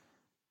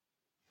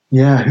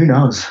yeah, who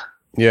knows?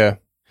 Yeah.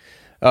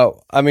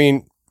 Oh, I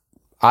mean,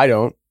 I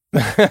don't.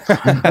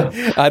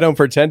 I don't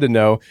pretend to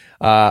know.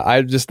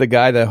 I'm just the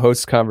guy that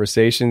hosts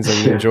conversations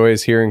and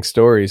enjoys hearing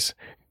stories.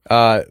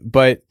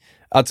 But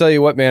I'll tell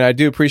you what, man, I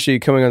do appreciate you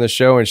coming on the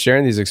show and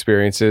sharing these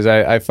experiences.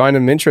 I find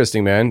them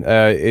interesting, man.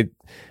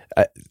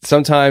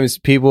 Sometimes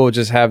people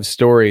just have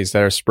stories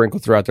that are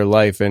sprinkled throughout their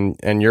life,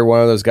 and you're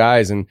one of those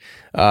guys. And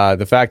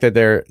the fact that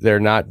they're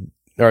not,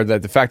 or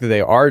that the fact that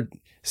they are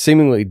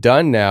seemingly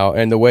done now,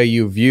 and the way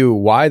you view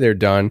why they're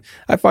done,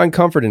 I find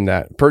comfort in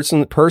that.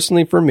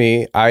 Personally, for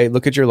me, I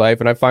look at your life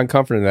and I find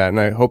comfort in that, and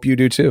I hope you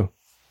do too.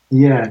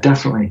 Yeah,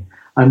 definitely.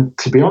 And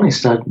to be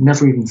honest, I'd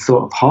never even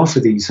thought of half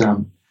of these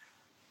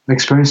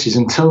experiences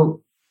until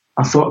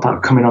I thought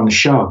about coming on the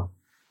show,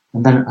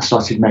 and then I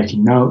started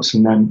making notes,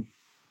 and then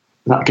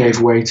that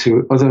gave way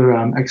to other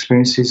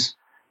experiences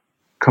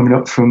coming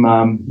up from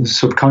the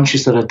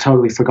subconscious that I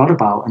totally forgot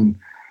about, and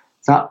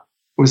that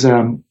was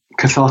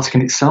cathartic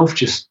in itself,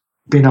 just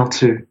being able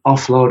to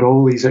offload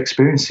all these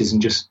experiences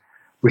and just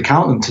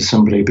recount them to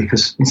somebody,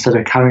 because instead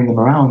of carrying them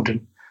around,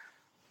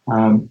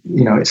 and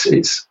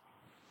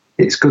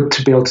it's good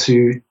to be able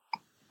to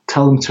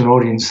tell them to an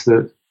audience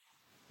that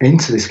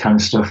into this kind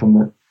of stuff,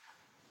 and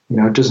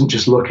that doesn't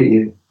just look at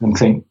you and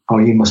think, oh,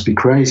 you must be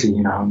crazy,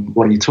 and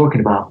what are you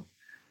talking about?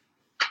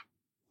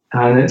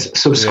 And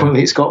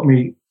subsequently it's got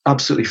me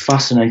absolutely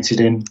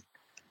fascinated in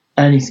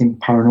anything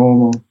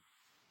paranormal,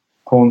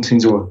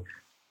 hauntings, or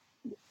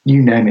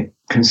you name it,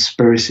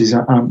 conspiracies.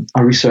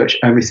 I research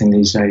everything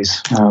these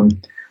days,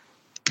 and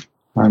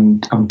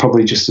I'm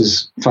probably just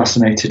as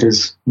fascinated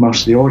as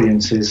most of the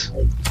audience is.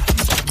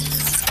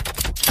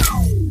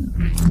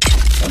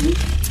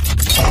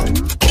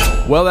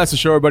 Well, that's the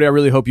show, everybody. I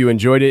really hope you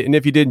enjoyed it. And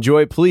if you did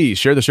enjoy it, please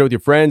share the show with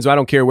your friends. I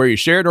don't care where you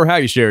share it or how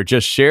you share it.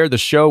 Just share the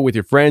show with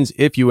your friends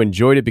if you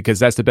enjoyed it, because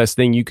that's the best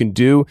thing you can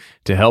do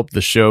to help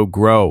the show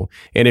grow.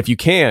 And if you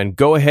can,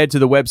 go ahead to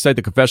the website,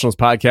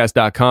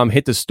 theconfessionalspodcast.com,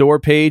 hit the store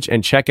page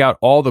and check out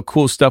all the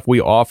cool stuff we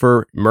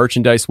offer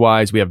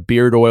merchandise-wise. We have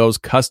beard oils,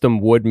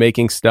 custom wood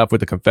making stuff with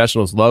the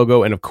Confessionals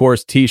logo, and of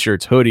course,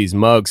 t-shirts, hoodies,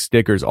 mugs,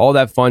 stickers, all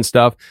that fun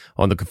stuff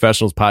on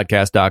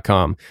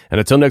theconfessionalspodcast.com. And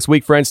until next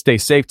week, friends, stay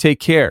safe, take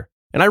care.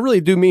 And I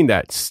really do mean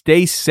that.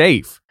 Stay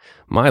safe.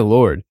 My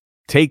Lord.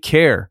 Take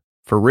care.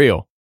 For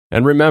real.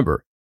 And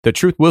remember, the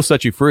truth will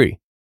set you free,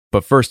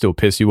 but first it'll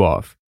piss you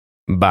off.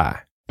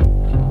 Bye.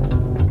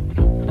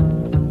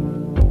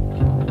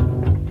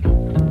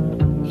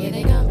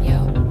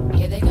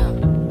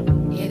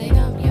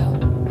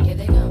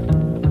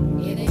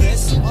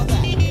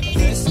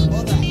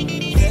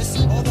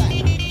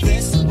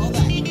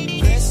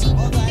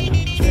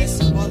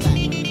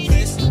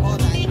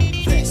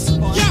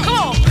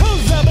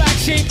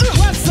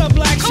 What's up,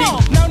 black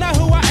sheep? Know not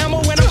who I am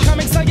or when I'm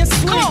coming, so you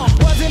sleep.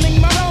 Wasn't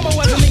in my realm or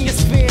wasn't in your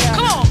sphere.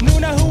 Knew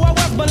not who I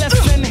was, but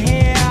listen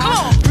here.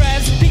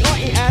 Dress,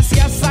 D-R-E-S,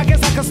 yes, I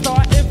guess I can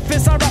start. If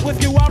it's alright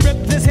with you, I'll rip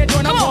this head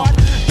joint apart.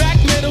 Back,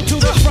 middle to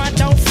the front,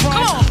 don't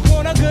front.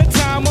 Want a good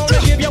time, wanna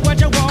give you what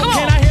you want.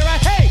 Can I hear a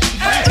hey?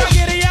 Can I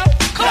get it, yo?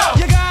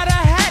 You got a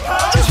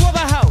hat, just for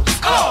the house.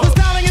 The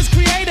styling is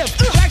creative,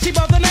 black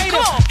sheep of the native.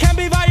 Can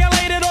be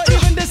violated or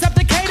even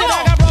decepticated.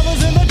 I got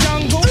brothers in the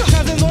jungle,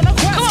 cousins on the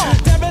quest.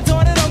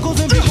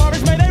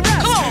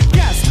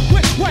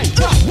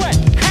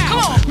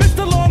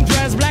 Mr. Long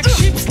Dress, black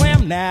sheep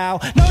slam now.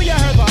 Know you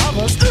heard the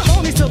others,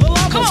 only to the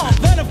lovers.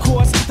 Then of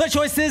course, the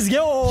choice is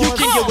yours. You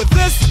can get with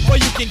this, or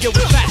you can get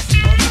with that.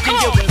 You can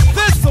get with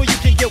this, or you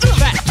can get with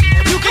that.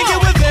 You can get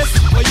with this,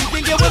 or you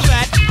can get with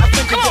that. I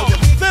think you get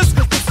with this,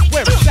 cause this is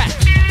where it's at.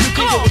 You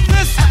can get with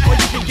this, or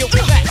you can get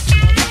with that.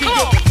 You can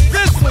get with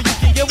this, or you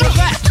can get with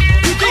that.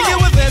 You can get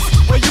with this,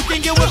 or you can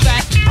get with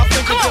that. I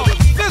think you get with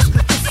this,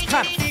 cause this is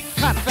kind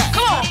of fat.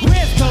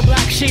 Where's the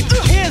black sheep?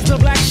 Here's the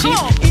black sheep.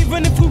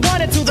 Even if we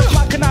wanted to, the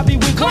flock cannot be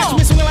weak. Watch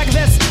me swing like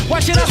this. Why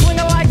should I swing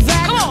it like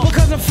that?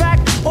 Because in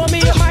fact, on me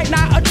it might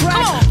not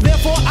attract.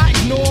 Therefore I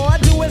ignore,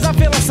 do as I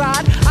feel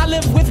inside. I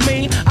live with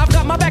me, I've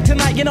got my back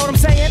tonight, you know what I'm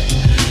saying?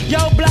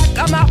 Yo, black,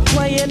 I'm not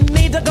playing.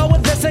 Need to go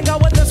with this and go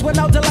with this with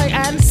no delay.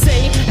 And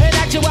see, in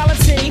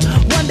actuality,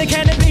 wonder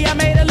can it be? I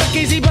made it look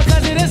easy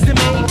because it is to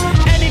me.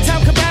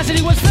 Anytime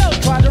capacity was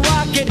filled, tried to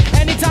rock it.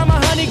 Anytime my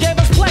honey gave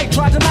us play,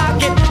 tried to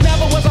knock it.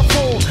 Never was a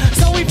fool,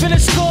 so we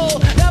finished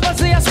school. Never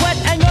see us sweat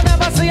and you'll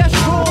never see us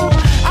drool.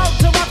 Out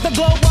to rock the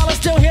globe while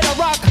it's still here to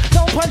rock.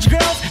 Don't punch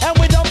girls and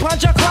we don't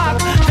punch a clock.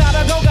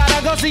 Gotta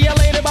go, see you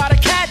later by the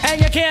cat.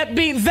 And you can't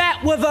beat that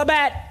with a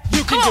bat.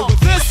 You can get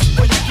with this,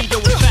 or you can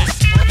get with that.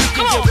 You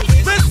can get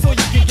with this, or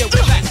you can get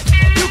with that.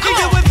 You can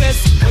get with this,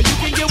 or you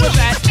can get with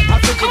that. I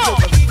think you get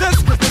with this,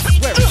 cause this is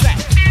where it's at.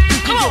 You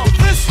can get with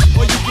this,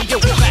 or you can get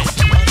with that.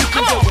 You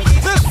can get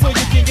with this, or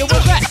you can get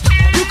with that.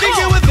 You can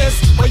get with this,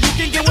 or you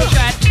can get with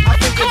that. I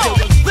think you get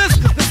with this,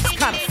 cause this is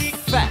kind of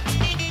fat.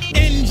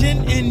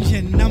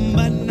 Engine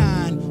number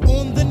 9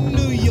 on the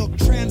New York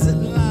Transit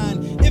line.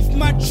 If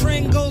my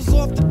train goes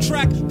off the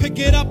track, pick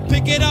it up,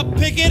 pick it up,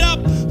 pick it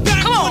up.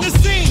 Back on the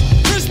scene,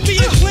 crispy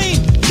and clean.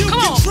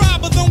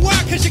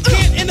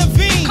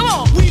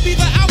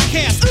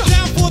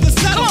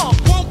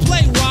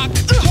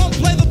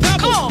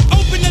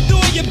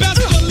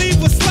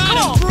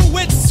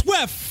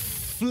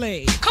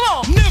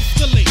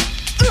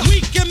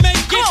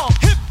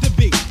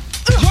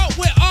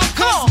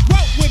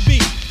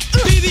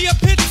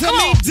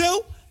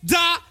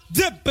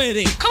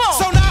 dippity.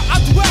 So now I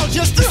dwell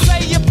just to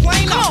say you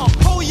plainer.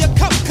 Hold your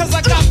cup, cause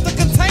I got the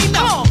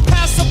container.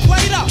 Pass a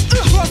plate up,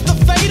 cross the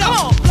fader.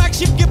 Black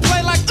sheep get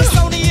played like the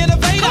Sony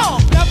Innovator.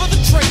 Never the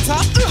traitor,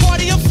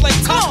 party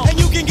inflator. And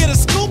you can get a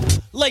scoop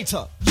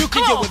later. You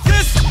can get with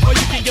this, or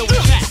you can get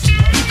with that.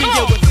 You can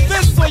get with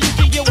this, or you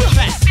can get with